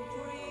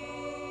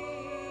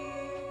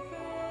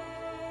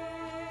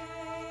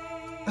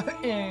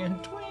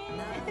 And twink.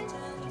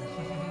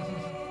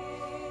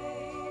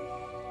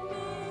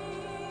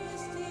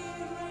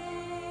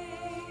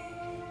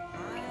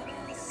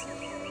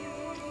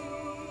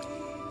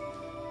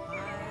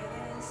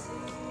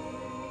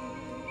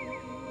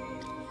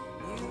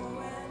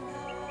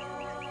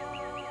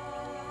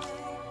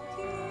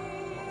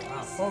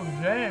 Oh,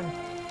 dang.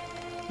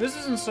 This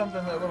isn't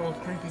something that little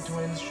creepy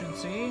twins should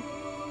see.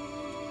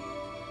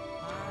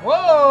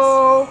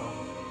 Whoa!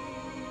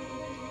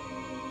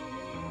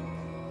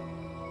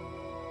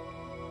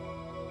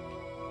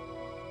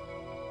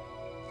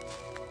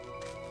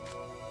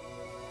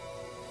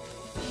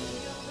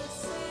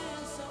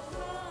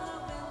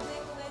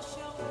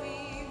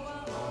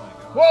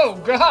 Whoa,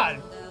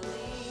 God!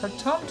 Her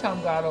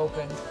tum-tum got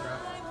open.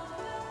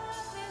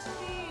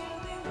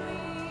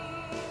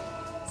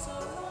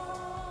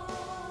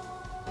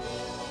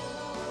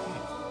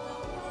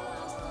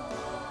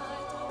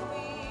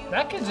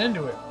 That kid's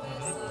into it.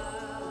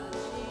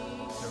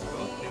 They're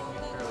both taking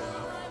it fairly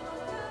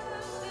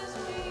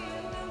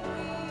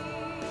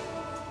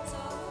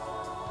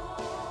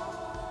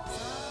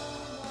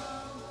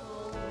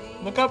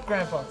well. Look up,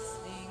 Grandpa.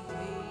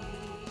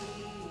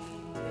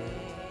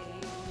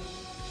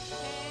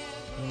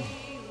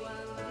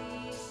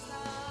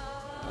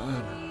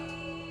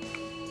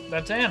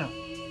 That's Anna.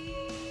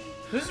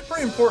 This is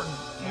pretty important.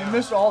 You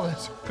missed all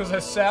this because I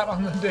sat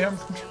on the damn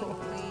controller.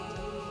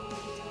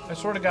 I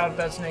swear to God, if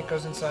that snake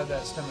goes inside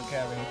that stomach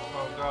cavity.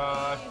 Oh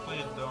gosh,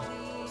 please don't.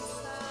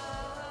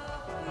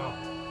 Oh,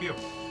 phew.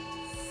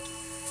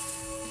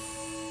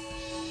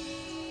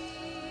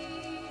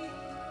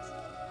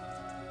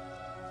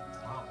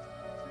 Wow.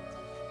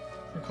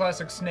 Your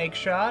classic snake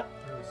shot.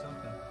 There was something.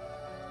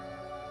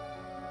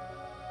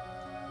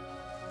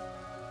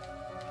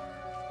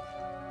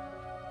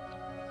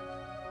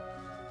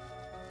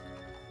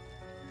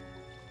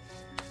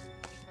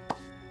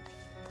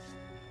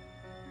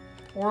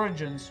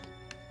 Origins.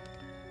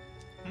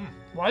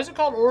 Why is it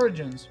called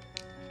Origins?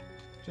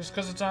 Just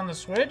because it's on the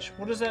Switch?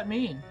 What does that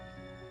mean?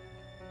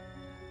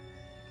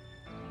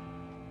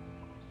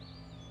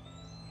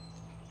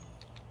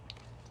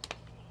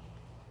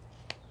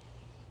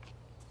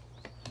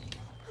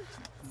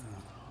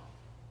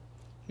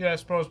 Yeah, I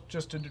suppose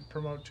just to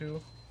promote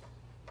too.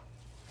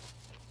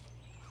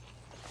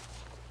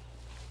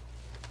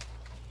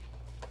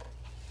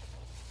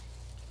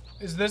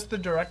 Is this the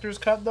director's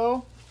cut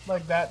though?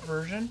 Like that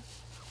version?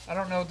 I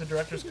don't know what the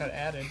director's cut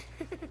added.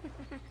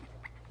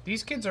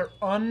 These kids are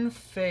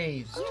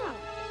unfazed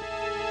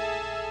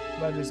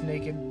by this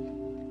naked,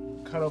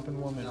 cut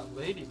open woman. That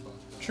ladybug.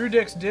 True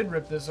Dicks did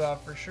rip this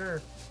off for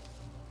sure.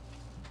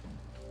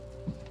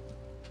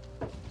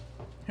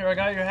 Here, I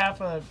got your half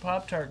a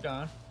Pop-Tart,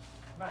 Don.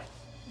 Nice.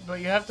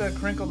 But you have to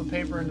crinkle the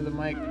paper into the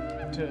mic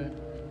to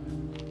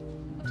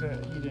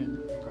eat it.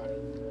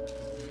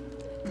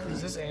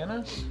 Is this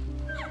Anna?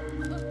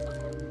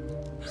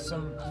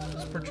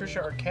 It's Patricia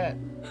Arquette.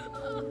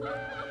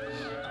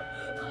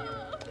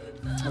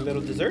 A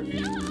little dessert?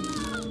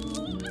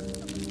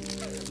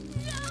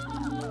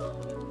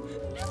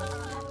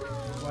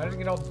 Why did it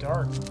get all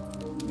dark?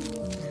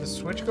 Is the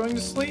Switch going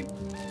to sleep?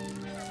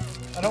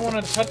 I don't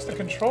want to touch the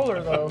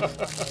controller though.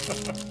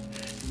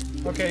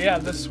 Okay, yeah,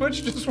 the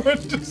Switch just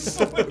went to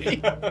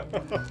sleep.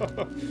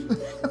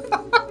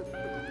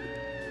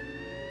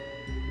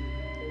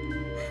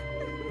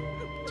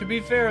 To be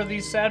fair,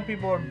 these sad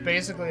people are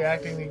basically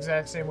acting the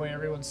exact same way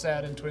everyone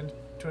sad in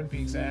Twin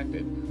Peaks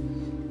acted.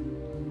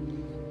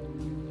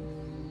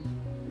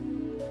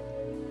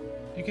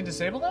 You can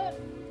disable that?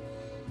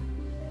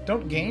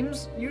 Don't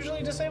games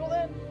usually disable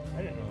that?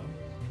 I didn't know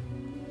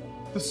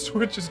The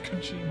Switch is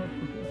Kojima.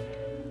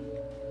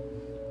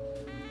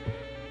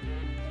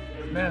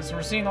 Man, so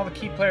we're seeing all the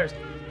key players.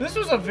 This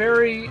was a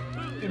very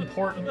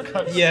important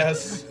cutscene.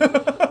 Yes.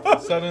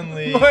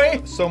 Suddenly,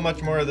 so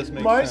much more of this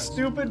makes My sense.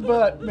 stupid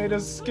butt made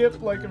us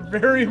skip like a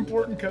very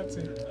important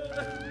cutscene.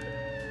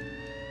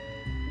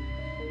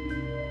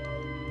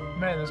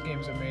 Man, this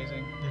game's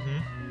amazing.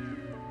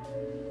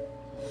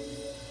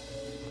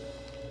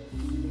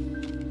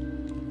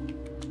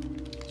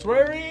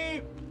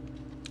 Sweary!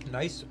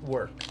 Nice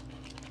work.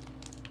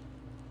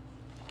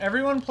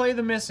 Everyone play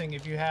The Missing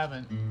if you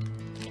haven't.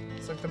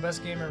 It's like the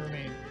best game ever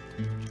made.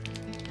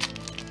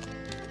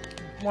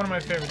 one of my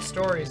favorite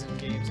stories in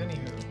games,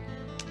 anywho.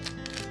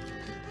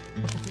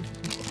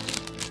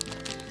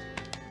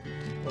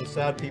 Those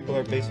sad people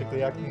are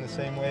basically acting the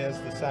same way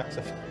as the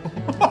saxophone.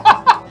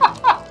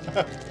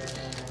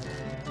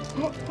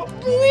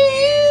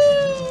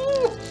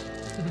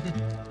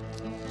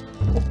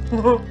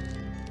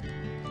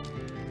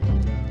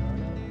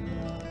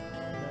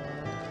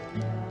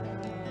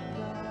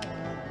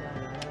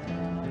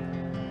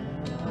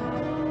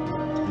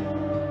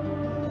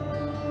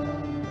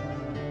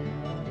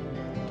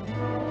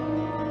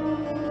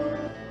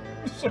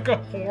 It's like a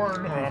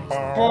horn.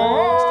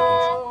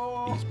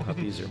 These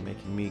puppies are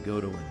making me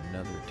go to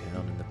another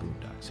town in the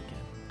boondocks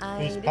again.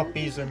 These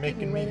puppies are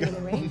making me go. in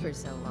the rain for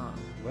so long.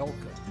 Welcome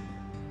to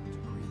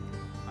Greenville.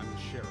 I'm the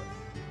sheriff,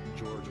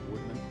 George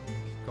Woodman.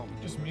 Call me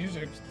Just George.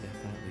 music. There's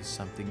definitely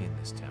something in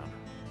this town.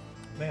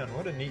 Man,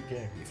 what a neat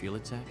game. You feel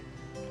it, Zach?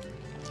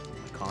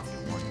 My coffee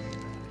warning me.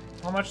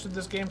 How much did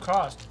this game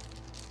cost?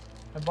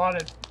 I bought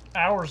it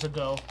hours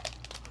ago.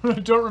 I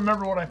don't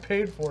remember what I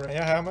paid for it.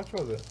 Yeah, how much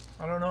was it?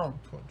 I don't know.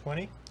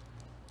 20?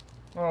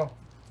 Oh,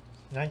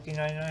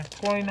 $19.99?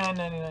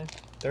 $29.99.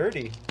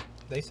 30?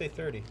 They say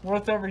 30.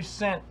 Worth every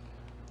cent.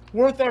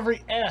 Worth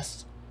every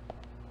S.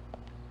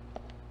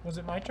 Was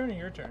it my turn or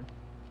your turn?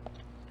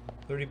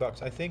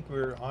 $30. I think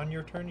we're on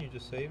your turn. You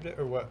just saved it,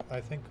 or what?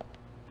 I think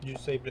you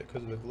saved it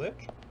because of the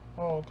glitch.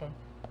 Oh, okay.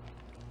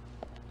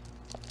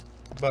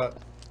 But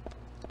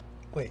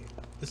wait,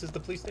 this is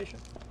the police station.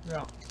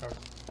 Yeah. Okay.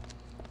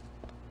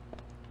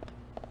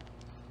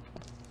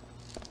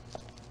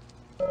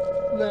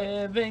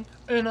 Living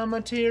in a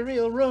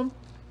material room,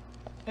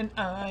 and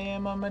I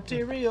am a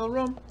material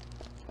room.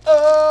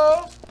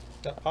 Oh!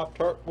 That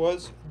Pop-Tart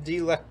was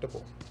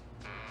delectable.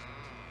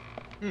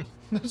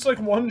 It's like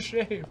one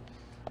shave.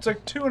 It's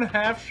like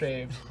 2.5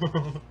 shaves.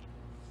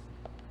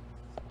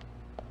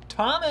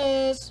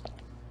 Thomas!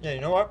 Yeah,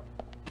 you know what?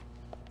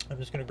 I'm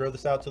just gonna grow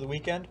this out to the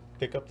weekend.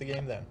 Pick up the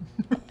game then.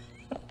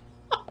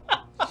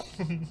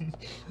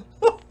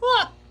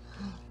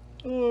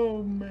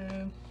 Oh,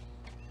 man.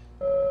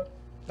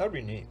 That would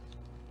be neat.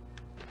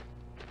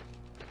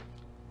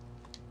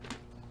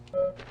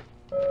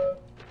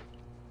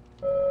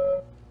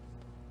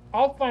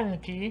 I'll find the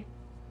key.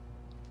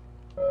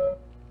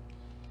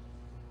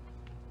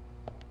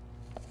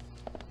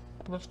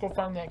 Let's go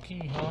find that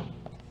key, huh?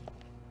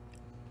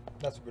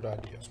 That's a good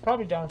idea. It's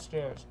probably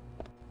downstairs.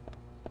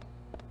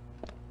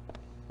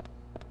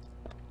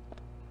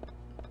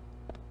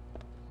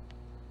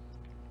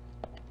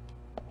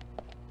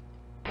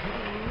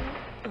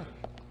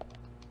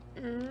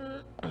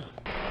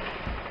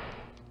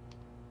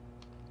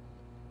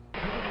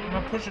 I'm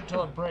gonna push it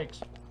till it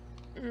breaks.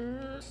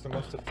 It's the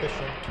most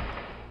efficient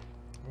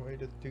way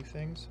to do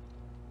things.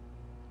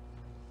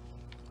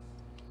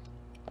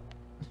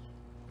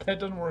 That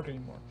doesn't work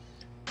anymore.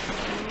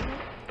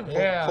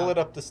 Pull it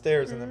up the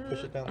stairs and then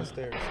push it down the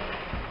stairs.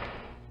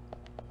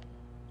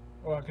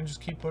 Oh, I can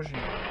just keep pushing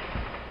it.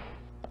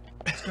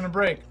 It's gonna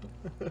break.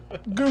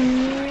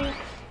 Goom.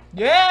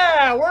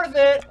 Yeah, worth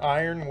it.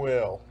 Iron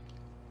Will.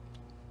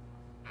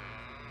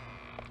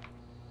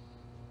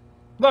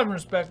 Love and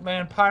respect,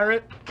 man.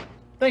 Pirate.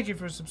 Thank you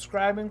for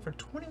subscribing for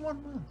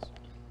 21 months.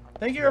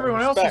 Thank you,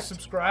 everyone else who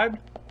subscribed.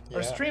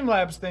 Our Yeah.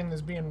 Streamlabs thing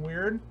is being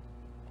weird.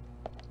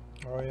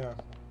 Oh yeah.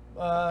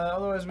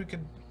 Otherwise, we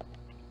could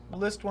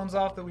list ones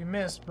off that we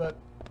missed, but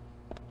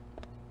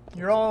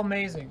you're all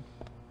amazing.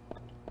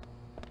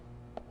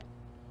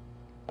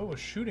 Oh, a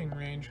shooting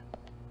range.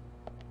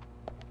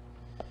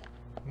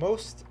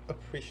 Most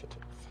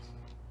appreciative.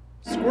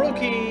 Squirrel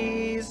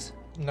keys!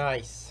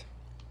 Nice.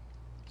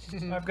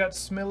 I've got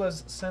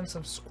Smilla's sense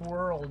of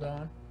squirrel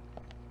on.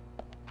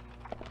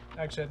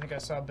 Actually, I think I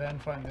saw Ben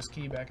find this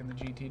key back in the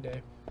GT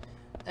day.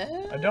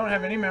 I don't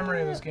have any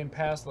memory of this game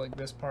past like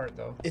this part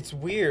though. It's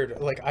weird.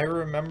 Like I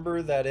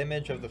remember that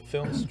image of the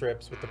film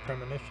strips with the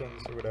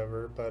premonitions or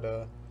whatever, but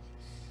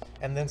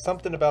and then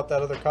something about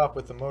that other cop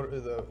with the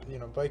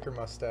biker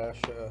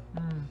mustache,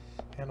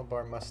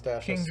 handlebar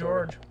mustache. King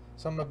George.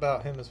 Something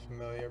about him is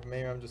familiar.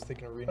 Maybe I'm just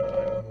thinking of Reno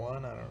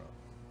 911. I don't know.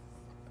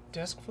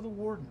 Desk for the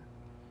warden.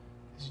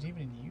 Is it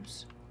even in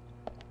use?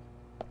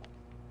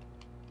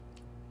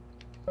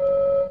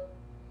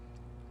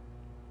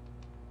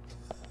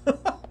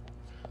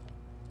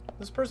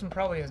 This person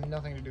probably has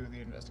nothing to do with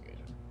the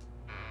investigation.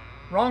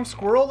 Wrong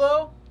squirrel,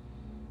 though?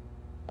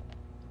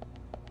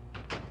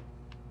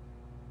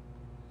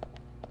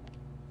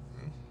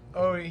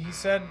 Oh, he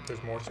said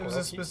there's more it squirrel was a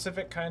keys?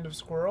 specific kind of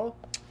squirrel?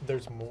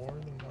 There's more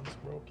than one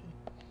squirrel key.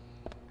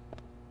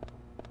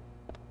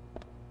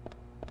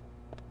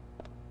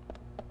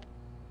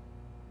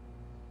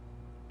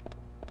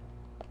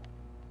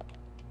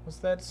 What's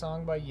that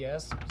song by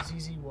Yes?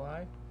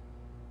 ZZY?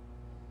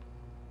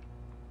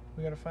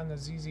 We gotta find the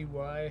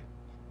ZZY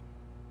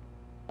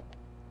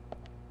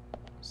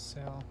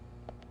cell.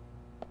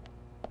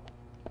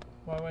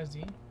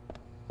 YYZ?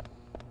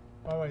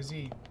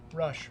 YYZ.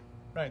 Rush.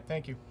 Right,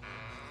 thank you.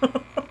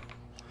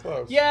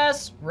 Close.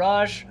 Yes!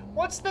 Rush!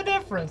 What's the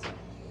difference?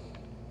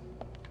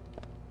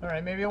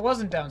 Alright, maybe it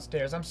wasn't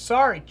downstairs. I'm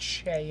sorry,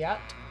 Chayat.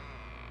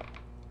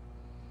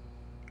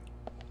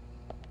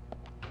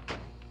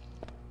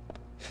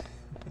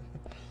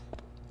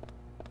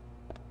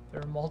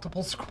 There are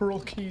multiple squirrel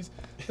keys.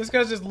 This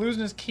guy's just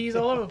losing his keys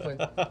all over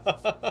the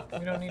place.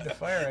 We don't need to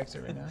fire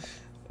exit right now.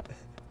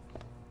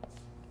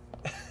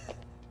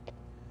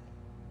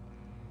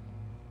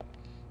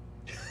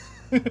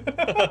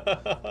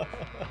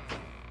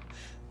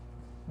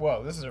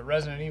 Whoa, this is a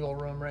Resident Evil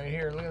room right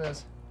here. Look at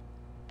this.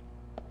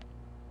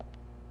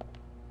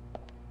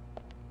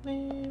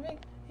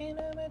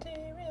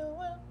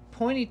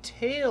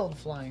 Pointy-tailed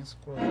flying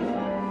squirrel.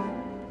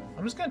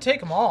 I'm just gonna take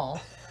them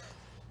all.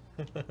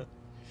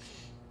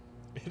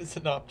 It is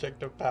an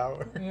object of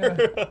power. Yeah.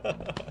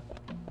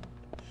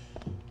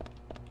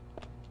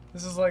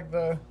 This is like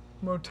the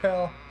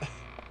motel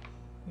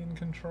in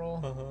Control.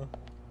 Uh-huh.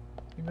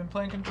 You been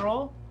playing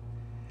Control?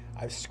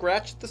 I've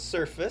scratched the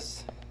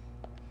surface.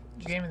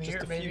 Game of the year,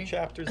 just a baby. few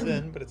chapters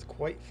in, but it's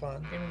quite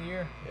fun. Game of the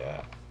year.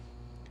 Yeah.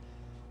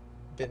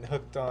 Been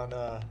hooked on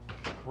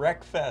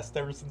Wreckfest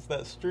ever since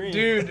that stream.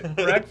 Dude,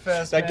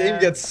 Wreckfest, That game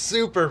man. gets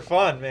super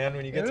fun, man,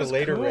 when you get to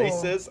later cool.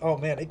 races. Oh,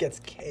 man, it gets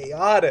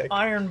chaotic.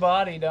 Iron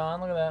Body,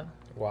 Don. Look at that.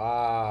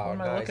 Wow, What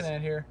am I looking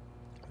at here?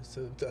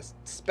 So a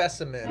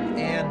specimen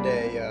and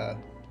a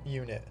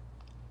unit.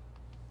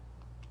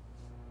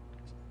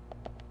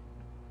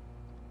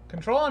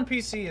 Control on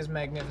PC is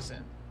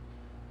magnificent.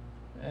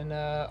 And,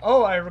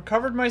 oh, I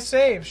recovered my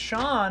save.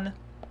 Sean,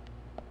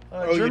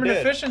 Oh, German you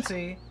did?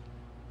 Efficiency,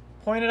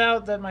 pointed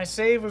out that my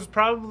save was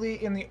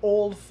probably in the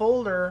old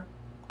folder.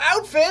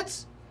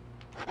 Outfits!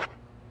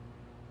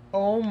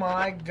 Oh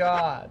my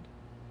god.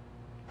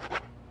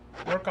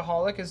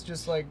 Workaholic is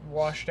just, like,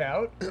 washed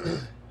out.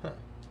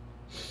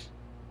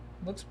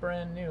 Looks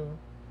brand new.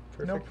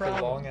 Perfect No problem.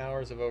 for long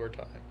hours of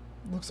overtime.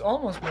 Looks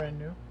almost brand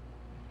new.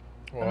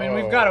 Whoa. I mean,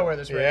 we've got to wear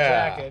this red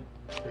jacket.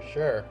 For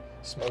sure.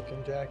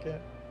 Smoking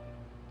jacket.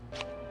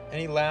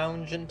 Any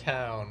lounge in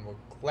town will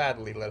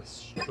gladly let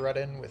us strut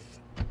in with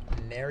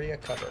nary a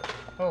cover.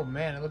 Oh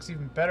man, it looks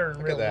even better in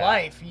Look at real that.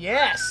 life.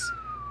 Yes!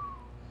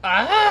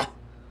 Ah!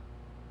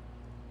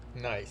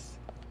 Nice.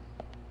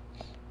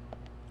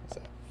 What's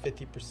that?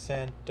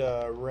 50%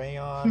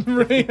 rayon,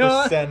 Rayon?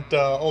 50%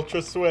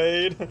 ultra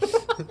suede.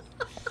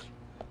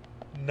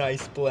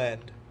 Nice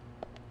blend.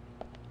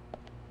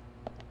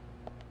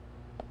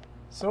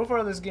 So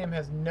far, this game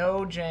has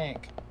no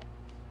jank.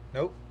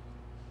 Nope.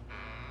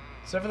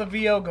 Except for the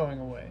VO going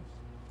away.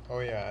 Oh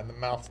yeah, and the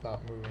mouth's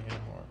not moving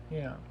anymore.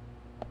 Yeah.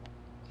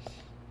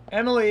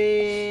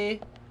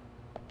 Emily!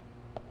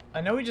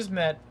 I know we just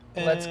met.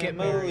 Let's get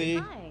married.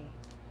 Hi.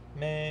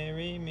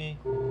 Marry me.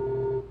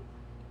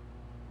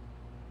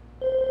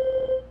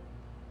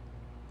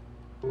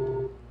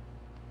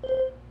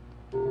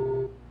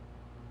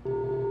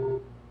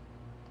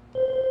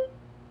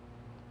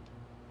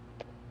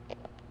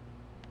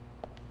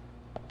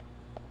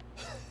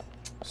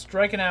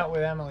 Striking out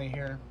with Emily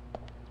here.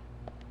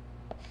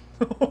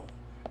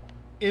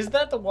 Is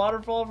that the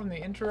waterfall from the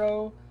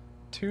intro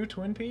to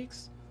Twin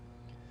Peaks?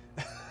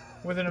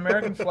 With an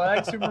American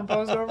flag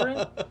superimposed over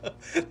it?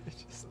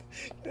 Just,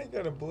 it ain't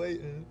kind of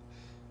blatant.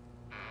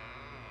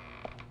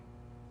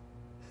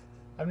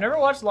 I've never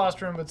watched Lost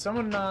Room, but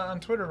someone on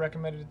Twitter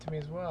recommended it to me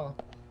as well.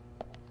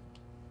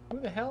 Who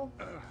the hell?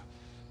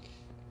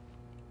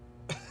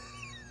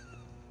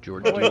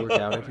 George, do you work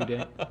out every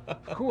day?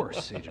 Of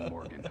course, Agent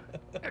Morgan.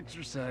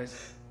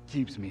 Exercise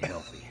keeps me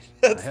healthy.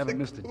 That's I haven't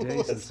the missed a day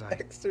coolest since I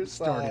exercise.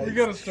 started. We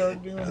gotta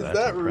start doing Is that.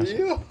 that impressive.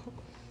 real?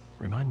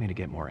 Remind me to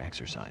get more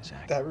exercise,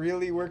 Zach. That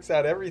really works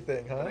out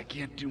everything, huh? I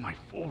can't do my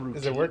full routine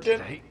Is it working?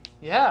 today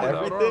Yeah. without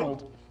Everything?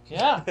 Arnold.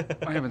 Yeah.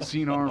 I haven't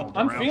seen Arnold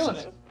I'm around feeling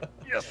since it.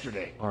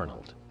 yesterday.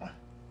 Arnold.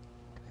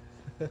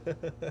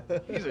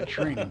 He's a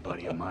training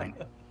buddy of mine.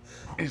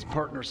 His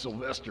partner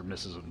Sylvester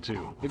misses him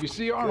too. If you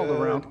see Arnold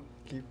Good. around,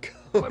 Keep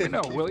going. let me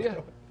know, keep will ya?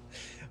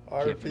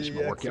 going. Can't finish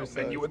my RP workout exercise.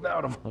 menu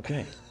without him.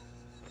 Okay.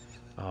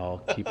 I'll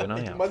keep an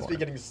eye He out must for be him.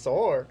 getting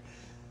sore.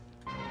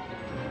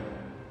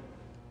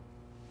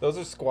 Those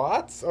are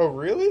squats? Oh,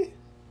 really?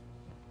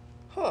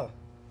 Huh.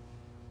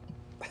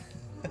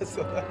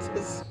 So that's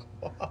a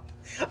squat.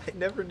 I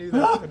never knew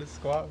that's what a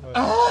squat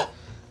was.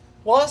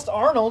 Lost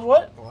Arnold?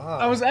 What? Wow.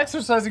 I was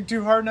exercising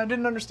too hard and I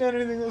didn't understand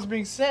anything that was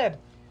being said.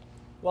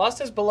 Lost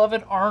his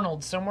beloved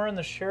Arnold somewhere in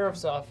the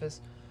sheriff's office.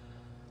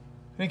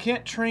 And he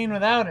can't train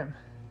without him.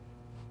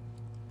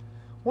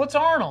 What's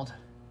Arnold?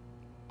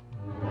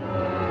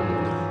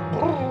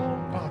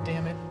 Oh,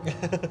 damn it.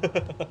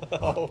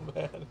 Oh,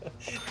 man.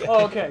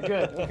 Oh, okay,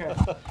 good. Okay.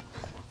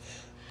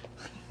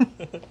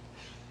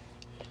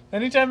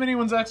 Anytime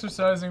anyone's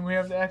exercising, we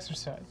have to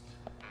exercise.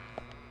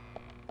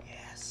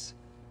 Yes.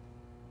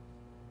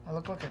 I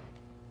look like a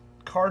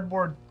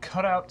cardboard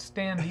cutout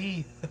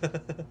standee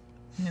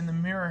in the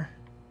mirror.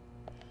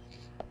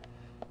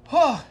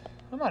 Oh,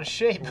 I'm out of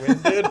shape.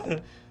 Winded?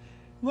 A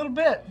little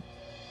bit.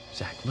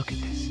 Zach, look at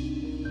this.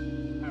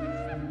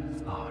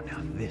 Oh,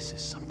 now this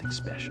is something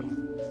special.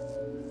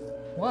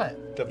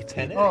 What? The It's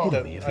pennant? the Oh.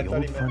 epitome of I the thought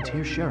old he meant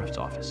frontier sheriff's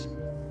office.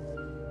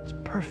 It's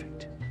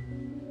perfect.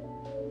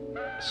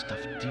 A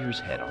stuffed deer's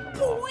head on the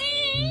wall.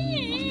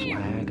 A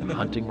flag, a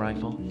hunting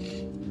rifle.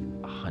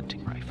 A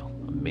hunting rifle.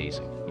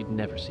 Amazing. You'd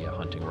never see a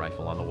hunting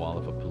rifle on the wall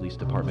of a police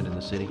department in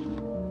the city.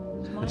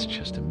 That's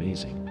just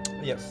amazing.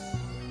 Yes.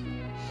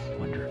 I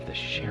wonder if the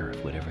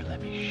sheriff would ever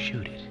let me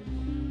shoot it.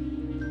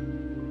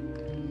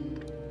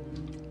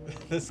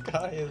 This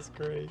guy is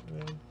great,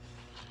 man.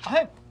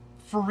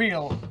 For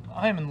real,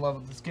 I'm in love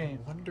with this game.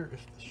 I wonder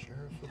if the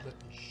sheriff would let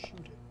me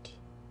shoot it.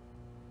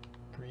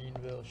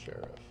 Greenville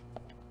Sheriff.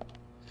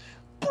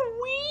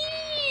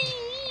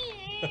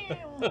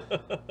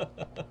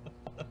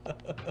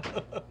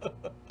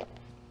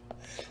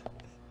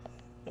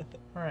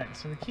 Alright,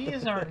 so the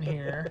keys aren't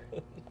here.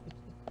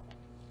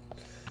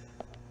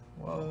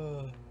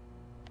 Whoa.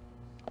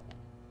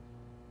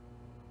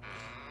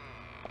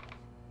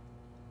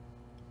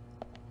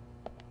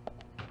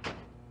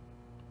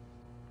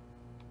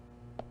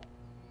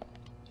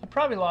 You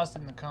probably lost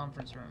it in the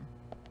conference room.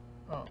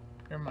 Oh,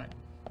 never mind.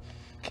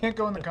 Can't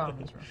go in the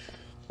conference room.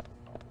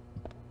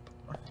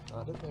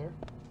 Not in there.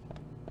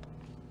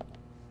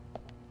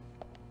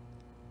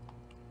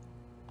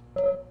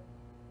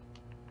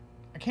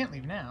 I can't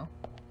leave now.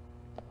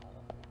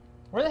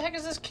 Where the heck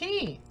is this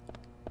key?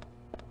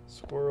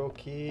 Squirrel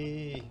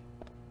key.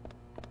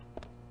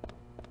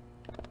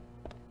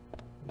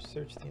 We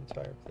searched the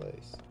entire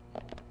place.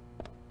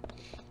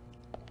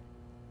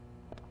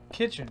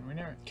 Kitchen. We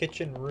never.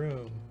 Kitchen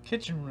room.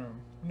 Kitchen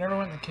room. We never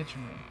went in the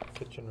kitchen room.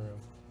 Kitchen room.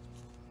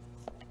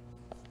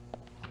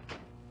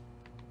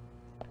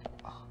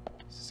 Oh,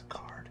 is this a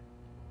card?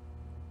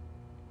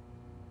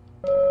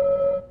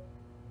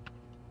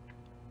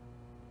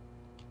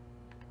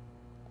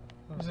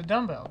 There's a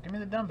dumbbell. Give me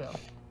the dumbbell.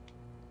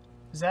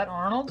 Is that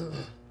Arnold?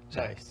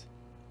 Nice.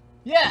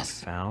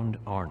 Yes! Found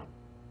Arnold.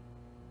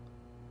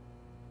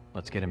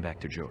 Let's get him back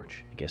to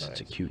George. I guess it's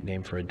a cute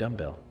name for a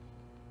dumbbell.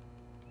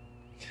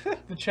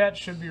 The chat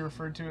should be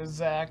referred to as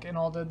Zach in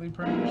all Deadly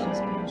Premonition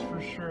games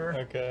for sure.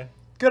 Okay.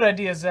 Good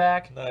idea,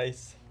 Zach.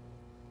 Nice.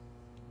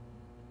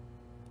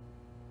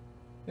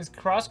 Is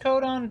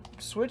crosscode on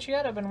Switch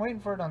yet? I've been waiting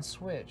for it on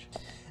Switch.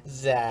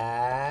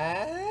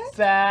 Zach?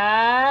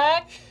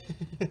 Zach!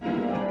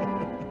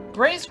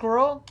 Gray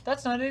Squirrel?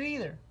 That's not it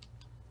either.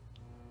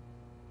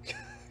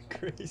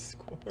 Gray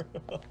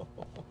Squirrel.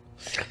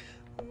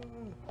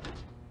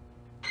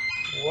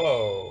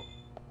 Whoa.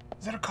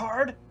 Is that a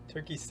card?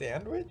 Turkey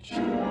sandwich?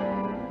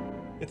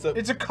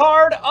 It's a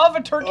card of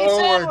a turkey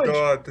sandwich. Oh my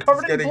god, this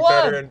covered is getting in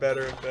blood. better and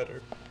better and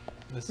better.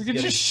 This We is could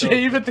getting just so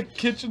shave good. at the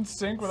kitchen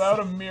sink without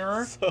a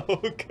mirror. So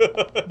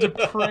good.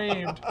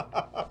 Depraved.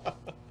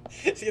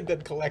 See, and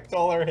then collect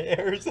all our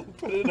hairs and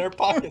put it in our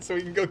pocket so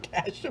we can go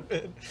cash them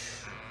in.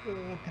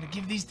 Gotta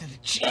give these to the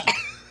chief.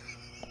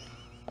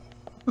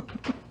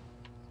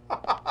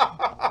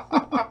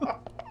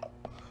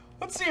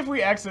 Let's see if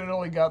we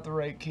accidentally got the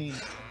right key.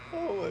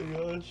 Oh my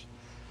gosh.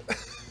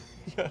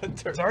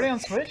 It's already on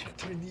Switch?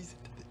 Turn these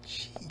into the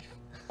chief.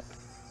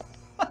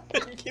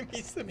 Give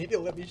me some, maybe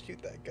let me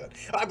shoot that gun.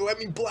 Let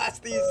me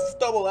blast these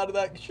stubble out of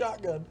that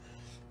shotgun.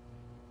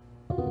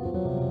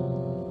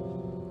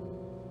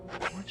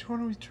 Which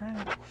one are we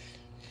trying?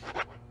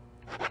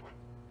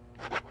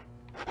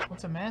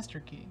 What's a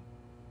master key?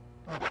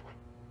 Oh.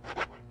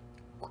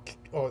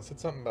 Oh, it said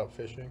something about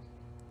fishing.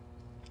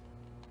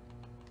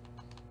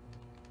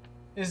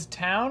 Is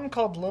town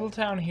called Little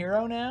Town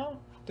Hero now?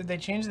 Did they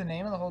change the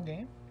name of the whole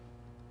game?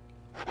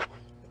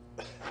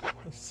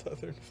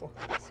 Southern Flying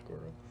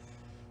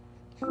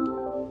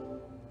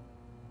Squirrel.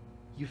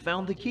 You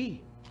found the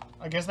key.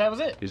 I guess that was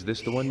it. Is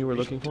this the one you were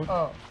looking for?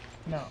 Oh,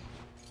 no.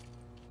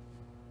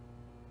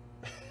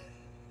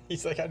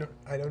 He's like, I don't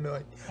know.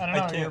 I don't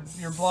know. can't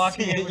You're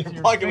blocking see it with You're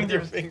your blocking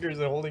fingers. with your fingers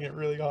and holding it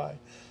really high.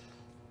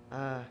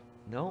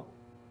 No.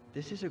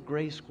 This is a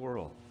gray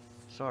squirrel.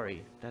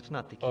 Sorry, that's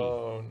not the key.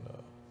 Oh no.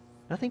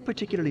 Nothing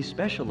particularly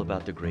special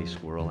about the gray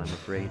squirrel, I'm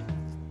afraid.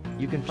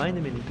 You can find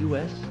them in the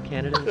US,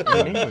 Canada,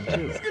 and England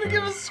too. He's gonna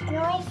give us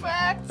squirrel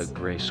facts. A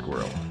gray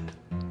squirrel.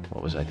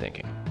 What was I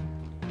thinking?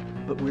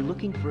 But we're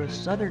looking for a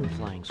southern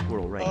flying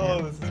squirrel right now.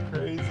 Oh, this is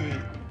crazy.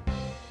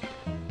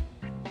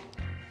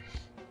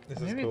 This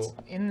Maybe is cool.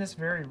 it's in this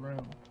very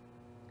room.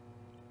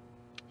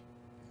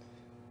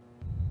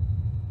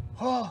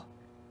 Oh.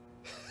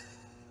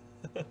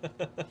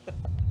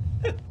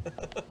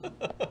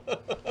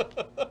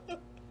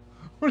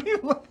 What are you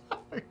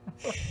laughing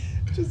for?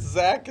 Just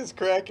Zach is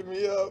cracking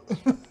me up.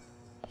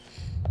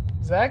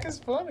 Zach is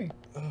funny.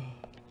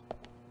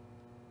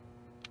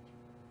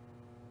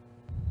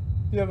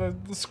 Yeah, the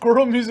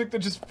squirrel music that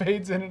just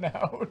fades in and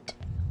out.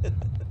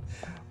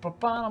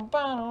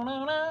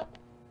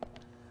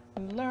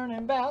 Learning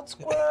about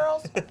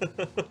squirrels.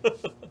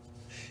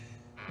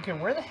 Okay,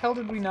 where the hell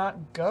did we not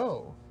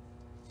go?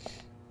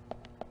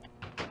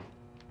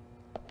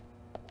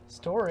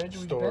 Storage.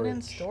 We've been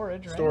in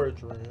storage, right?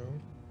 Storage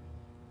room.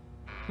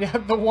 Yeah,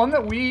 the one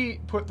that we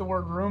put the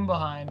word room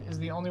behind is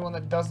the only one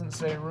that doesn't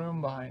say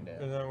room behind it.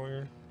 Isn't that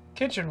weird?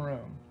 Kitchen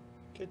room.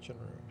 Kitchen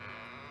room.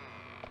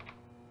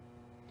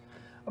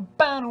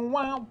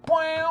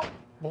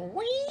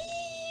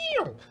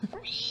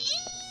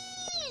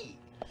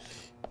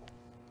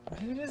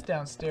 Maybe it is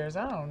downstairs.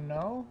 I don't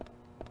know.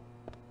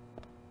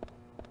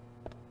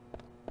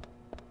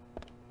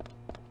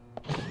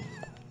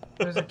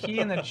 There's a key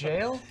in the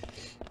jail?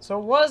 So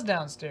it was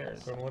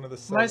downstairs. On one of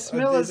the My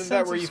smell isn't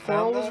that where you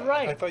squirrel found was that?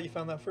 right. I thought you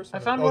found that first I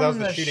one. found Oh, one that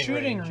in was the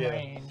shooting yeah.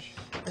 range.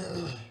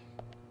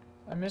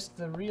 I missed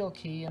the real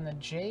key in the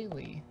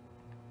jailie.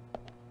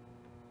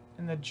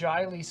 In the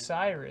Jiley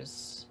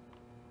Cyrus.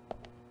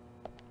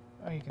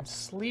 Oh, you can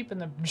sleep in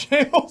the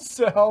jail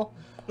cell.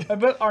 I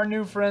bet our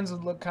new friends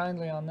would look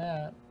kindly on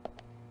that.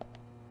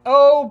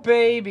 Oh,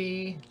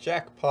 baby.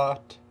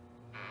 Jackpot.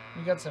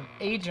 We got some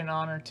agent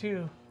honor,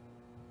 too.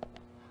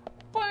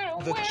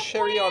 The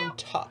cherry on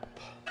top.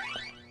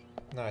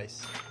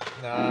 Nice.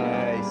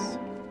 Nice.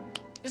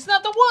 It's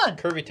not the one!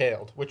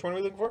 Curvy-tailed. Which one are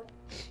we looking for?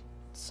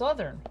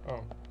 Southern.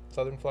 Oh,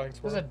 Southern Flying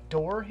Squirrel. There's a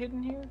door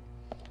hidden here?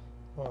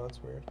 Oh,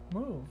 that's weird.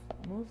 Move.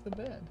 Move the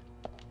bed.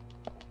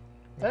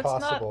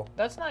 Impossible.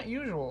 That's not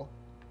usual.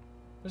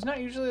 There's not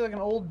usually like an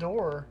old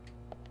door.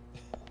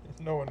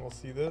 No one will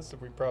see this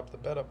if we prop the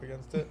bed up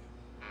against it.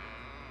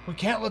 We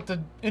can't let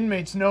the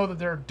inmates know that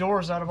there are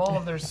doors out of all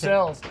of their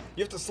cells.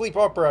 You have to sleep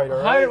upright,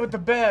 alright? Hide it with the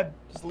bed.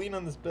 Just lean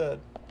on this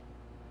bed.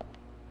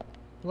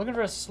 We're looking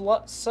for a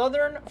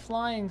Southern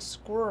Flying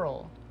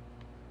Squirrel.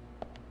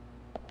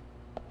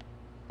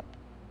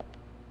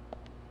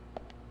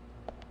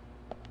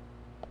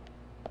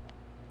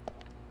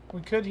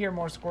 We could hear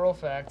more squirrel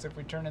facts if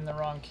we turn in the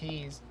wrong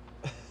keys.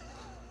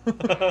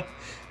 I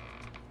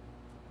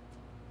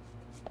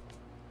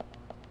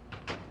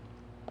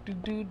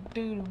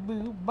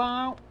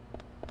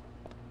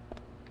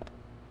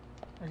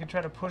could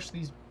try to push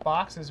these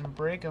boxes and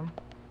break them.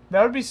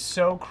 That would be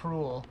so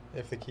cruel.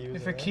 If the key was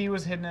if in a there? key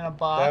was hidden in a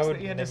box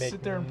that, you had to make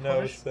sit there and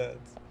no push.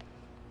 sense.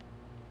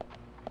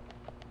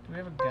 Do we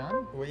have a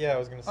gun? Well, yeah, I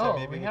was gonna say Oh,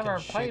 maybe we we have can our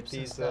shoot pipes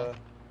and these. stuff.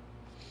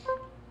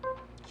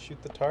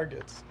 Shoot the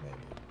targets, maybe.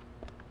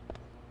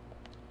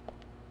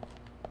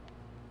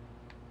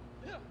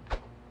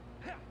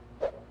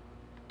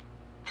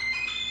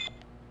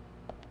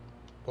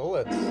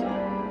 Bullets.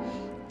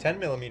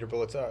 10mm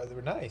bullets. They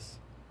were nice.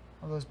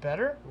 Are those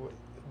better?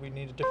 We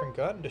need a different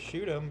gun to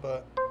shoot them,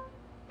 but.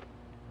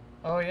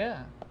 Oh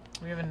yeah,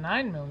 we have a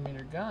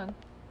 9mm gun.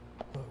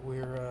 But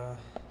we're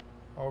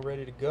all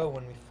ready to go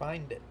when we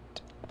find it.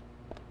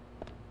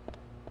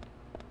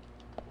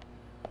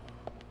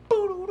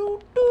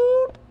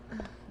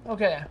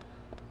 Okay.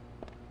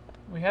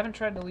 We haven't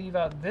tried to leave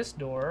out this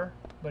door,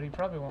 but he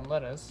probably won't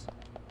let us.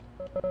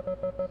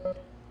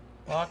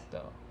 Locked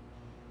though.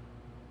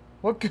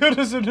 What good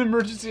is an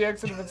emergency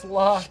exit if it's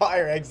locked?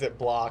 Fire exit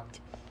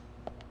blocked.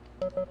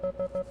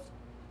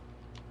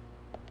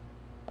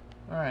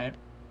 Alright.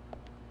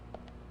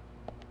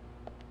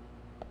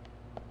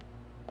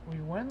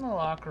 We went in the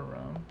locker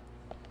room.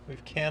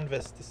 We've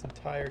canvassed this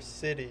entire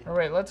city. All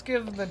right, let's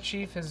give the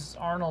chief his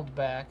Arnold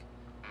back.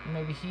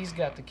 Maybe he's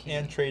got the key.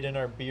 And trade in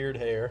our beard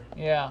hair.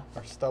 Yeah.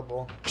 Our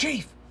stubble.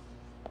 Chief!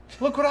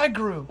 Look what I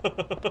grew!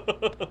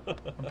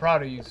 I'm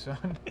proud of you,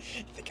 son. You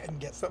think I can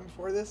get something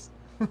for this?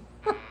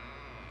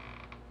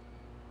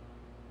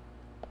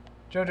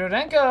 Jojo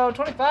Denko,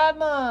 25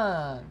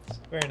 months.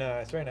 Very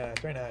nice, very nice,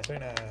 very nice, very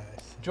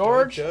nice.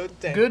 George, Jojo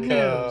Denko. good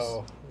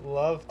news.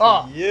 Love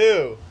to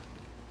you.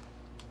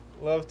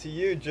 Love to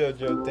you,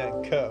 Jojo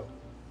Denko.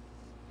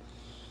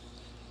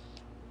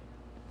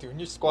 Doing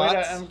your squats.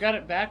 Wait, I've got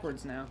it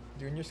backwards now.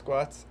 Doing your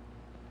squats.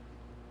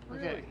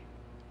 Okay.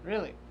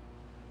 Really?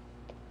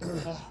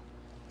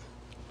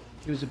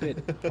 He was a bit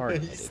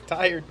hard-headed. He's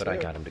tired, but too. I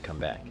got him to come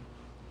back.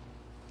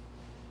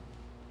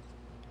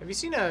 Have you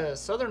seen a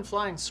Southern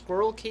Flying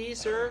Squirrel key,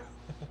 sir?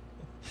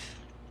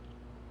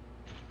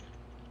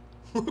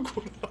 Look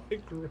what I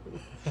grew.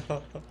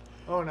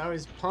 Oh, now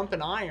he's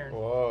pumping iron.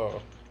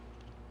 Whoa.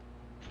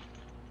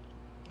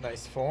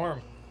 Nice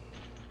form.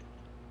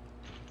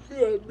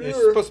 Yeah, He's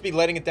supposed to be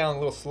letting it down a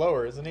little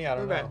slower, isn't he? I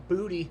don't Look know. at that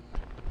booty.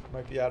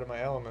 Might be out of my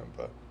element,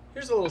 but...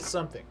 Here's a little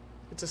something.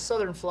 It's a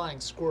Southern Flying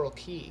Squirrel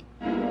key.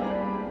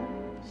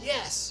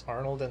 Yes!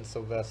 Arnold and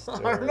Sylvester.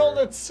 Arnold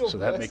and Sylvester.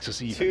 So that makes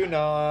us even. 2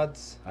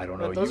 nods. I don't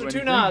know Those you are 2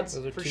 anything. nods,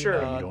 Those are for 2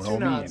 sure. nods. You don't 2 owe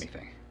me nods.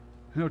 anything.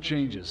 No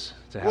changes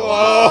to how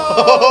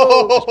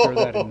Whoa! Just bear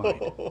that in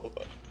mind.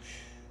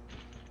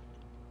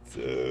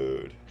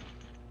 Dude.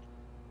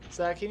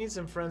 Zach, he needs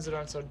some friends that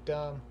aren't so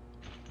dumb.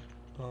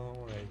 Oh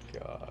my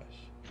gosh.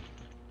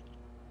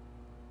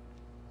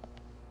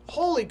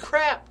 Holy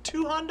crap!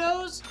 2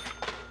 hundos?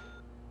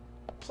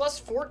 Plus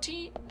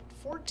 14?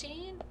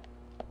 14?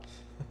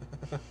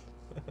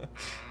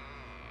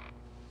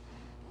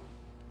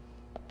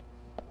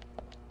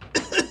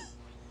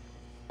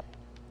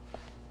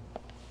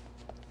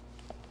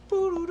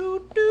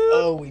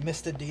 Oh, we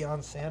missed a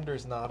Deion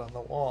Sanders nod on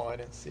the wall. I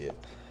didn't see it.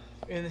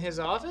 In his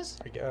office?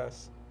 I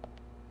guess.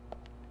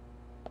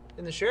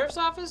 In the sheriff's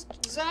office,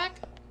 Zach?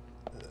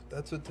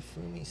 That's what the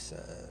Fumi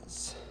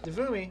says.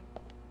 Devumi.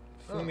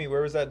 Fumi,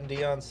 where was that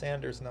Deion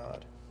Sanders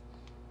nod?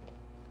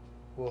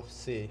 We'll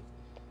see.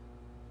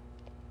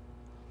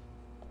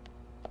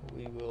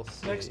 We will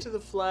see. Next to the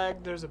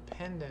flag, there's a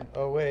pendant.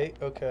 Oh, wait.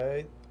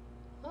 Okay.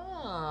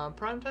 Ah,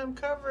 primetime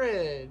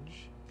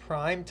coverage.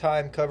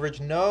 Primetime coverage.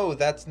 No,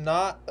 that's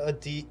not a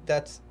D.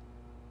 That's...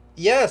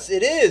 Yes,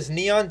 it is.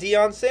 Neon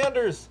Deion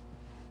Sanders.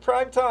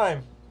 Prime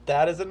time.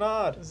 That is a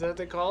nod. Is that what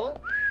they call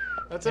it?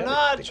 That's a Yeah,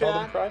 nod, they call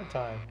them chat. prime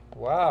time.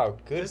 Wow,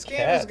 good This catch.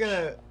 game is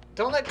gonna.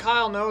 Don't let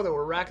Kyle know that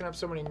we're racking up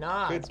so many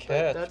nods. Good but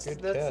catch, That's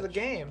good the catch.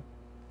 game.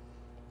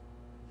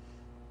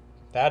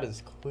 That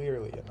is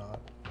clearly a nod.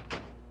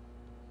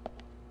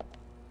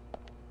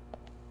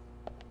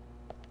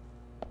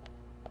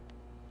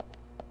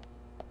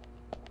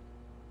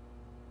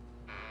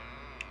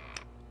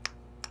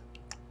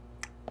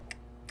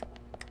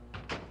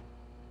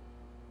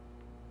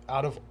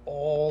 Out of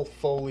all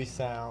Foley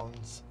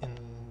sounds in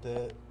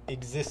the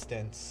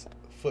existence,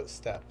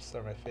 footsteps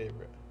are my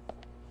favorite.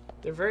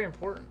 They're very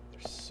important.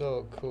 They're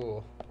so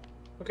cool.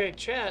 Okay,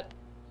 chat.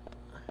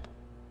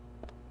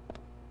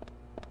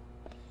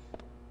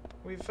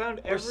 We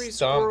found We're every stumped.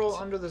 squirrel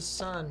under the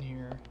sun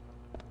here.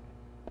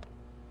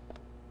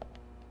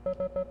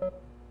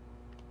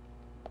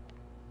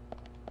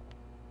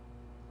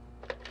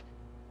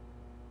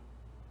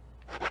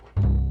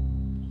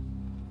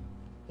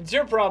 It's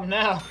your problem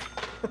now.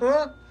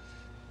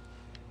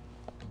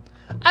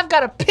 I've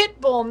got a pit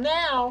bull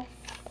now.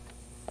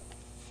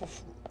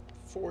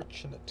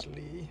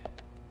 Fortunately.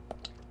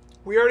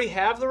 We already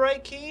have the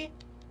right key?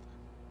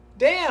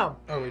 Damn!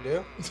 Oh, we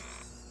do?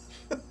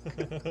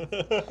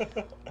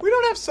 We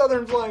don't have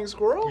Southern Flying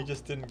Squirrel. We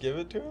just didn't give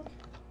it to him?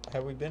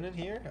 Have we been in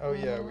here? Oh,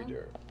 yeah, we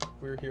do.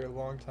 We were here a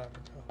long time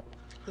ago.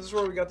 This is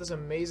where we got this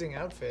amazing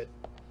outfit.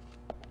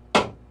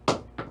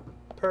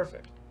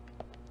 Perfect.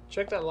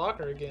 Check that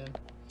locker again.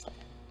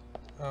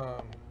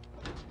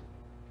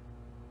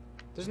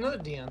 There's another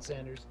Deion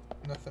Sanders.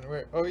 Nothing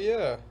where. Oh,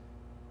 yeah.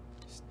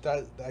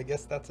 That, I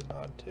guess that's a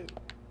nod, too.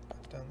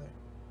 Down there.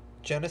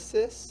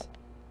 Genesis?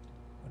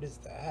 What is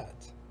that?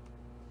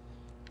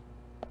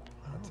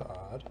 That's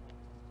odd.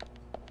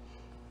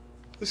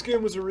 This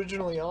game was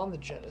originally on the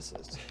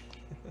Genesis.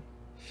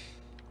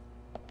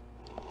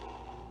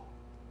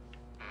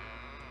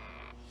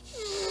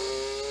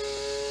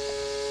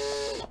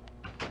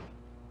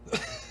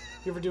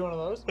 You ever do one of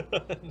those?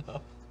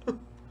 No.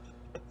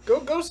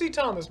 Go see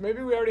Thomas.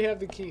 Maybe we already have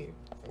the key.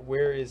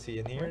 Where is he?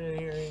 In here? Right in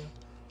here,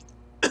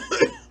 yeah.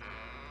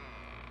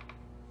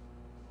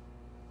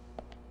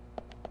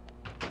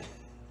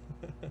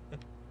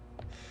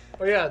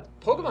 Oh yeah,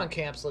 Pokemon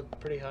camps look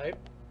pretty hype.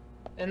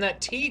 And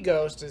that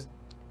T-Ghost is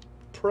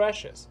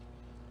precious.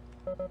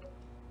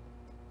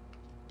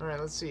 Alright,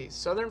 let's see.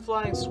 Southern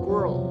Flying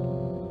Squirrel.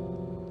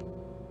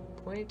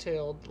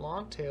 Pointy-tailed,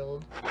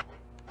 long-tailed.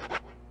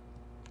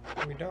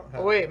 We don't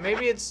have. Oh wait,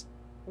 maybe it's...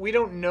 We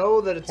don't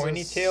know that it's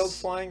Pointy-tailed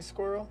flying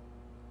squirrel?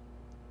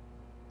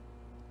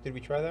 Did we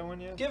try that one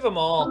yet? Give them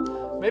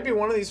all. Maybe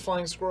one of these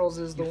flying squirrels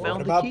is the You one. found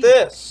What the about key.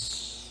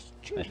 this?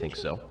 I think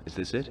so. Is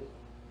this it?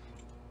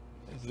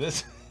 Is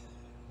this?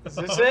 Is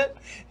this it?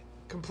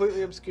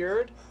 Completely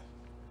obscured?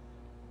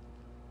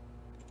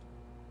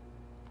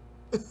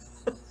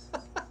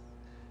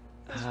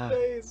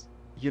 Face.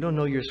 You don't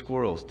know your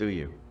squirrels, do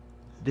you?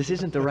 This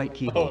isn't the right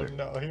key Oh holder.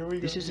 no, here we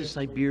go. This is a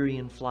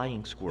Siberian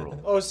Flying Squirrel.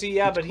 Oh, see,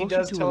 yeah, It's but he closer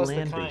does to tell a us the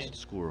land-based kind.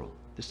 squirrel.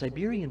 The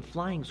Siberian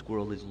Flying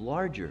Squirrel is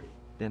larger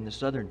than the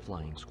Southern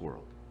Flying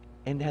Squirrel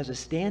and has a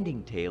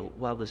standing tail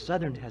while the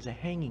Southern has a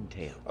hanging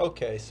tail.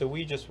 Okay, so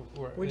we just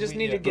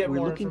need to get But we're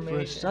more looking for a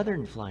information.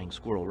 Southern Flying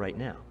Squirrel right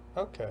now.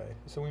 Okay,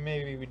 so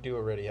we do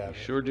already have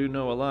You it. sure do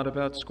know a lot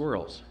about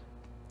squirrels.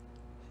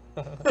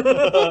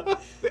 The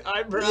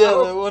eyebrow.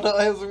 Yeah, the one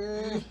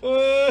eyes.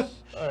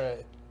 All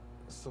right,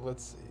 so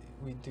let's see.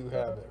 We do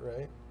have it,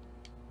 right?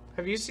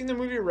 Have you seen the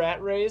movie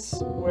Rat Race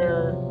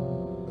where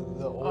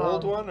The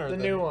old one or the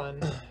new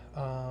one?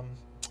 I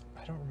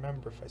don't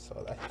remember if I saw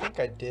that. I think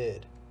I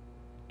did.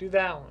 Do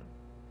that one.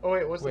 Oh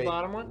wait, what's Wait, the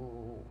bottom one?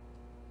 ooh.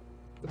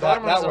 The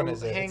That bottom one one's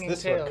is a it. It's hanging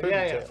this tail. one, curtain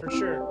Yeah, tail. for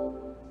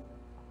sure.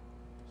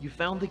 You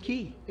found the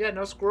key. Yeah,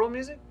 no squirrel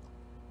music.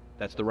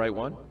 That's the right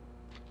one?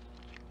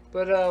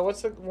 But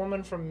what's the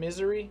woman from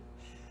Misery?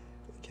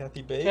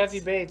 Kathy Bates. Kathy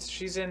Bates.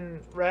 She's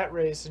in Rat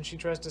Race and she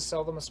tries to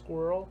sell them a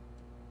squirrel.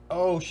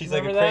 Oh, she's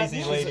like a Remember that? crazy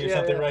She's- lady or yeah,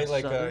 something, yeah. right?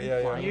 Like Southern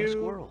yeah. Flying You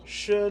Squirrel.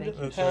 should Thank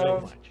you That's so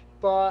have much.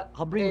 bought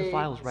I'll bring the a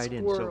files right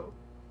in, squirrel. so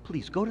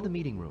please go to the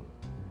meeting room.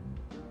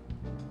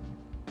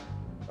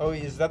 Oh,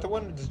 is that the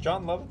one? Is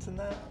John Lovitz in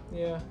that?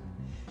 Yeah.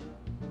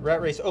 Rat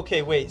Race.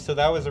 Okay, wait. So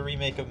that was a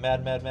remake of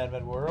Mad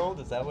World?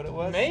 Is that what it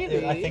was?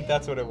 Maybe. I think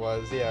that's what it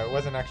was. Yeah, it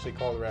wasn't actually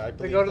called Rat. I They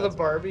believe go to the that's-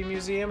 Barbie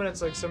Museum and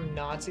it's like some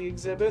Nazi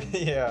exhibit.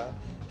 Yeah.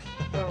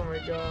 Oh my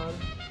god.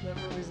 That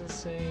movie's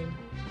insane.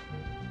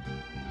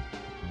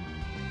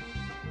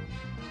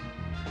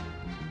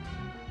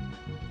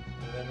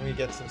 And then we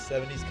get some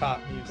 70s cop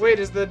music. Wait,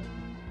 is the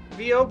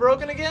VO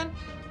broken again?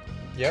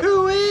 Yep.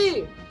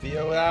 Cooey!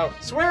 VO out.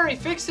 Sweary,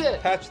 fix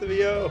it! Patch the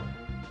VO.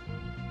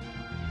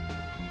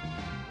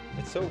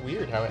 It's so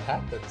weird how it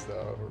happens,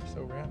 though. Or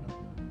so random.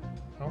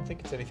 I don't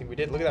think it's anything we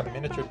did. Look at that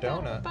miniature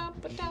donut.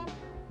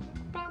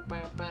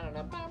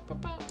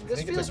 This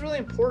think it's feels a- really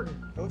important.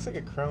 It looks like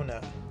a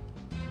cronut.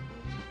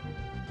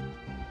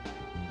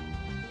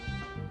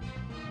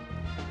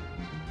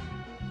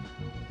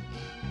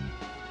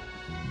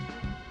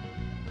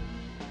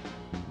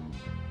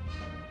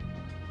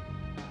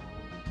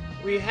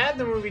 We had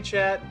the movie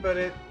chat, but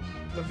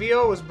the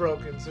VO was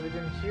broken, so we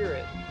didn't hear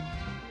it.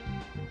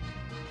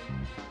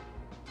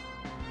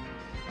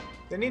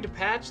 They need to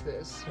patch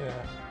this. Yeah.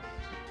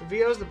 The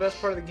VO is the best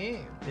part of the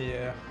game.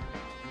 Yeah.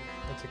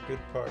 That's a good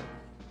part.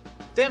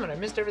 Damn it, I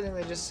missed everything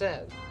they just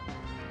said.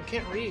 I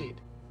can't read.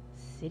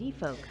 City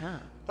folk, huh?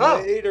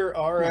 Oh! Later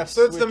RF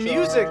So it's the switch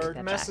music art.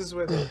 that messes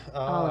with it.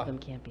 All of them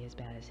can't be as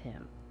bad as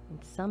him.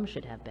 And some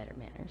should have better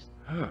manners.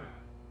 Huh.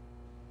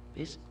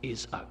 This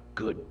is a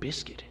good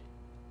biscuit.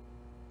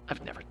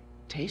 I've never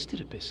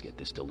tasted a biscuit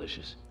this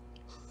delicious.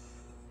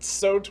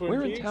 So Twin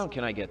Where Peaks. in town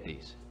can I get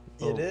these?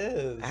 It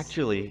is.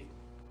 Actually,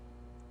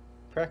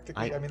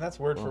 Practically, I mean, that's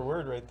word for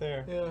word right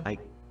there. Yeah.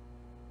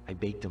 I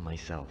baked them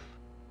myself.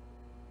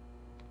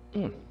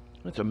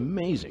 That's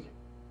amazing.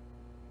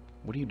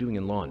 What are you doing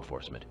in law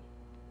enforcement?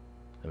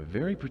 I'm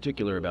very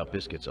particular about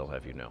biscuits, I'll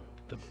have you know.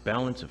 The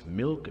balance of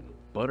milk and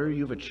butter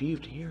you've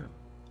achieved here.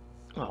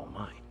 Oh,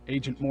 my.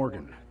 Agent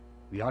Morgan,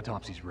 the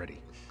autopsy's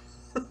ready.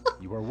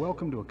 You are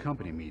welcome to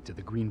accompany me to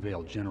the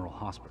Greenvale General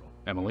Hospital.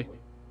 Emily,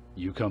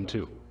 you come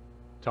too.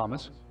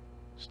 Thomas,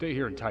 stay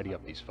here and tidy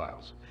up these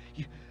files.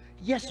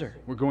 Yes, sir.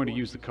 We're going to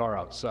use the car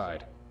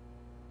outside.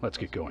 Let's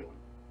get going.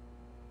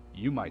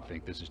 You might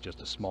think this is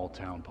just a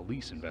small-town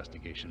police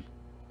investigation,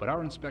 but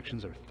our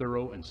inspections are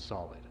thorough and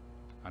solid.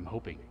 I'm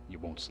hoping you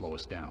won't slow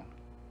us down.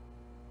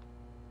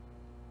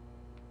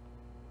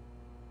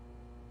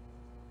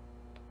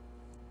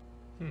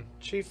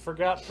 Chief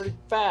forgot pretty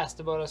fast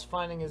about us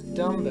finding his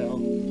dumbbell.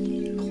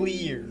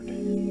 Cleared.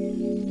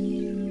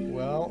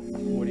 Well,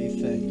 what do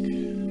you think?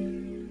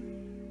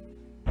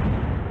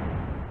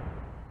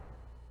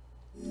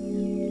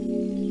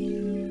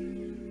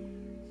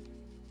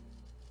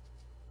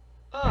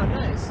 Oh,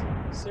 nice.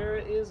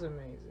 Sarah is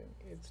amazing.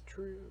 It's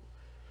true.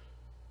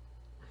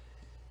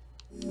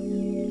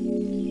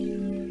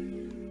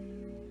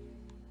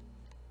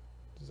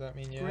 Does that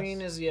mean yes?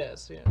 Green is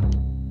yes, yeah.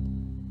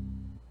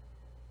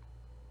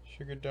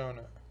 Sugar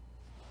donut.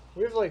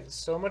 We have like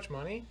so much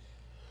money.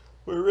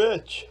 We're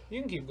rich. You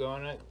can keep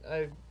going.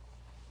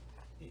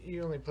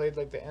 You only played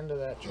like the end of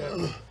that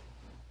chapter.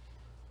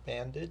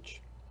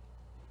 Bandage.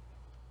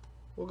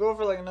 We'll go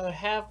for like another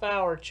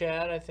half-hour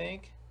chat, I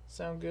think.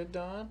 Sound good,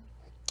 Don?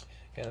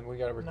 And we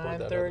gotta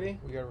record that. 9:30.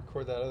 We gotta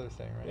record that other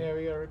thing, right? Yeah,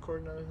 we gotta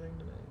record another thing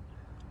tonight.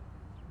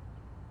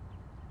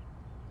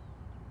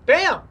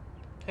 Bam!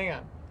 Hang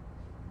on.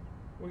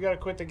 We gotta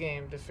quit the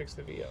game to fix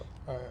the VO.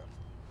 Alright.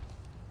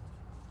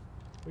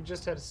 We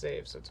just had to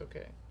save, so it's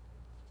okay.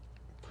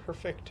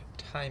 Perfect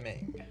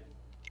timing.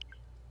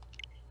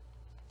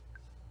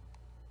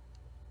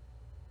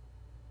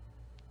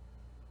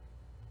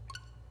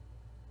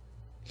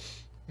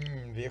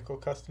 Vehicle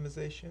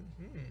customization.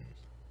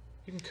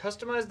 You can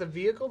customize the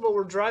vehicle, but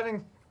we're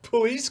driving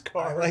police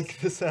cars. I like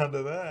the sound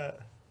of that.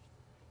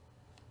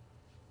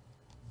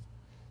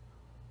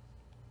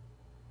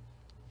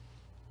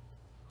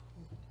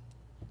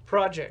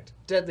 Project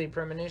Deadly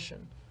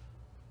Premonition.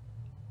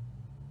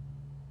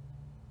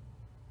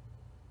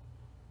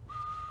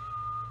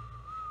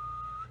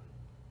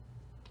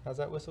 How's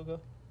that whistle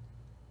go?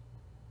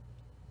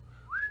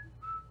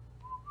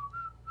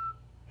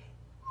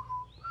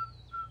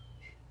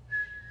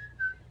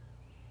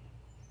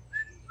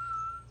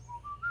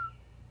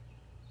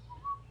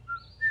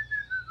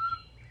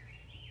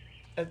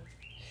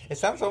 It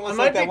sounds almost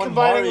like that one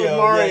Mario. With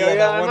Mario. Yeah,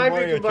 that I one might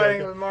Mario be combining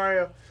track. with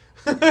Mario.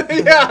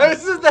 Yeah,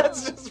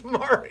 that's just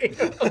Mario.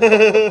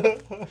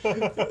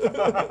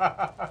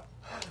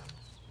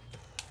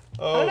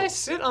 How did I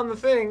sit on the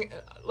thing?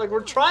 Like,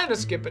 we're trying to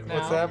skip it now.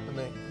 What's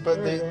happening? But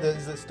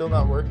is it still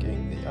not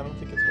working? I don't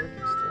think it's working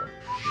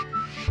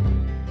still.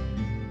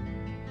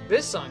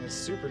 This song is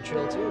super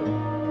chill, too.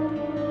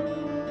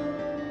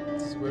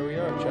 This is where we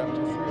are, chapter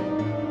 3.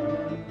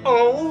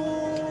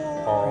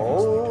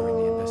 Previously during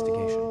the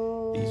investigation,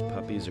 these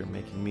puppies are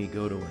making me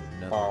go to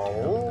another town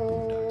in the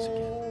boondocks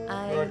again.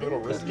 I go to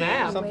Risky or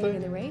Away something?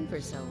 in the rain for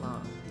so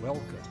long.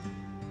 Welcome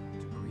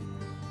to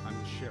Greenville. I'm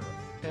the sheriff.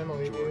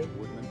 Emily, George dude.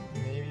 Woodman.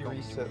 Maybe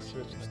reset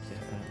switch next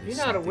time. You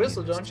know how to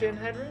whistle, don't you,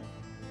 Henry?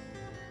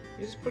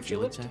 You just put your Feel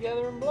it, lips Zach?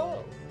 together and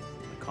blow.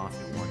 My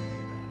coffee warned me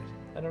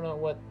about it. I don't know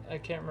what... I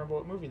can't remember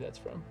what movie that's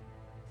from.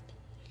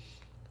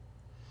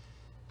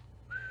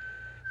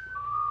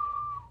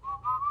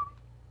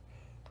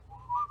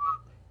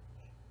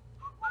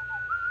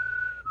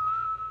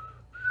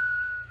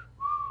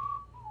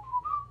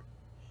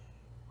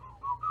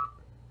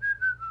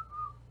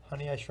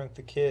 Honey, I Shrunk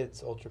the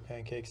Kids, Ultra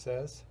Pancake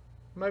says.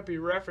 Might be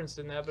referenced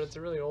in that, but it's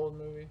a really old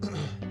movie.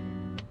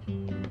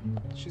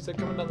 She's like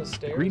coming down the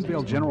stairs.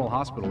 Greenvale General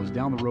Hospital is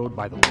down the road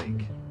by the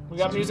lake. We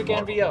got music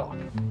and VO.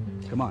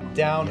 Come on.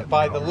 Down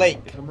by the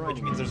lake,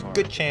 which means there's a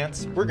good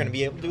chance we're going to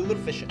be able to do a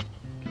little fishing.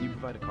 Can you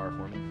provide a car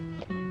for me?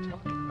 What are you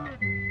talking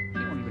about? You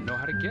don't even know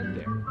how to get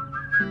there.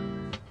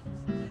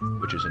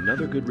 Which is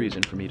another good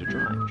reason for me to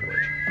drive,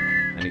 George.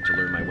 I need to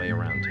learn my way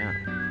around town.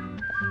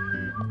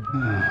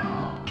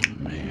 Oh,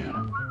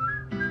 man.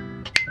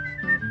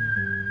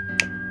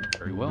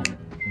 Very well.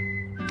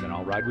 Then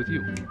I'll ride with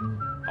you.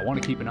 I want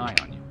to keep an eye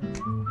on you.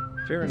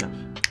 Fair enough.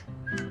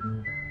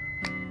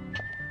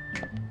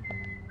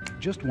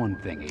 Just one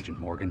thing, Agent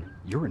Morgan.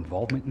 Your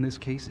involvement in this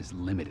case is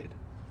limited.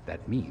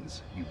 That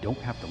means you don't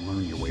have to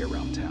learn your way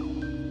around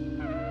town.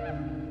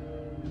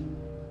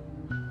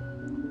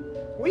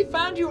 We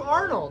found you,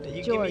 Arnold.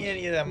 You George, give me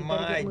any of that you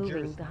better get my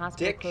moving. The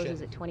hospital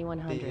closes at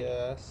 2100.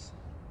 Yes.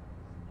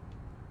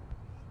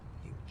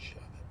 You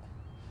shove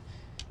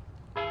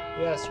it.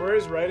 Yeah,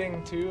 Swear's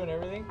writing too and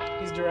everything.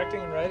 He's directing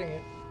and writing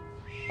it.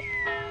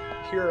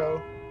 Hero.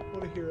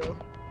 What a hero.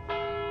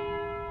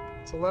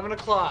 It's 11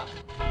 o'clock.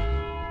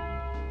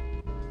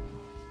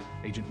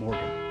 Agent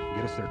Morgan,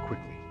 get us there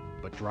quickly,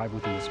 but drive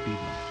within the speed limit.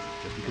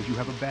 Just because you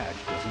have a badge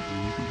doesn't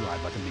mean you can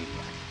drive like a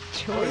maniac.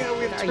 George, Oh yeah,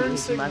 we have what are you, turn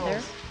his signals.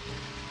 mother?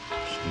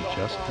 We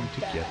just need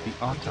to get the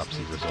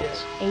autopsy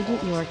results.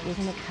 Agent York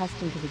isn't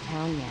accustomed to the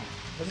town yet.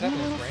 What's Give him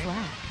a happening, little Rain?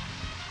 slack.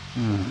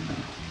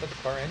 Is that the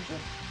car engine?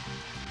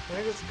 I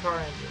think it's a car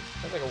engine.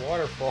 That's like a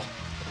waterfall.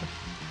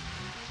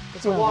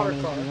 It's a Well, water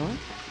then, car. Agent York,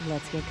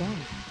 let's get going.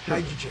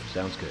 Hydrogen.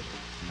 Sounds good.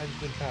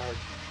 Hydrogen powered.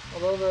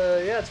 Although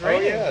it's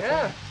raining. yeah, it's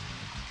raining.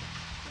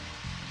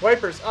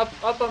 Wipers.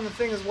 Up on the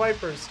thing is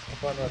wipers.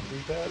 Up on that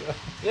D-pad.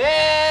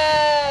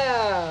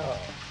 Yeah!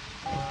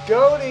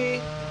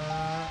 Goaty!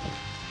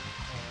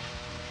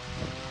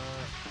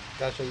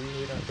 Gosh, I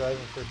usually don't drive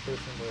in first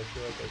person, but I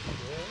feel like I should.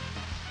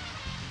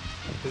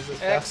 This is as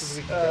fast X, as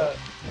we can go.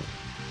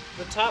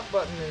 the top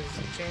button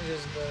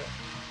changes the,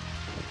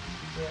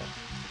 yeah.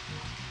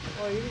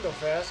 Well, you can go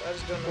fast, I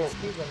just don't know the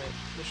speed limit.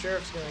 The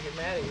sheriff's gonna get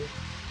mad at you.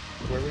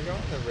 Where are we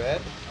going? The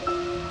red?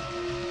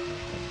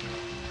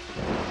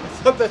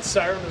 I thought that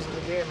siren was in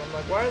the game. I'm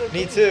like, why are they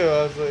Me playing? too.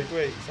 I was like,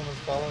 wait, someone's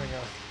following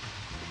us.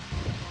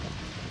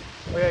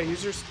 Oh yeah,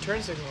 use your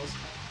turn signals.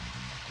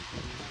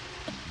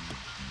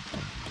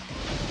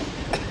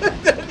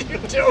 Then you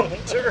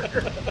don't turn.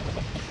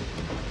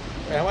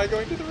 Wait, am I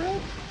going to the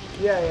red?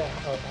 Yeah.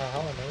 Oh, how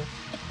I know?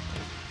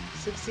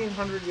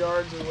 1,600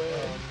 yards away.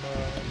 Oh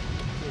no.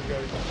 We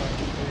gotta go find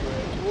the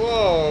freeway.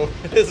 Whoa!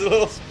 It's a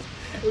little,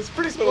 It's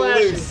pretty it's a little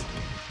splashy. loose.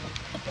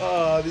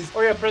 These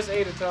Oh yeah, press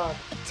A to talk.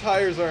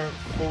 tires aren't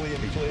fully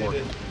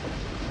inflated.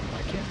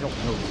 I can't help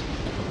noticing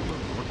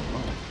you work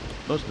alone.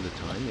 Most of the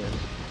time, yes.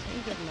 Are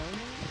you getting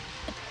lonely?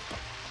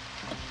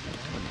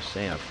 I must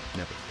say I've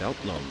never felt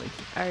lonely.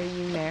 Are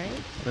you married?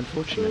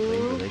 Unfortunately,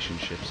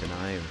 relationships and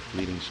I are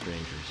fleeting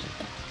strangers.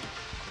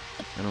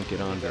 I don't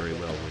get on very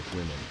well with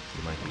women,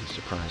 you might be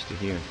surprised to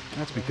hear.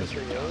 That's because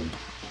you're young.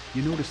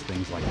 You notice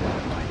things like that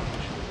at my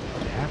age.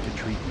 You have to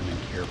treat women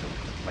carefully,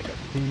 like a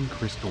thin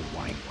crystal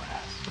wine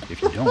glass.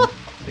 If you don't,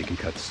 they can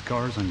cut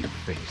scars on your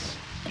face,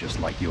 just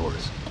like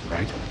yours,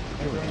 right?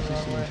 George, is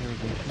this an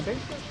interrogation?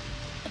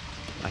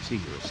 I see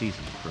you're a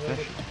seasoned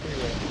professional.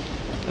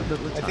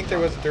 I think there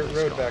was a dirt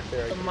road back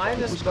there. The It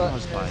minus was button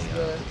caused by is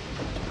the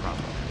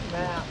problem.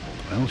 map.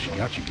 Well, she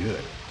got you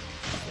good.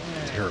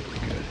 Terribly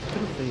good.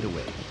 It'll fade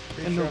away,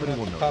 Pretty and sure nobody I'm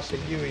will gonna have to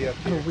notice pop the it. Yui up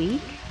A here.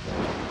 week?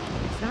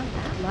 It's not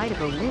that light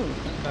of a wound.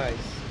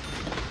 Nice.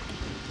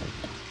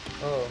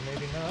 Oh,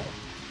 maybe not.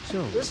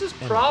 So, This is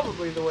anyway,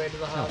 probably the way to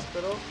the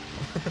hospital.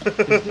 is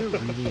there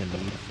really a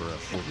need for a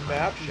full-time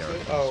Map? you sheriff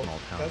said? in a Oh, small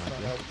town that's like not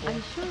this? helpful.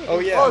 I'm sure. Oh,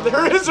 it's yeah. Oh,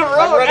 there is a I'm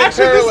road. running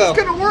Actually, parallel.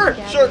 this is gonna work.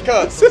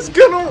 Shortcuts. This is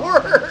gonna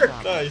work.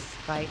 Nice.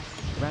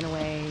 Fights,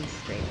 runaways,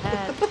 stray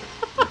pets.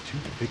 You're too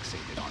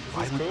fixated on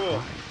violent cool.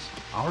 crimes.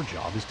 Our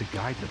job is to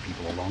guide the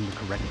people along the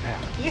correct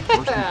path. Yeah.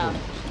 First and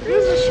foremost.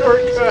 Here's a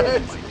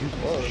shortcut. My duty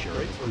Whoa, as the sheriff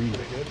brakes of were Green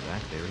pretty Bay. good. In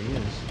fact, there he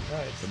is,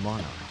 Nice. the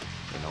monarch,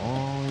 in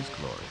all his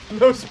glory.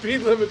 No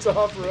speed limits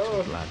off I'm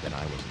road. glad that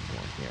I wasn't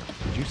born here.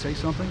 Did you say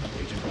something,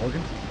 Agent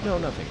Morgan? No,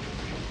 nothing.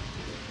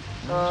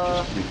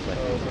 Uh, Just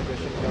reflecting Oh, on maybe I the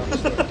should have gone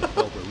this way.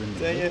 Well, we're in the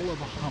Dang it. middle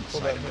of a Pull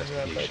homicide that maybe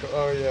that investigation. back.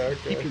 Oh, yeah,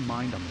 Keep okay. your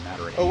mind on the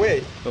matter at Oh, hand.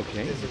 wait.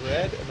 Okay. Is it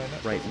red? Am I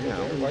not Right supposed to go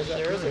now, there? Why is that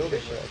there is a building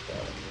fishing. like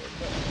that?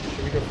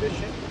 Should we go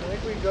fishing? I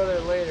think we can go there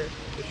later.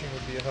 Fishing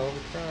would be a hell of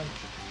a crunch.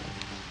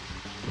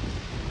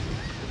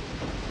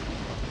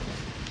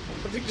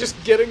 I think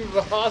just getting to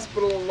the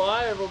hospital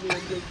alive will be a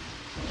good.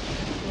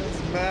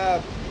 This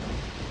map.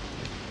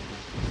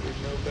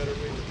 There's no better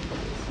way to do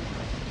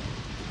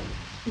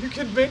this. You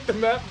could make the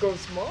map go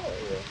smaller.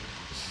 Yeah,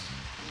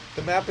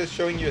 The map is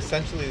showing you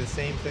essentially the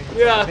same thing. as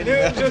yeah the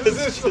mini-map.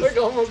 it's like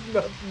almost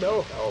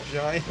no help.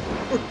 giant.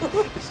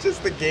 It's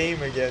just the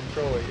game again,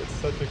 trolling. It's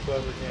such a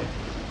clever game.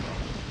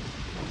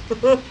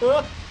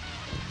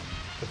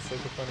 That's such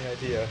a funny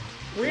idea.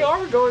 We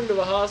are going to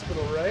the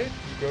hospital, right?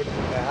 You go to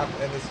the map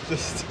and it's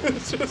just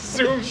It's just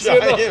zooms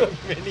in on giant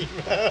the- mini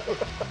map.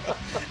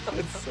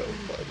 It's so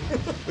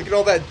funny. Look at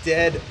all that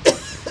dead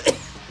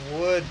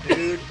wood,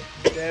 dude.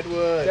 Dead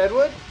wood.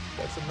 Deadwood?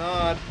 That's a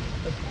nod.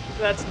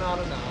 That's not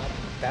a nod.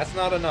 That's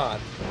not a nod.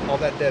 All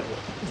that dead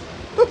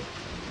wood.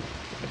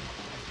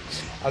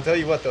 I'll tell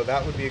you what though,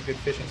 that would be a good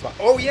fishing spot.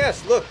 Oh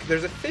yes, look,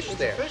 there's a fish There's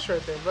there. a fish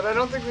right there, but I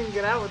don't think we can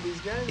get out with these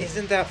guys.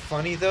 Isn't that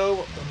funny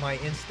though? My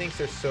instincts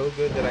are so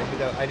good that I knew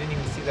that. I didn't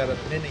even see that on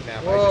the mini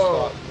map. I Whoa.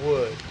 just thought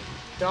wood.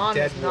 Don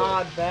Dead is wood.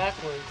 nod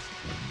backwards.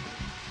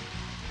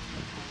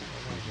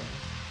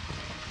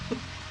 Oh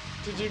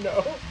Did you know?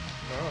 my god.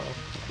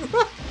 No.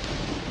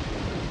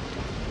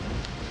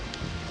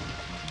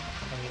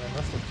 I mean, I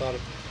must have thought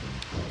of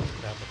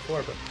that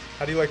before, but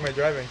how do you like my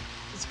driving?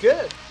 It's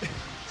good.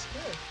 It's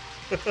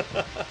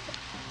good.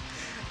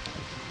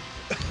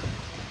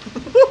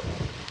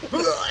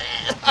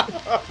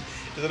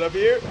 Is it up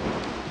here?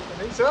 I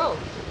think so.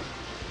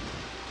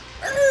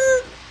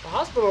 The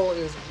hospital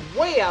is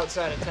way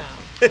outside of town.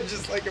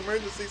 Just like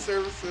emergency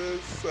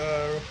services.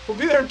 We'll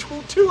be there in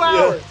two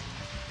hours. Yeah.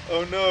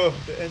 Oh no,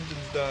 the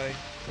engine's dying.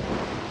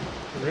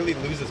 It really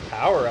loses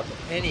power up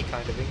any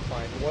kind of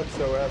incline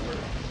whatsoever.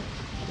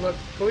 Look,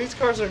 police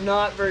cars are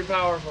not very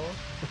powerful.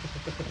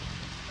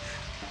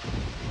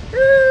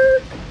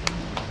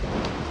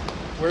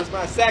 Where's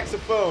my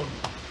saxophone?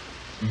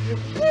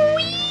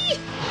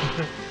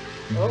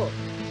 Oh.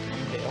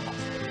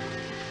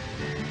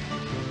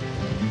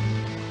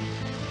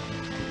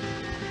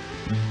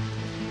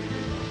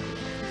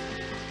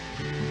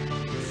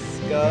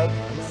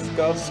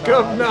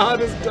 Scub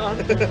nod is done.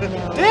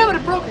 Damn it,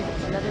 it broke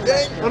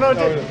again. Oh no, it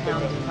didn't.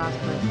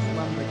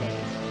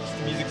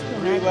 The music's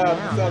really loud.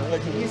 It sounds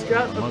like he's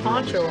got the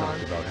poncho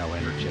on. About how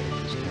energetic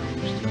this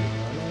town used to be.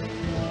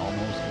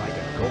 Almost like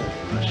a gold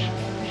rush.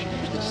 She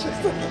used to say.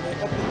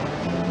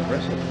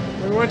 Impressive.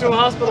 We went to a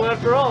hospital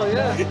after all,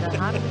 yeah. The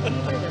hotter the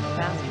fever, the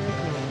faster it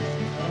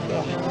cools.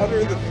 The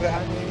hotter the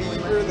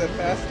fever, the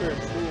faster it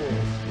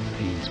cools.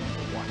 Pains me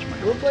to watch my.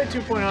 We'll play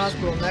 2 Point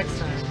Hospital next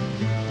time.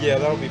 Yeah,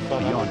 that'll be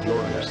fun. Beyond your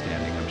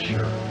understanding, I'm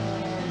sure.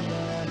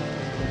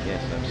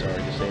 Yes, I'm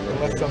sorry to say that.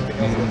 Unless something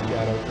else with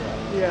Shadow Drop.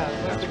 Yeah,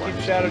 unless they keep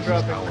Shadow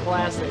Dropping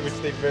classics. Which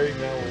they very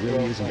well There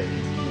really isn't any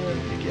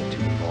need to get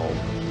too involved.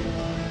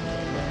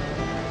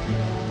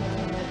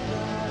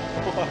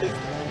 Why is the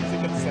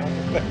music and sound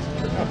effects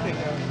drowning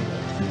out?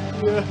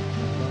 Yeah.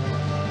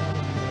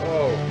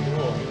 Oh,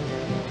 cool.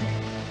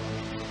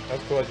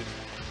 That's cool. I just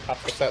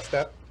popped up that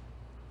step.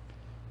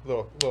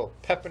 Little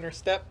pep in her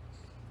step.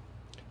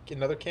 Get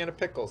another can of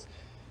pickles.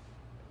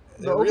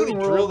 They really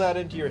drill that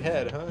into your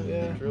head, huh?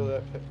 Yeah. They drill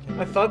that.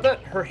 I thought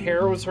that her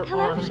hair was her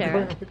Hello, arm.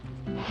 Sheriff.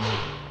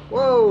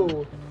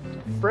 Whoa.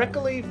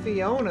 Freckly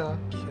Fiona.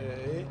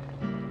 Okay.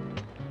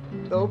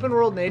 The open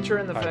world nature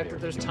and the Hi fact there.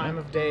 that there's time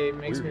of day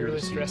makes We're me here really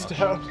to see stressed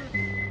Hush. out.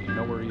 You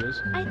know where he is?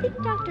 I think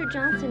Dr.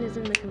 Johnson is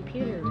in the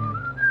computer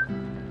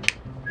room.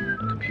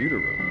 A computer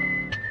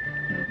room.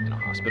 In a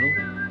hospital?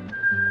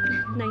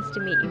 Nice to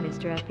meet you,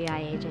 Mr. FBI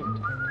agent.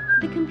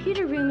 The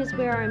computer room is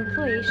where our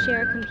employees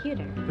share a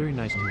computer. Very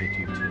nice to meet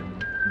you, too.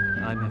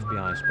 I'm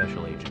FBI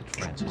Special Agent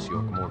Francis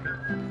York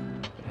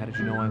Morgan. But how did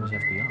you know I was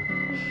FBI?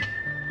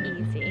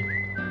 Easy.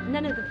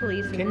 None of the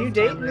police in Can you this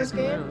date town in this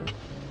work game? alone.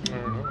 I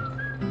don't know.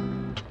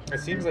 It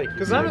seems like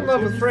Because I'm in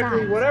love with Freckly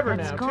Besides, whatever that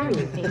now, scar on too.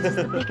 your face is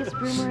the biggest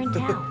rumor in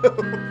town.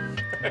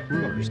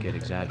 Rumors get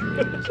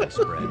exaggerated as they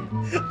spread,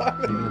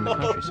 even in the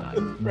countryside.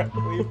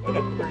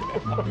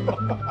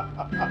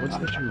 What's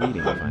that you're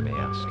reading, if I may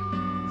ask?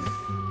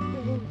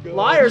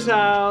 Liar's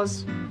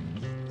House.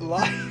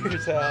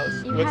 Liar's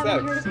House. You What's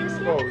that? haven't heard of this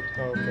yet? Oh,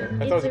 okay.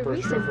 I thought it was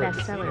It's a brochure recent for a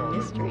bestseller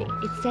casino. mystery.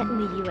 It's set in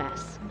the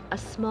U.S., a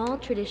small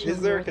traditional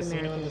Is there a North casino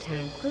in American this town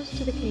game? close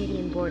to the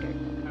Canadian border.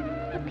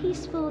 A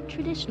peaceful,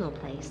 traditional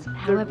place.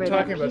 However, that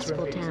talking about peaceful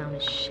Twin Peaks. town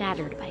is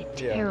shattered by a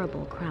Yeah.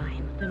 terrible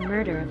crime. The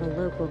murder of a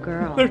local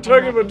girl. They're And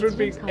talking that about Twin incident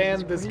Peaks causes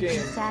and this grief game.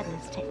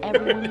 sadness to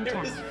everyone in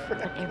town.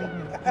 But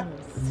everyone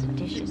thinks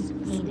seditious,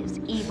 heinous,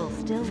 evil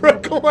still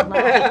Freckle lives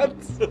alive.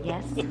 hats.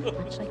 Yes,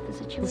 much like the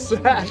situation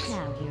Sacks. right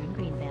now here in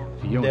Greenville.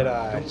 Fiona,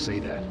 Deadeye. don't say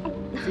that.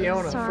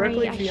 Fiona. Sorry,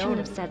 Freckly I Fiona. shouldn't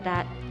have said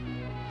that.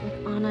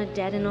 With Anna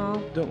dead and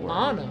all. Don't worry.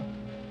 Anna.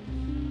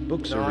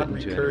 Books are Not written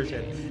to recursion.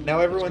 entertain. Now,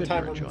 every It's one good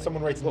time to enjoy.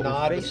 someone writes What we're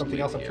nod to faced something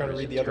with else, I'm trying to here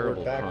read is the a other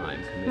word terrible backwards.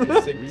 crime To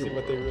committed see in real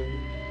what they really.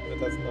 But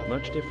that's not.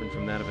 Much different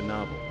from that of a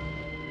novel.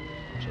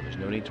 So there's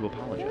no need to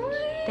apologize.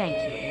 Thank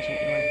you,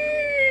 Agent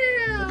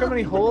York. Look how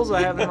many holes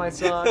I have in my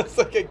socks. It's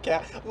like a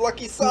cat.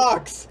 Lucky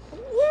socks.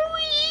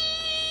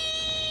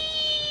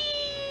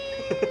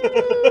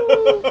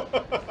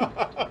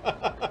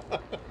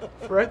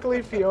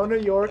 Freckly Fiona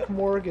York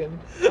Morgan.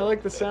 I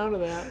like the sound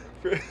of that.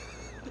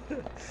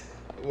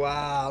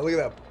 Wow, look at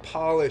that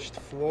polished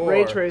floor.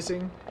 Ray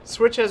tracing.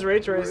 Switch has ray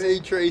tracing. Ray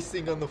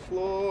tracing on the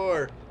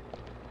floor.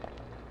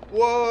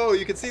 Whoa,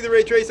 you can see the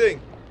ray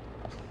tracing.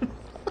 Did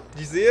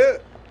you see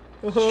it?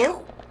 Uh-huh.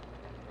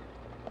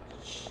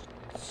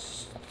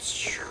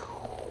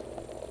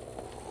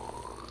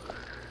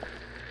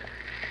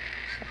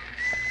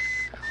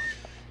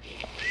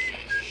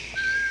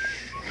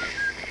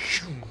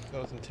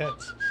 That was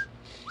intense.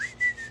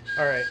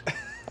 All right.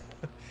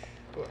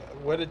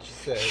 What did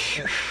you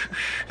say?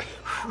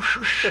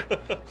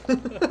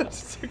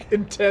 It's like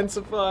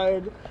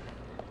intensified.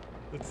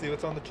 Let's see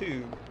what's on the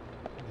tube.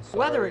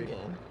 Weather Sorry.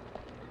 again.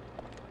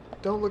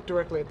 Don't look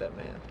directly at that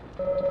man.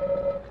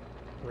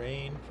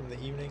 Rain from the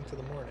evening to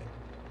the morning.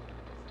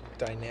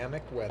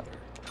 Dynamic weather.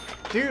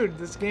 Dude,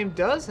 this game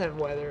does have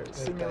weather.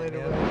 It's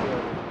Simulated dynamic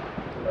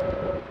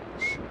weather.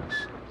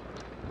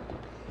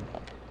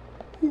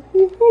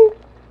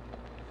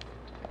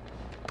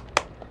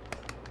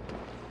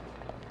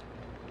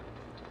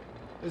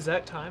 Is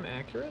that time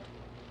accurate?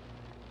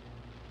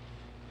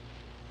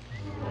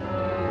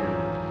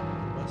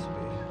 Must be.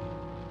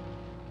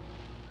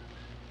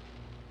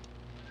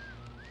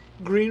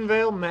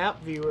 Greenvale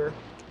map viewer.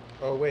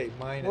 Oh wait,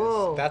 mine is.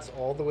 Whoa. That's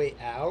all the way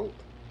out.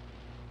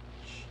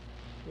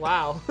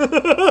 Wow.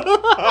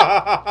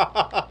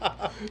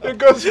 It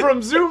goes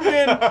from zoomed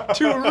in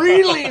to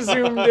really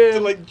zoomed in. To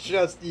like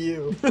just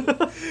you.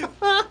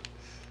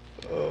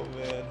 Oh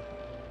man,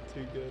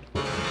 too good.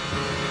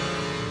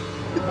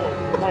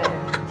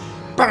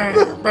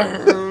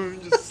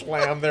 Just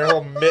slam their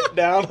whole mitt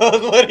down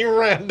on letting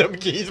random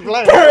keys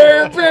play.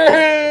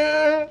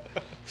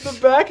 The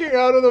backing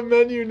out of the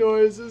menu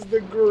noise is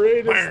the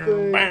greatest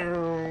thing.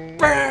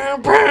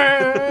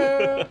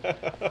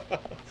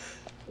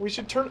 We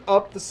should turn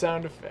up the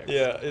sound effects.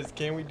 Yeah,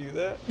 can we do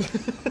that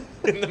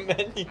in the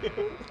menu?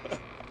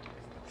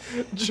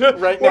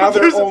 Right now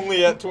they're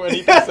only at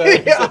 20%.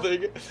 Yeah. So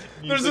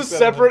there's a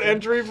separate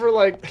entry for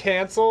like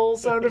cancel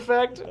sound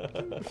effect,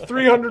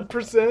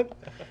 300%.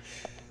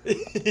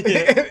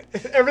 Yeah.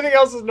 Everything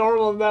else is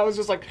normal, and that was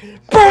just like,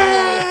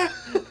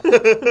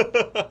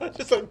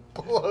 just like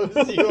blows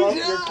you off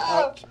your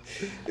couch.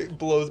 It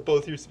blows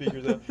both your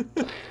speakers out.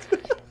 I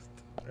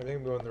think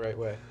I'm going the right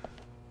way.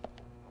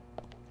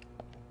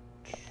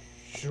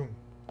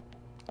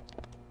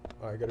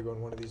 Oh, I gotta go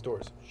in one of these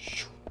doors.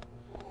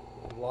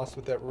 I'm lost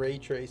with that ray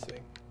tracing.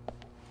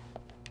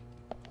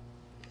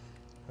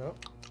 Oh,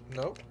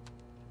 nope.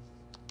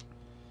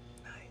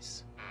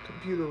 Nice.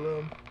 Computer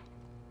room.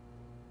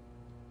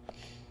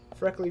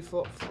 Freckly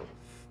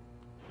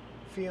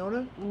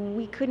Fiona?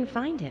 We couldn't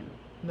find him.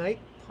 Knight,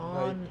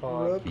 pawn,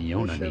 rook,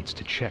 Fiona bishop. needs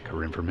to check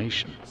her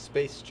information.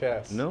 Space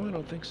chess. No, I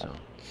don't think so.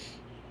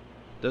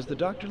 Does the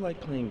doctor like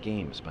playing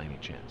games by any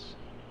chance?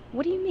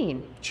 What do you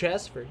mean?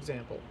 Chess, for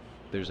example.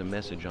 There's a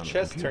message on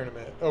Chess the computer.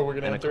 tournament. Oh, we're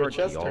gonna and have a to card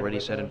chess key already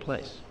tournament set in now.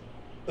 place.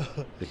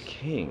 The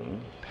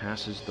king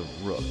passes the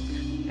rook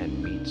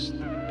and meets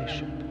the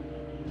bishop.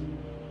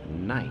 The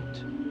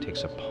knight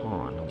takes a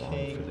pawn along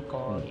King, for the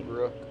pawn, queen.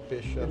 rook,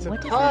 bishop. It's What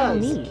a does that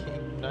pause. mean?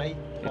 King, knight,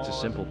 It's a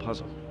pawn. simple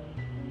puzzle.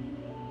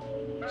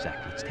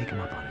 Zach, let's take him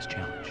up on his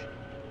challenge.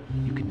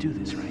 You can do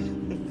this,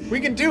 right? We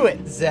can do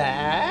it.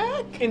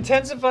 Zach.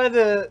 Intensify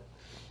the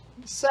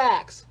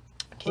sax.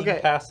 King Okay.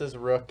 passes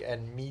rook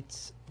and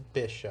meets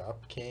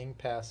bishop. King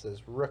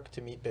passes rook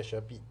to meet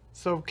bishop.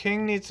 So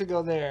king needs to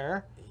go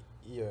there.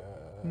 Yeah.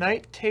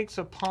 Knight takes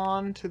a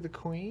pawn to the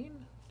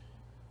queen.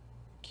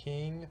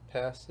 King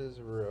passes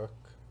rook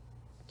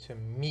to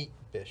meet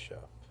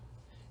bishop.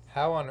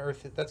 How on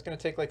earth? That's going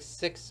to take like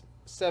 6,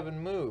 7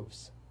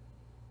 moves.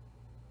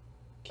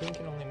 King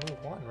can only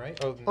move one, right?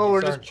 Oh, these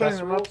we're just aren't putting chess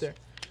them rules? up there.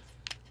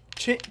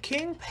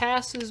 King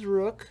passes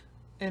rook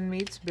and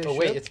meets bishop. Oh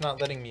wait, it's not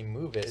letting me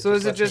move it. So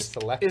is it lets me just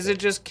select is it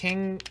just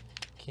king?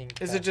 King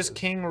Is it just passes.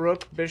 king,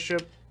 rook,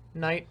 bishop,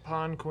 knight,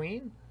 pawn,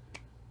 queen?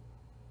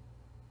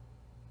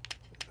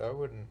 I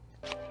wouldn't.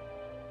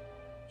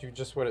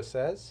 Just what it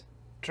says?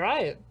 Try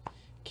it.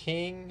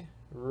 King,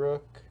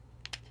 rook,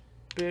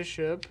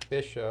 Bishop.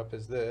 bishop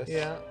is this.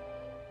 Yeah.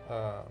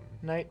 Um,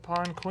 Knight,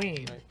 pawn,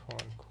 queen. knight, pawn,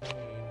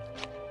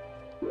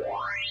 queen.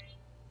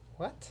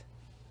 What?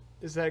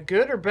 Is that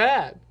good or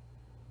bad?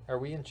 Are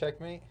we in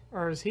checkmate?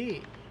 Or is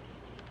he?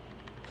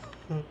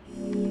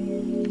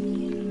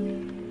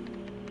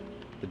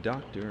 The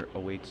doctor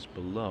awaits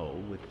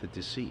below with the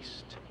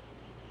deceased.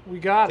 We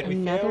got Did it.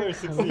 we fail or Another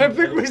succeed? code. I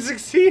think we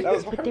succeeded. That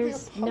was But hardly a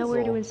there's nowhere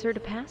to puzzle. insert a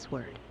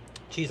password.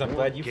 Jeez, I'm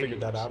glad you figured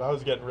that out. I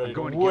was getting ready to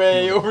going to get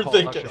way you a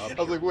overthink call it. up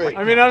I was like, wait.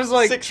 I mean, I was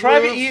like, 6 try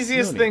the moves?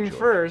 easiest No thing need, George.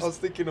 first. I was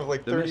thinking of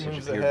like The 30 message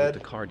moves appeared ahead.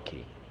 with the card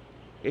key.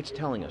 It's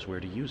telling us where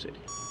to use it.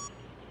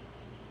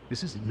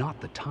 This is not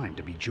the time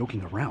to be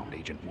joking around,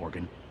 Agent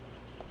Morgan.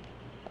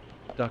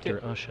 Dr.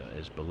 Usha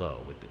is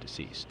below with the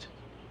deceased.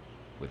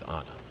 With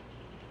Anna.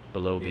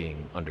 Below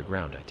being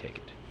underground, I take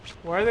it.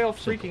 Why are they all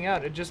freaking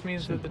out? It just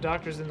means that the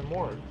doctor's in the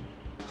morgue.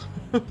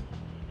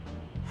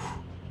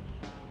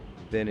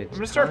 Then it's I'm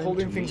gonna start time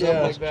holding to things meet up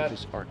the like that.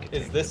 mischievous architect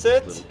Is of this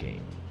this it? little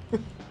game.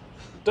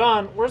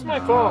 Don, where's my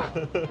phone?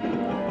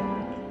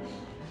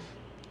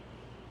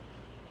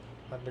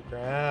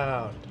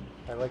 Underground.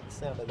 I like the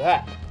sound of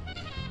that.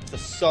 It's a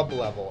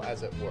sub-level,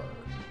 as it were.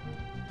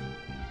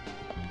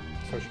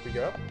 So should we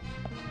go?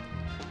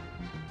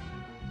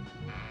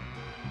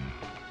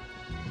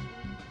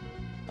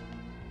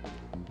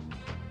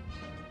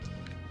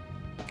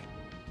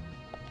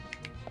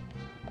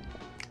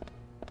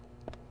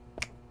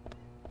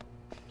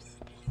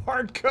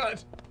 Hard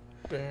cut.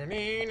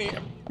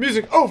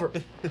 Music over.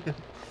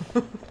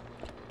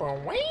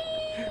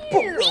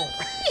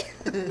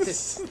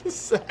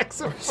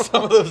 Saxophone.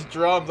 Some of those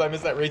drums, I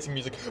miss that racing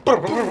music.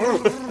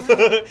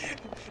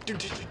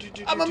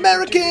 I'm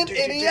American,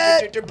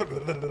 idiot!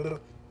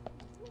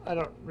 I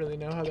don't really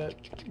know how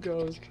that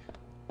goes.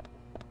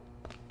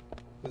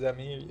 Was that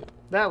me or you?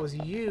 That was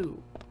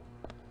you.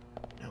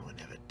 No one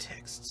ever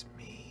texts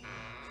me.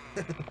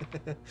 Or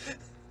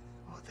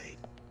they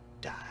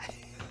die.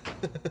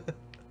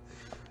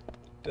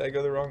 Did I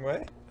go the wrong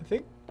way? I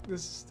think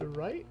this is the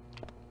right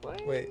way.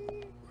 Wait,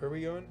 where are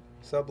we going?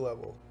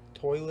 Sub-level.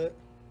 Toilet.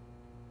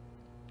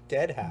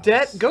 Dead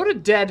house. Go to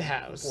Dead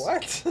House.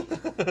 What?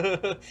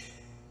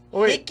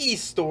 Oh, wait. Hickey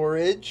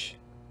storage.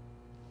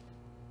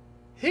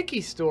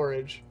 Hickey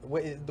storage.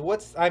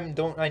 What's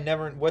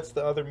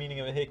the other meaning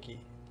of a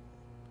hickey?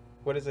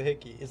 What is a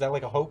hickey? Is that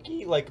like a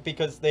hokey? Like,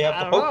 because they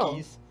have the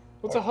hokies.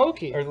 What's a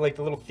hokey? Or like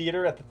the little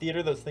theater at the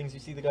theater, those things you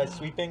see the guys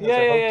sweeping? Those Yeah,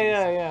 are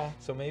yeah, hokies. yeah.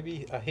 So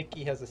maybe a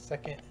hickey has a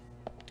second.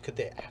 Could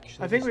they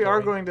actually? I think we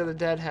are going to the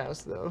dead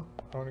house, though.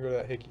 I want to go to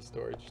that hickey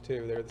storage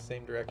too. They're the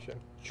same direction.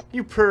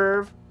 You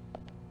perv.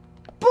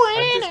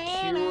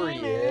 I'm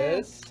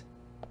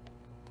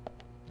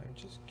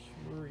just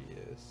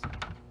curious.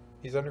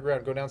 He's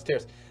underground. Go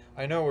downstairs.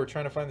 I know we're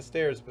trying to find the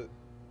stairs, but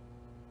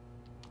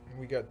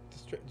we got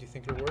distracted. Do you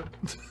think it'll work?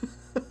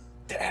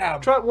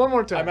 Damn. Try it one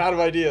more time. I'm out of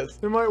ideas.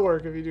 It might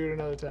work if you do it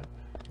another time.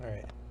 All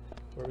right.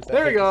 Where was that?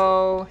 There we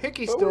go.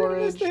 Hickey storage. Where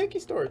storage. is the hickey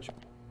storage?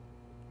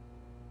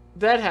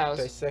 Dead house.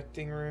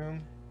 Dissecting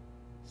room.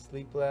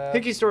 Sleep lab.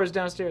 Hickey storage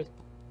downstairs.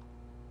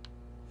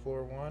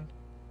 Floor 1.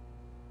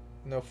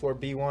 No, floor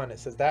B1. It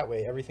says that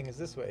way. Everything is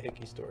this way.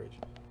 Hickey storage.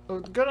 Oh,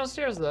 go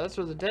downstairs though. That's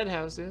where the dead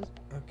house is.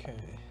 Okay.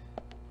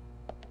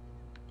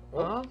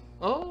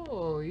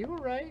 Oh, you were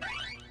right.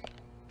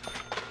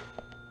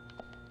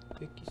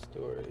 Hickey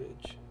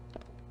storage.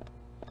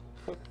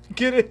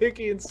 Get a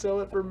hickey and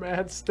sell it for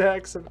mad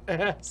stacks of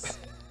ass.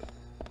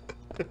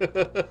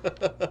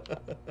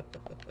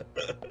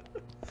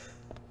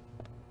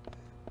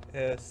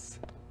 Yes.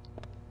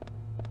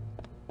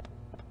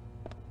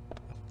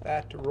 A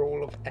fat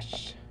roll of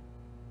ash.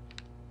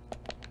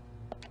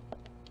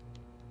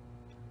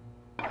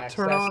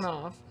 Turn on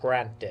off.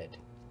 Granted.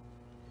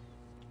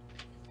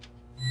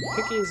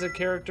 Hickey is a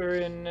character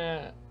in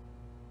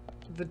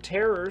The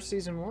Terror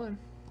Season 1.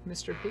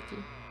 Mr. Hickey.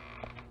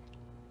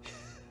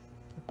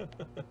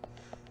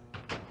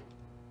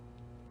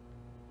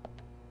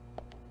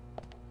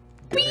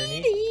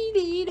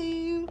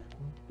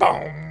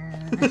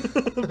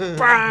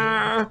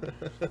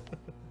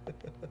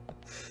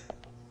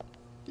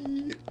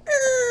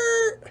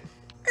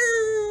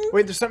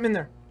 Wait, there's something in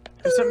there.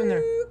 There's something in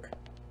there.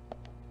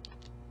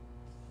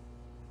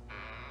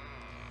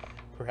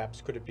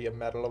 Perhaps could it be a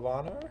Medal of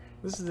Honor?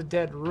 This is the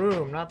dead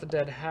room, not the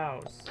dead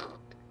house.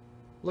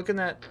 Look in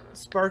that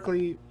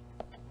sparkly...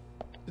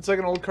 It's like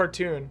an old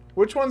cartoon.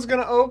 Which one's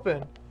gonna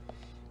open?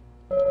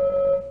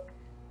 Let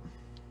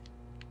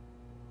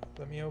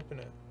me open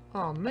it.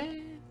 Oh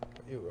man.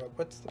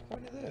 What's the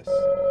point of this?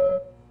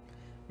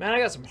 Man, I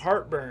got some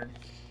heartburn.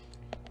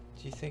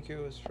 Do you think it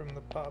was from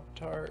the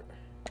Pop-Tart?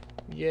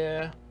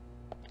 Yeah.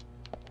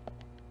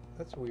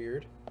 That's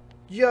weird.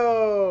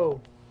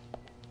 Yo!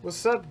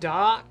 What's up,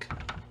 Doc?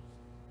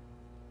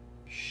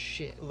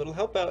 Shit. A little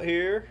help out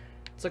here.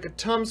 It's like a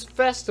Tums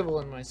festival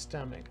in my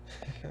stomach.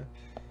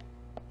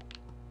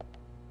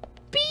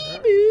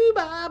 Bee-boo,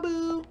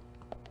 ba-boo.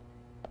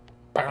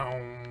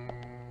 Boom.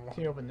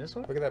 Can you open this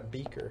one? Look at that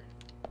beaker.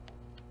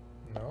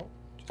 No,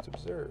 just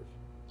observe.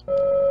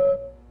 I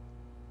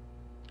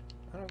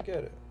don't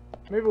get it.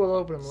 Maybe we'll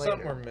open them later.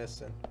 Something we're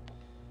missing.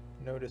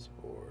 Notice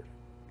board.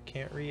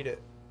 Can't read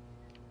it.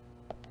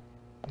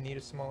 Need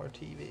a smaller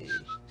TV.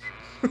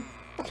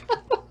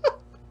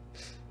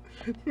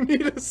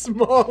 Need a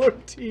smaller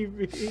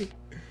TV.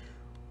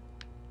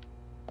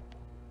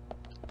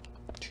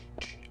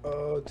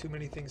 Oh, too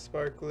many things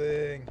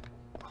sparkling.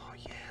 Oh,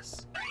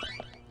 yes.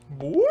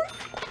 What?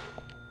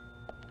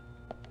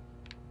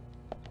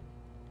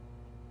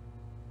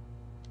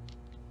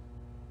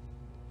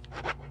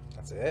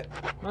 That's it.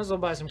 Might as well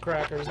buy some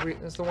crackers.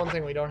 That's the one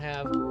thing we don't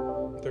have.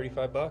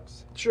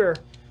 $35? Sure.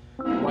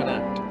 Why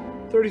not?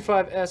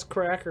 35S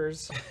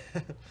crackers.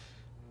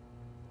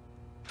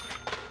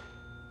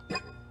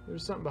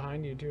 There's something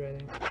behind you too, I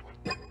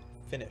think.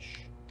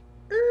 Finish.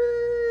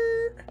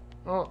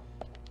 Oh.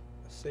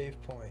 A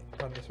save point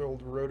on this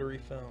old rotary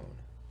phone.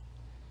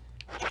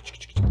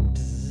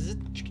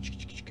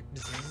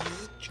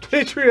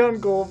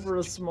 Patreon goal for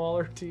a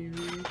smaller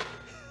TV.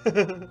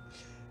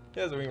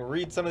 Yeah, so we can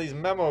read some of these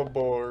memo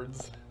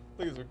boards.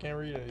 Look at this, we can't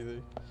read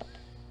anything.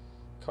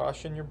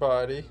 Caution your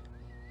body.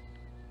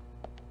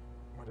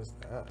 What is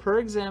that? Per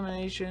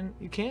examination,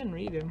 you can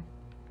read him.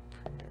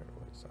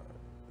 Premarital exam.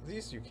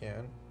 These you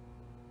can.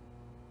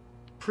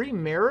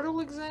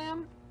 Premarital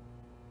exam?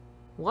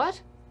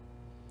 What?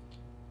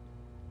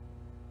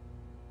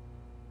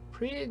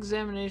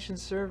 Pre-examination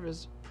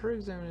service. Per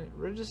examination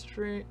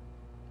registry.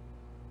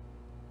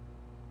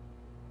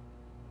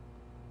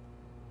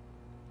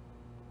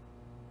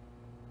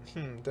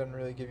 Doesn't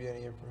really give you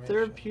any information.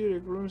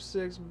 Therapeutic, room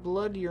 6,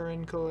 blood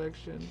urine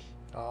collection.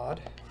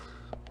 Odd.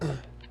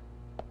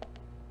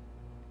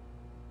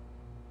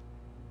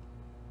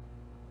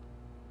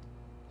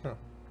 Huh.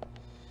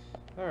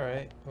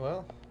 Alright,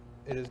 well,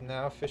 it is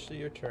now officially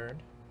your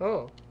turn.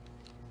 Oh.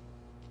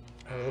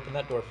 I will open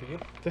that door for you.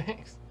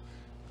 Thanks.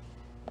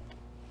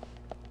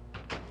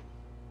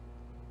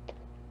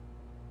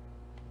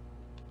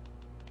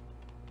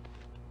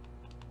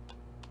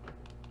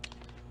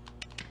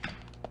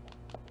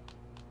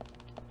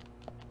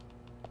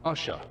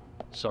 Usha,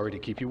 sorry to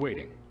keep you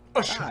waiting.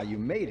 Ah, you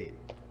made it.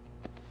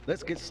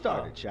 Let's get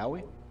started, shall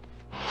we?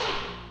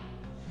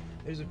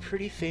 There's a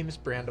pretty famous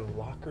brand of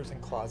lockers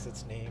and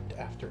closets named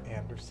after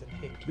Anderson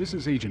Hickey. This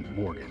is Agent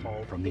Morgan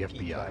from the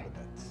FBI.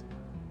 Cabinets.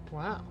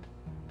 Wow.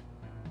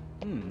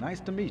 Nice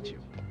to meet you.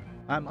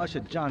 I'm Usher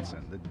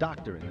Johnson, the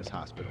doctor in this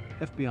hospital.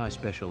 FBI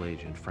Special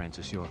Agent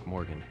Francis York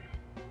Morgan.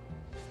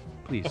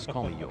 Please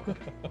call me York.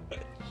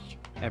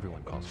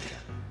 Everyone calls me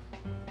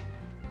that.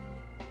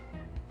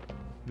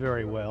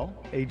 Very well,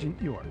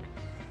 Agent York.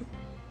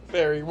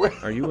 Very well.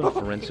 Are you a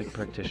forensic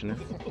practitioner?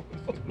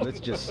 Let's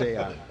just say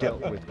I've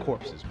dealt with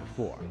corpses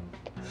before.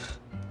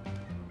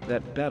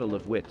 That battle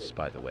of wits,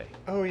 by the way.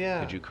 Oh,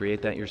 yeah. Did you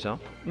create that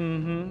yourself?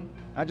 Mm-hmm.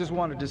 I just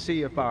wanted to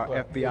see if our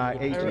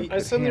FBI agent I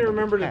suddenly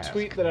remembered a task.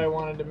 tweet that I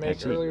wanted to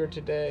make earlier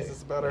today. Is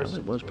this about our Well,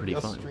 it was pretty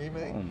fun.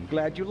 streaming? I'm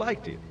glad you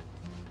liked it.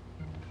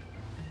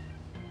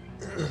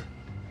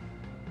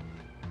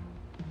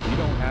 We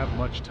don't have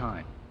much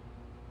time.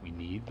 We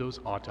need those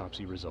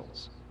autopsy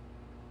results.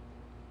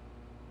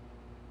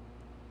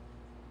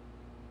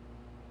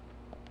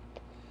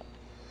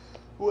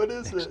 What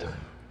is Next it? time,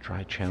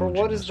 try For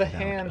challenging what is us the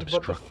without hand but the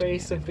obstructing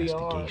face an of the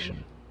arm?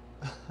 investigation.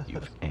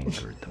 You've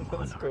angered the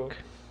That's cool. monarch.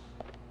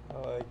 I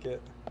like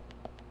it.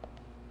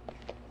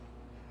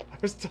 I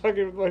was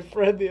talking with my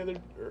friend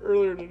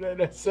earlier today,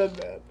 and I said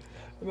that,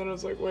 and then I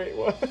was like, "Wait,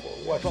 what?"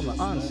 From the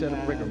onset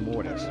of rigor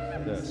mortis,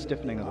 the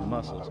stiffening of the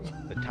muscles,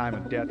 the time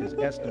of death is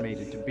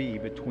estimated to be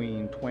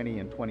between 20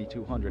 and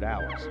 2200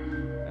 hours.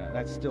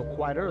 That's still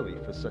quite early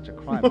for such a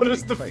crime. What to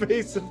is take the place.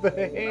 face of the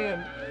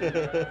hand?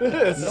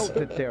 This. Note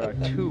that there are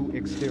 2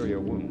 exterior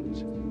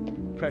wounds,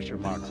 pressure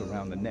marks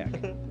around the neck,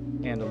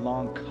 and a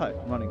long cut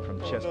running from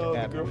chest to The girl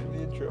abdomen. from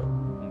the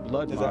intro.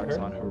 Blood Is that marks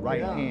her? on her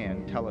right Yeah.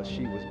 hand tell us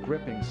she was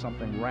gripping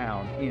something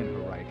round in her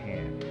right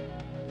hand.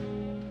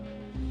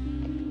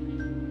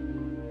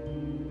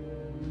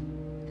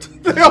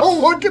 They all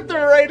look at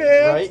their right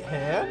hand. Right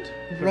hand?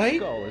 Her Right?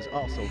 skull is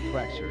also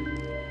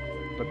fractured,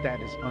 but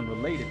that is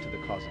unrelated to the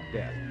cause of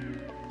death.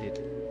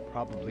 It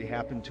probably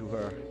happened to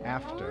her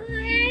after she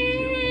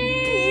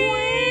was killed.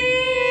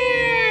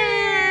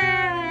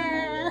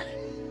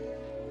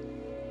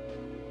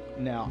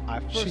 Now, I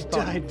first She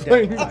thought died death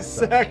playing by the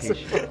suffocation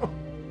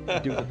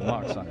saxophone. due to the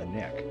marks on her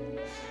neck.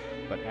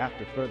 But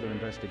after further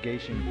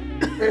investigation,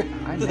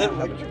 I Is now that have a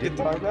electric different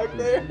guitar back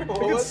there?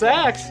 conclusion. Look at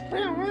sax.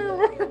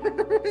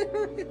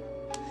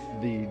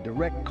 The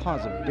direct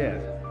cause of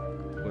death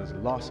was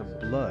loss of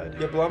blood.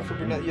 Yeah, blonde for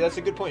brunette. Yeah, that's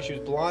a good point. She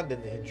was blonde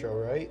in the intro,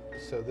 right?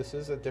 So this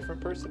is a different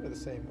person or the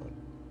same one?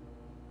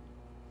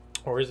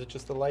 Or is it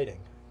just the lighting?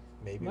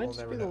 Maybe Might we'll just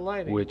never be know. the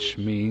lighting. Which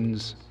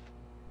means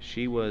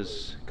She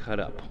was cut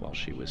up while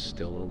she was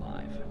still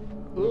alive.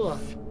 Ugh.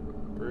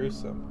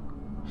 Gruesome.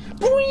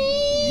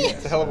 Yes,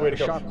 It's a hell of a way to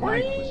go. sharp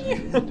knife was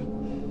used.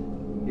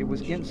 It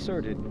was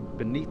inserted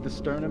beneath the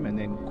sternum and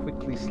then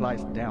quickly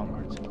sliced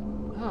downwards.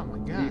 Oh my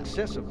The god.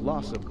 excessive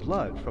loss of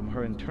blood from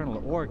her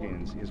internal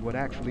organs is what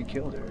actually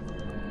killed her.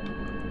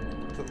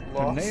 The Her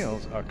loss-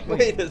 nails are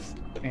Wait clean, a s-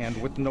 and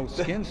with no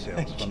skin cells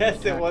I from the guess it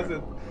attacker.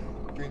 wasn't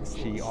being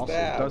She also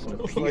stabbed.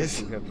 doesn't appear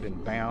to have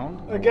been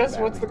bound. I or guess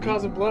what's the badly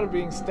cause of blood of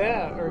being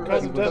stabbed, or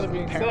cause of death of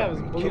being stabbed is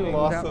apparently bleeding. killed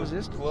Loss without of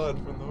resistance. blood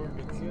from the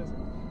organs. Yes.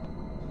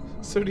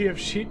 So do you have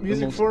sheet The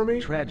music most for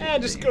me?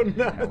 tragic Just go thing,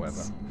 nuts. however,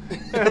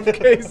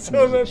 Okay,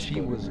 so was that that's she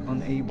was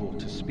unable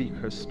to speak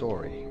her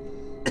story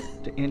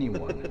to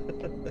anyone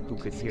who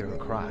could hear her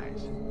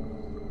cries.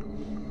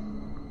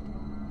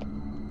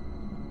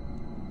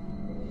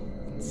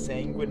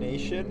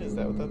 Sanguination? Is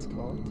that what that's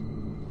called?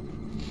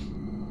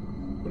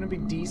 Wouldn't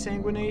it be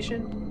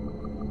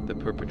desanguination? The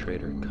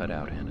perpetrator cut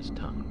out Anna's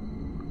tongue.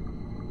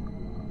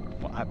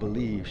 Well, I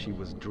believe she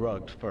was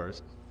drugged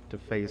first to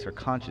phase her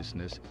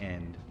consciousness,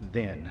 and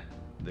then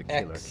the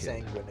killer killed.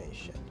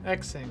 Exsanguination.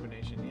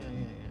 Exsanguination, yeah.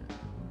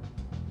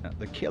 Now,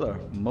 the killer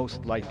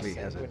most likely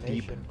has a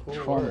deep, Exsanguination,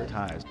 cool word.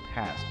 traumatized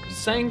past.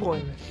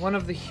 Sanguine, one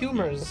of the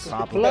humors of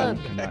Probably blood.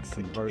 cannot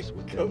converse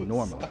with Goat them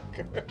normally.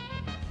 sucker.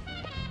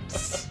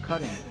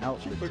 Cutting out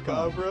the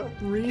tongue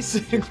Chupacabra? is a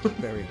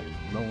very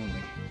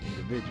lonely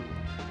individual.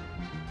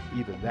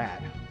 Either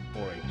that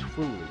or a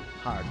truly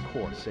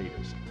hardcore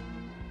sadist.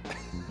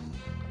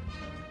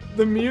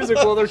 The music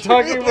while they're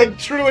talking about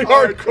truly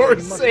hardcore You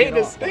must get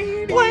off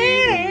sadists.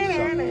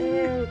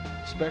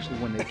 Especially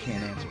when they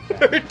can't answer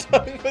Her back.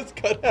 tongue was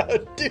cut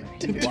out. Do,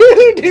 do,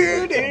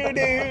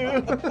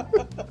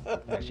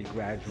 As she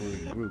gradually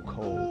grew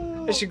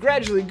cold. As she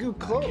gradually grew A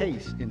cold.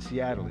 case in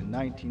Seattle in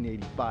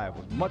 1985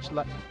 was much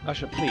like.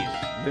 Usha, please,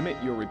 limit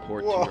your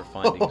report to your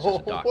findings as a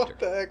doctor. What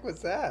the heck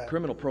was that?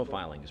 Criminal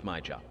profiling is my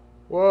job.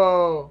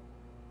 Whoa.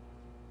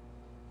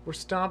 We're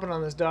stomping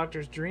on this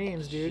doctor's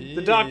dreams, dude.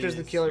 The doctor's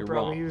the Jeez. killer, You're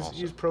probably. wrong,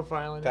 He was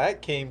profiling.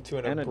 That came to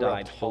an Anna abrupt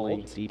died fully,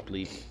 halt.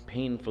 deeply,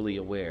 painfully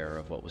aware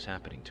of what was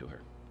happening to her.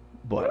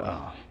 But,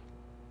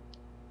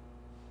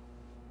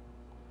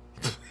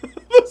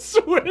 The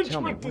switch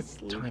Tell me, went to what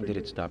sleep. time did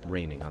it stop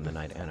raining on the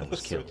night Anna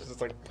was killed? It's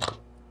just like,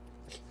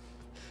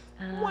 Just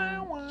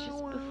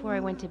before I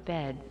went to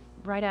bed,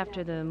 right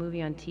after the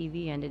movie on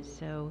TV ended,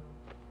 so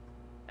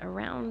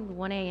around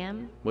 1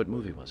 a.m. What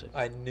movie was it?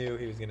 I knew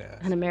he was gonna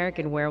ask. An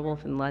American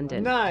Werewolf in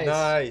London. Nice.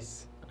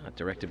 Nice.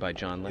 directed by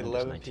John Landis,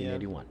 11 p.m.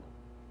 1981.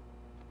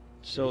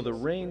 So the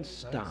rain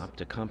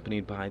stopped,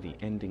 accompanied by the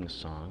ending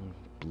song,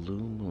 Blue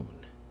Moon.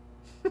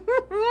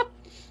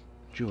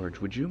 George,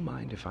 would you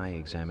mind if I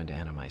examined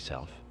Anna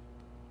myself?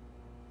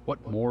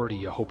 What more do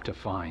you hope to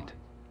find?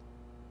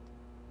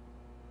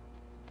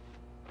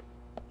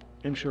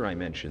 I'm sure I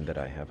mentioned that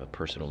I have a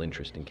personal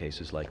interest in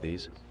cases like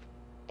these.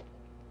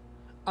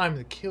 I'm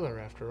the killer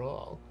after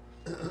all.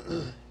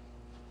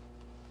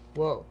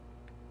 Whoa.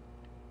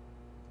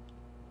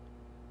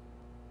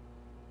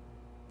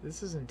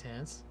 This is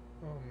intense.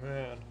 Oh,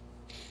 man.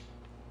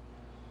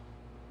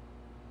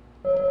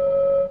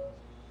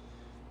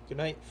 Good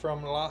night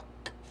from Locke.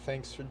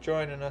 Thanks for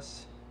joining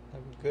us.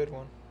 Have a good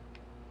one.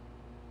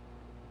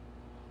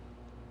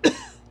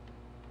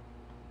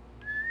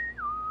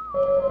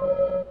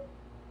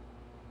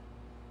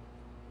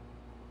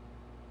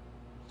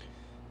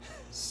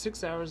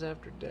 6 hours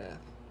after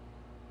death.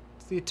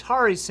 It's the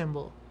Atari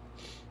symbol.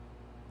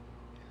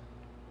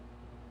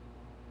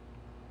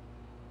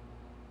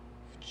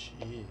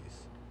 Jeez.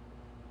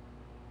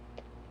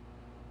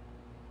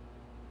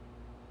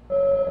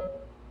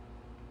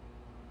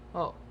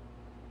 Oh.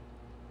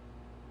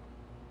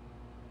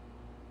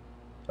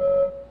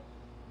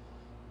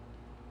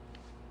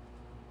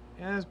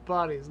 Anna's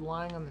body is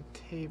lying on the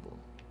table.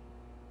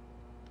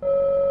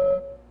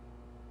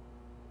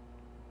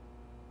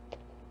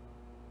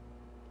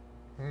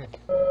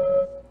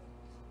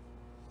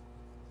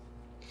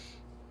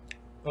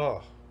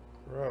 Oh,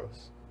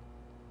 gross.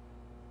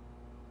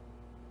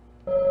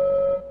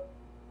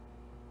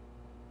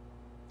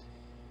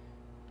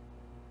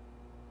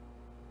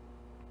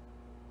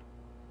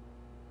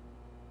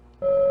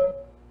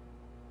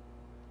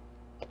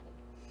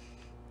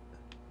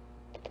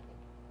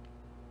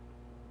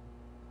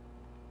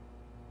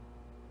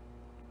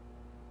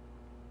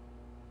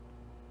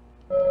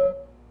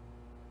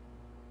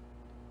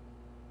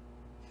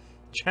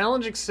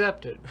 Challenge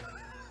accepted.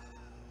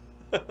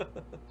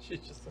 She's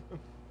just...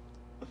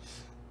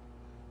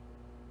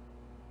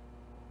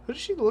 Who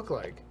does she look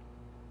like?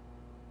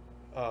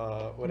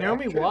 What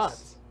Naomi actress?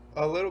 Watts.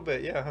 A little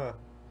bit, yeah, huh?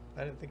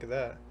 I didn't think of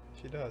that.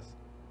 She does.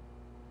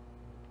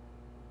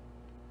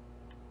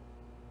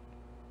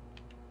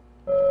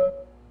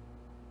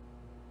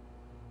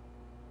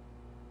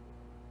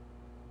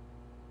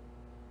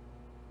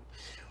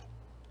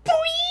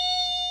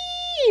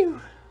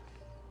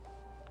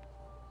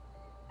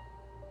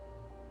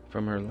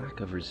 From her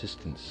lack of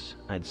resistance,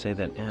 I'd say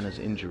that Anna's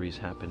injuries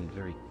happened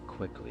very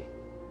quickly.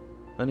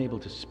 Unable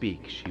to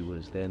speak, she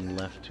was then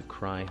left to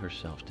cry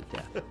herself to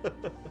death.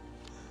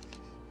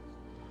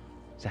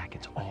 Zach,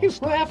 it's all He's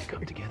starting to laughing.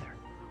 come together.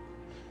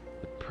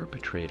 The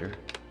perpetrator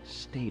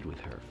stayed with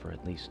her for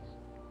at least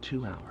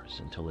 2 hours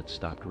until it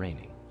stopped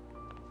raining.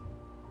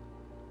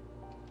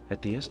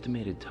 At the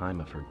estimated time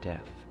of her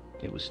death,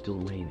 it was still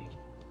raining,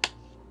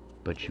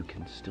 but you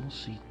can still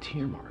see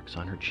tear marks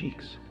on her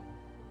cheeks.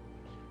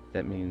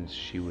 That means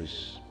she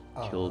was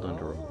killed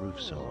under a roof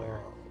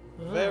somewhere.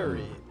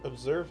 Very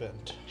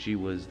observant. She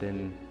was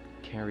then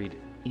carried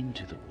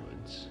into the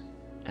woods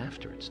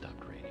after it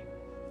stopped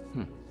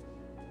raining.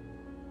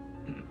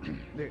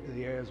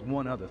 There's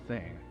one other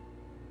thing.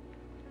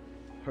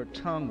 Her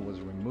tongue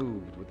was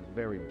removed with a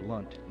very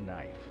blunt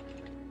knife.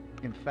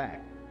 In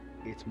fact,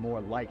 it's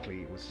more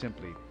likely it was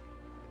simply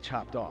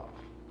chopped off.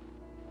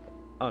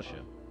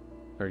 Asha,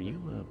 are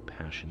you a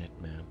passionate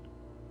man?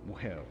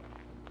 Well,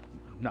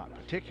 not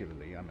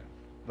particularly,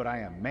 but I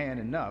am man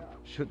enough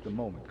should the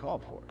moment call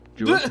for it.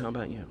 George, how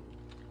about you?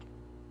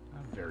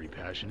 I'm very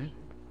passionate.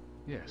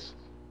 Yes.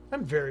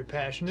 I'm very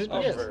passionate.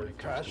 I'm yes. very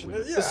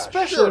passionate. Yeah,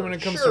 Especially when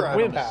it comes to I'm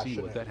women. See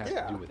what that has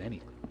to do with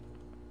anything.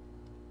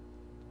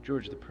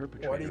 George, the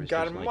perpetrator, What do you is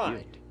got just in like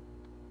mind? you.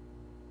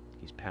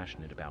 He's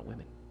passionate about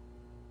women.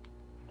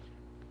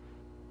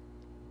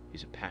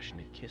 He's a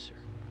passionate kisser.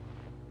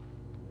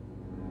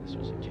 This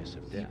was a kiss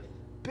of death.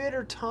 Bit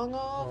her tongue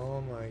off.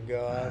 Oh my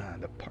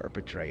god. The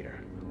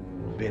perpetrator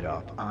bit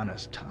off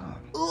Anna's tongue.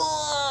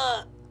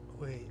 Ugh.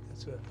 Wait,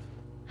 that's what.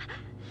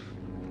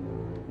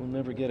 We'll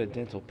never get a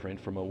dental print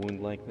from a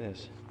wound like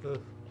this.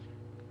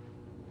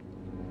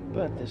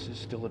 But this is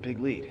still a big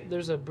lead.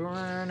 There's a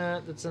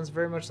burnout that sounds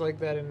very much like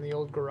that in the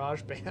old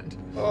garage band.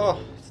 Oh,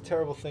 it's a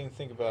terrible thing to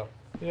think about.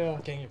 Yeah.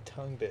 Getting your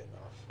tongue bitten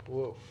off.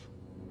 Woof.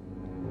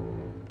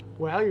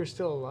 Wow, you're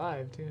still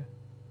alive, too.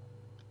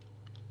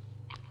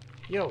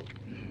 Yo.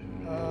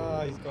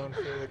 Ah, he's going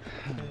for the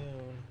cocoon.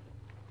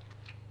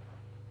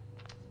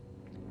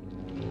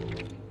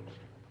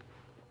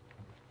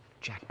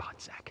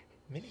 Jackpot, Zach.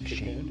 Mini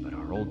Shame, cocoon. but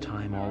our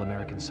old-time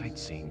all-American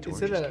sightseeing tour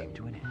Is it just a- came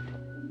to an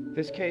end.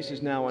 This case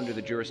is now under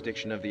the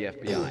jurisdiction of the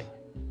FBI.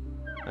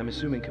 I'm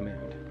assuming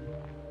command.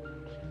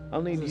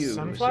 I'll need Is it you to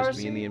sunflower assist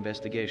me in seed? the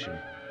investigation.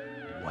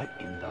 What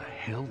in the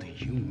hell do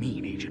you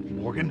mean, Agent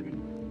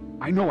Morgan?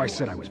 I know I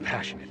said I was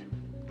passionate,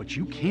 but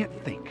you can't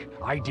think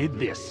I did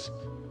this.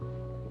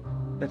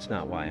 That's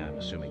not why I'm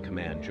assuming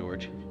command,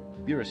 George.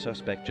 You're a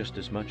suspect just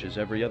as much as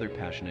every other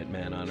passionate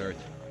man on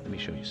Earth. Let me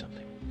show you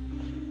something.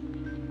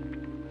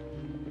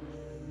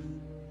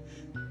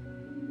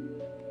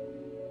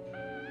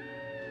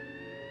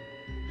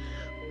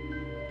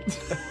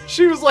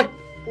 She was like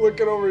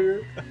looking over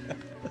here.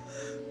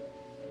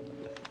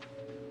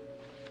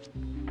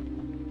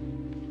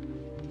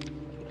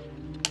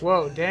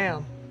 Whoa,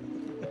 damn.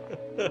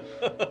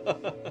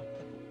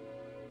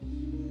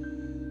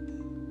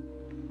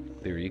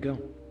 There you go.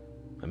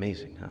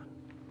 Amazing, huh?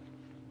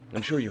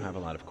 I'm sure you have a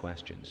lot of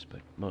questions,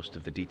 but most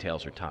of the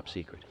details are top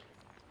secret.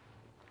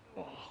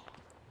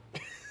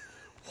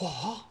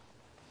 What?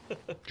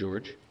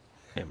 George,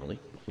 Emily,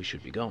 we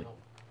should be going.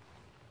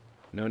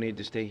 No need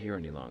to stay here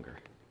any longer.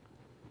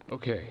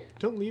 Okay.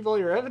 Don't leave all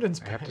your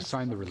evidence I have to bags.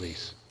 sign the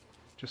release.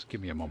 Just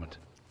give me a moment.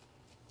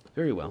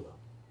 Very well.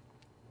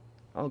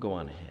 I'll go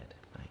on ahead.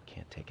 I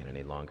can't take it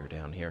any longer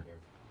down here.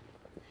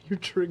 You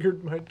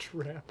triggered my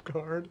trap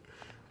card.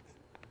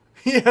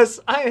 Yes,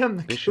 I am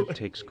the Bishop killer.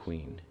 takes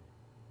queen.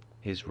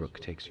 His rook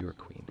takes your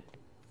queen.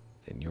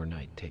 Then your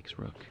knight takes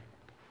rook.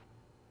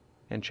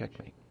 And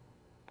checkmate.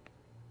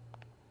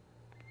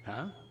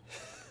 Huh?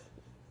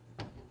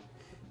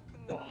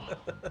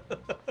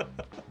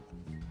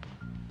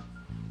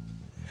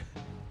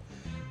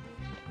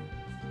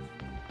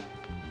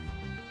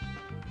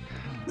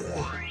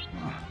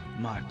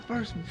 My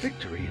first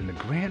victory in the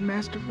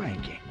Grandmaster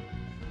ranking.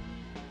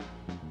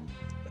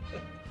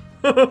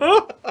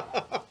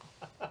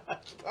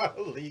 A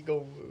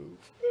legal move.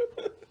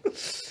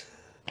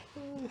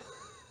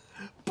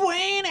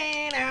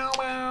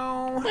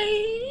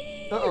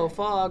 Uh-oh,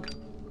 fog.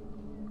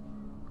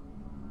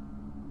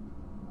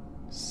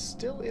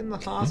 Still in the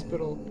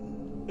hospital.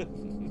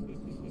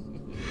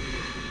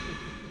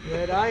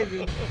 Red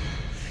Ivy.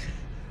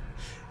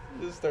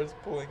 Just starts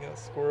pulling out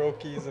squirrel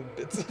keys and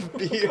bits of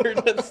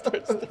beard and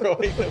starts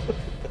throwing them.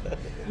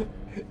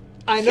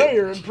 I know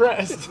you're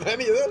impressed.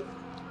 Any of them?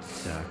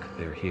 Doc,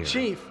 they're here.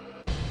 Chief.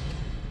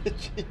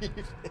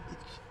 Chief.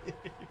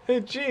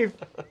 Hey, Chief.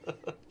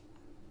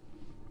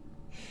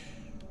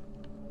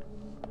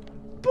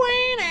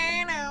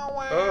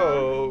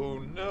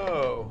 Oh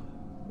no.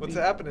 What's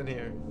happening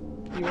here?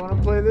 You want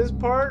to play this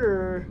part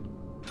or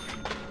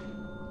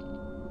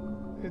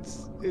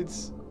it's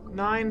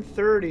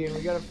 9:30 and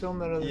we gotta film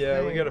that other thing.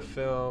 Yeah, we gotta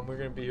film. We're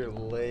gonna be here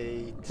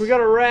late. We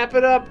gotta wrap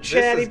it up,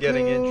 Chatty This is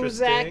getting Poo,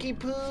 interesting. Zacky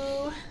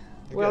Poo.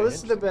 Well, this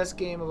is the best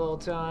game of all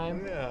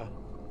time. Yeah.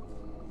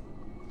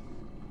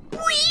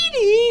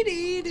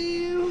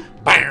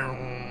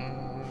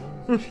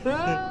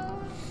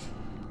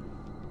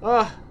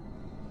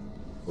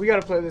 We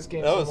gotta play this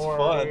game That some was more,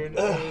 fun. dude.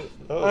 That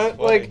was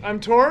Like, I'm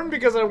torn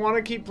because I want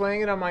to keep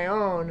playing it on my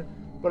own,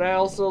 but I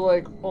also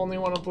like only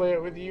want to play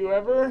it with you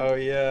ever. Oh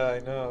yeah, I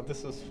know.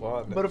 This is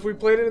fun. But if we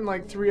played it in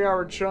like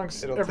 3-hour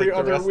chunks It'll every take the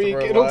other rest of week,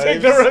 our it'll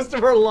take the lives. rest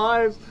of our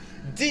lives.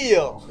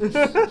 Deal.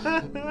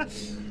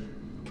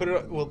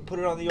 We'll put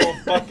it on the old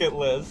bucket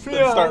list and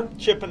Yeah. start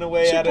chipping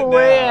away Chip at it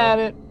away now. at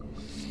it.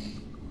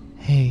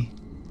 Hey,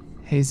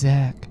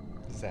 Zach.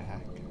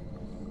 Zach.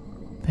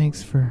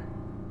 Thanks for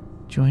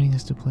joining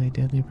us to play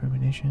Deadly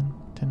Premonition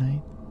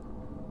tonight.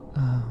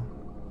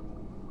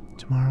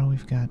 Tomorrow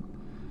we've got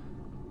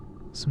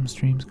some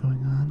streams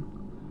going on.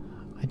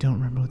 I don't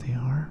remember what they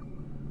are,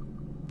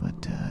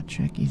 but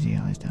check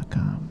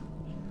easyallies.com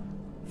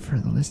for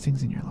the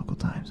listings in your local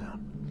time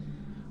zone.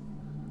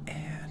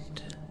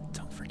 And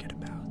don't forget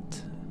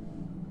about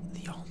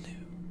the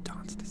all-new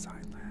Dawn's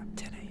Design Lab,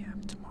 10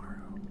 a.m.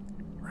 tomorrow.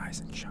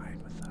 Rise and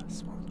shine with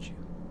us, won't you?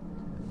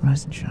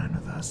 Rise and shine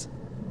with us.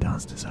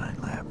 Dawn's Design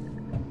Lab.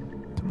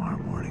 Tomorrow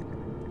morning.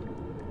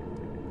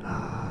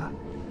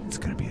 It's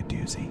gonna be a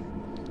doozy.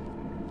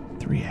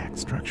 3-act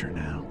structure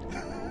now.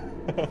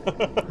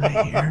 I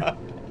hear.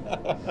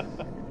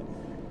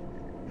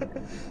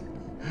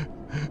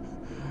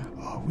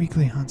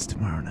 Weekly hunts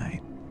tomorrow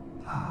night.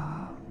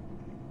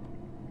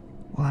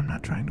 Well, I'm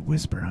not trying to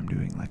whisper. I'm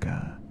doing like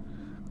a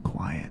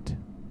quiet,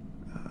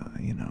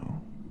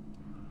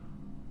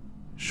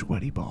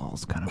 sweaty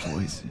balls kind of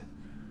voice.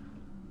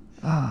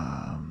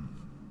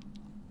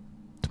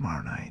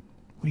 Tomorrow night,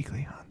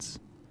 weekly hunts.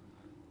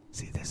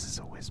 See, this is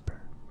a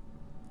whisper.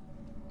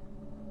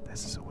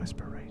 This is a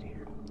whisper right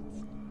here.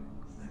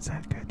 Is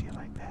that good? Do you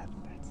like that?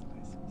 That's a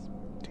nice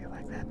whisper. Do you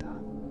like that,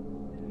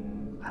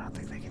 Don? I don't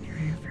think they can hear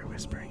you if you're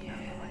whispering.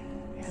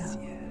 Yes,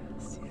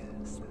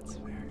 that's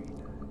very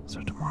nice.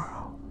 So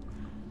tomorrow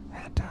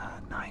at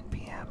 9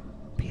 p.m.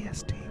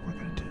 PST, we're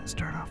going to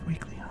start off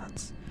weekly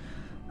hunts.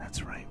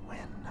 That's right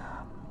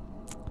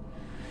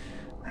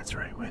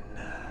when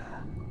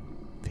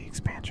the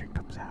expansion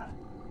comes out.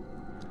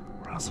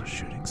 We're also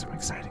shooting some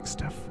exciting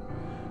stuff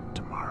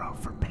tomorrow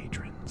for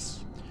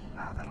patrons.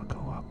 That'll go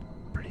up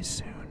pretty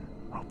soon,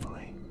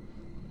 hopefully.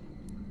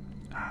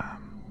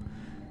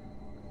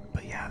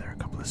 But yeah, there are a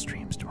couple of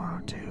streams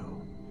tomorrow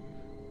too.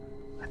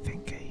 I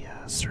think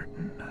a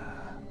certain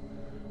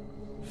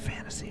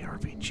fantasy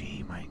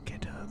RPG might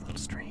get a little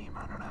stream.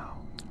 I don't know.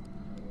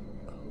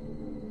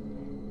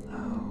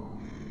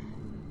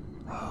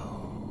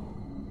 Oh.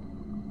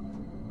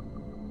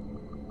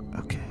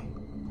 Okay.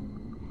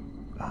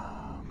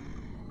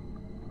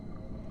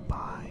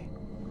 Bye.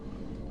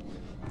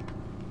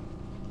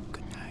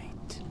 Good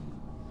night.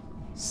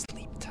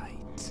 Sleep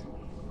tight.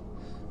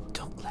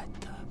 Don't let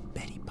the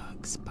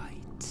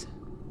respite.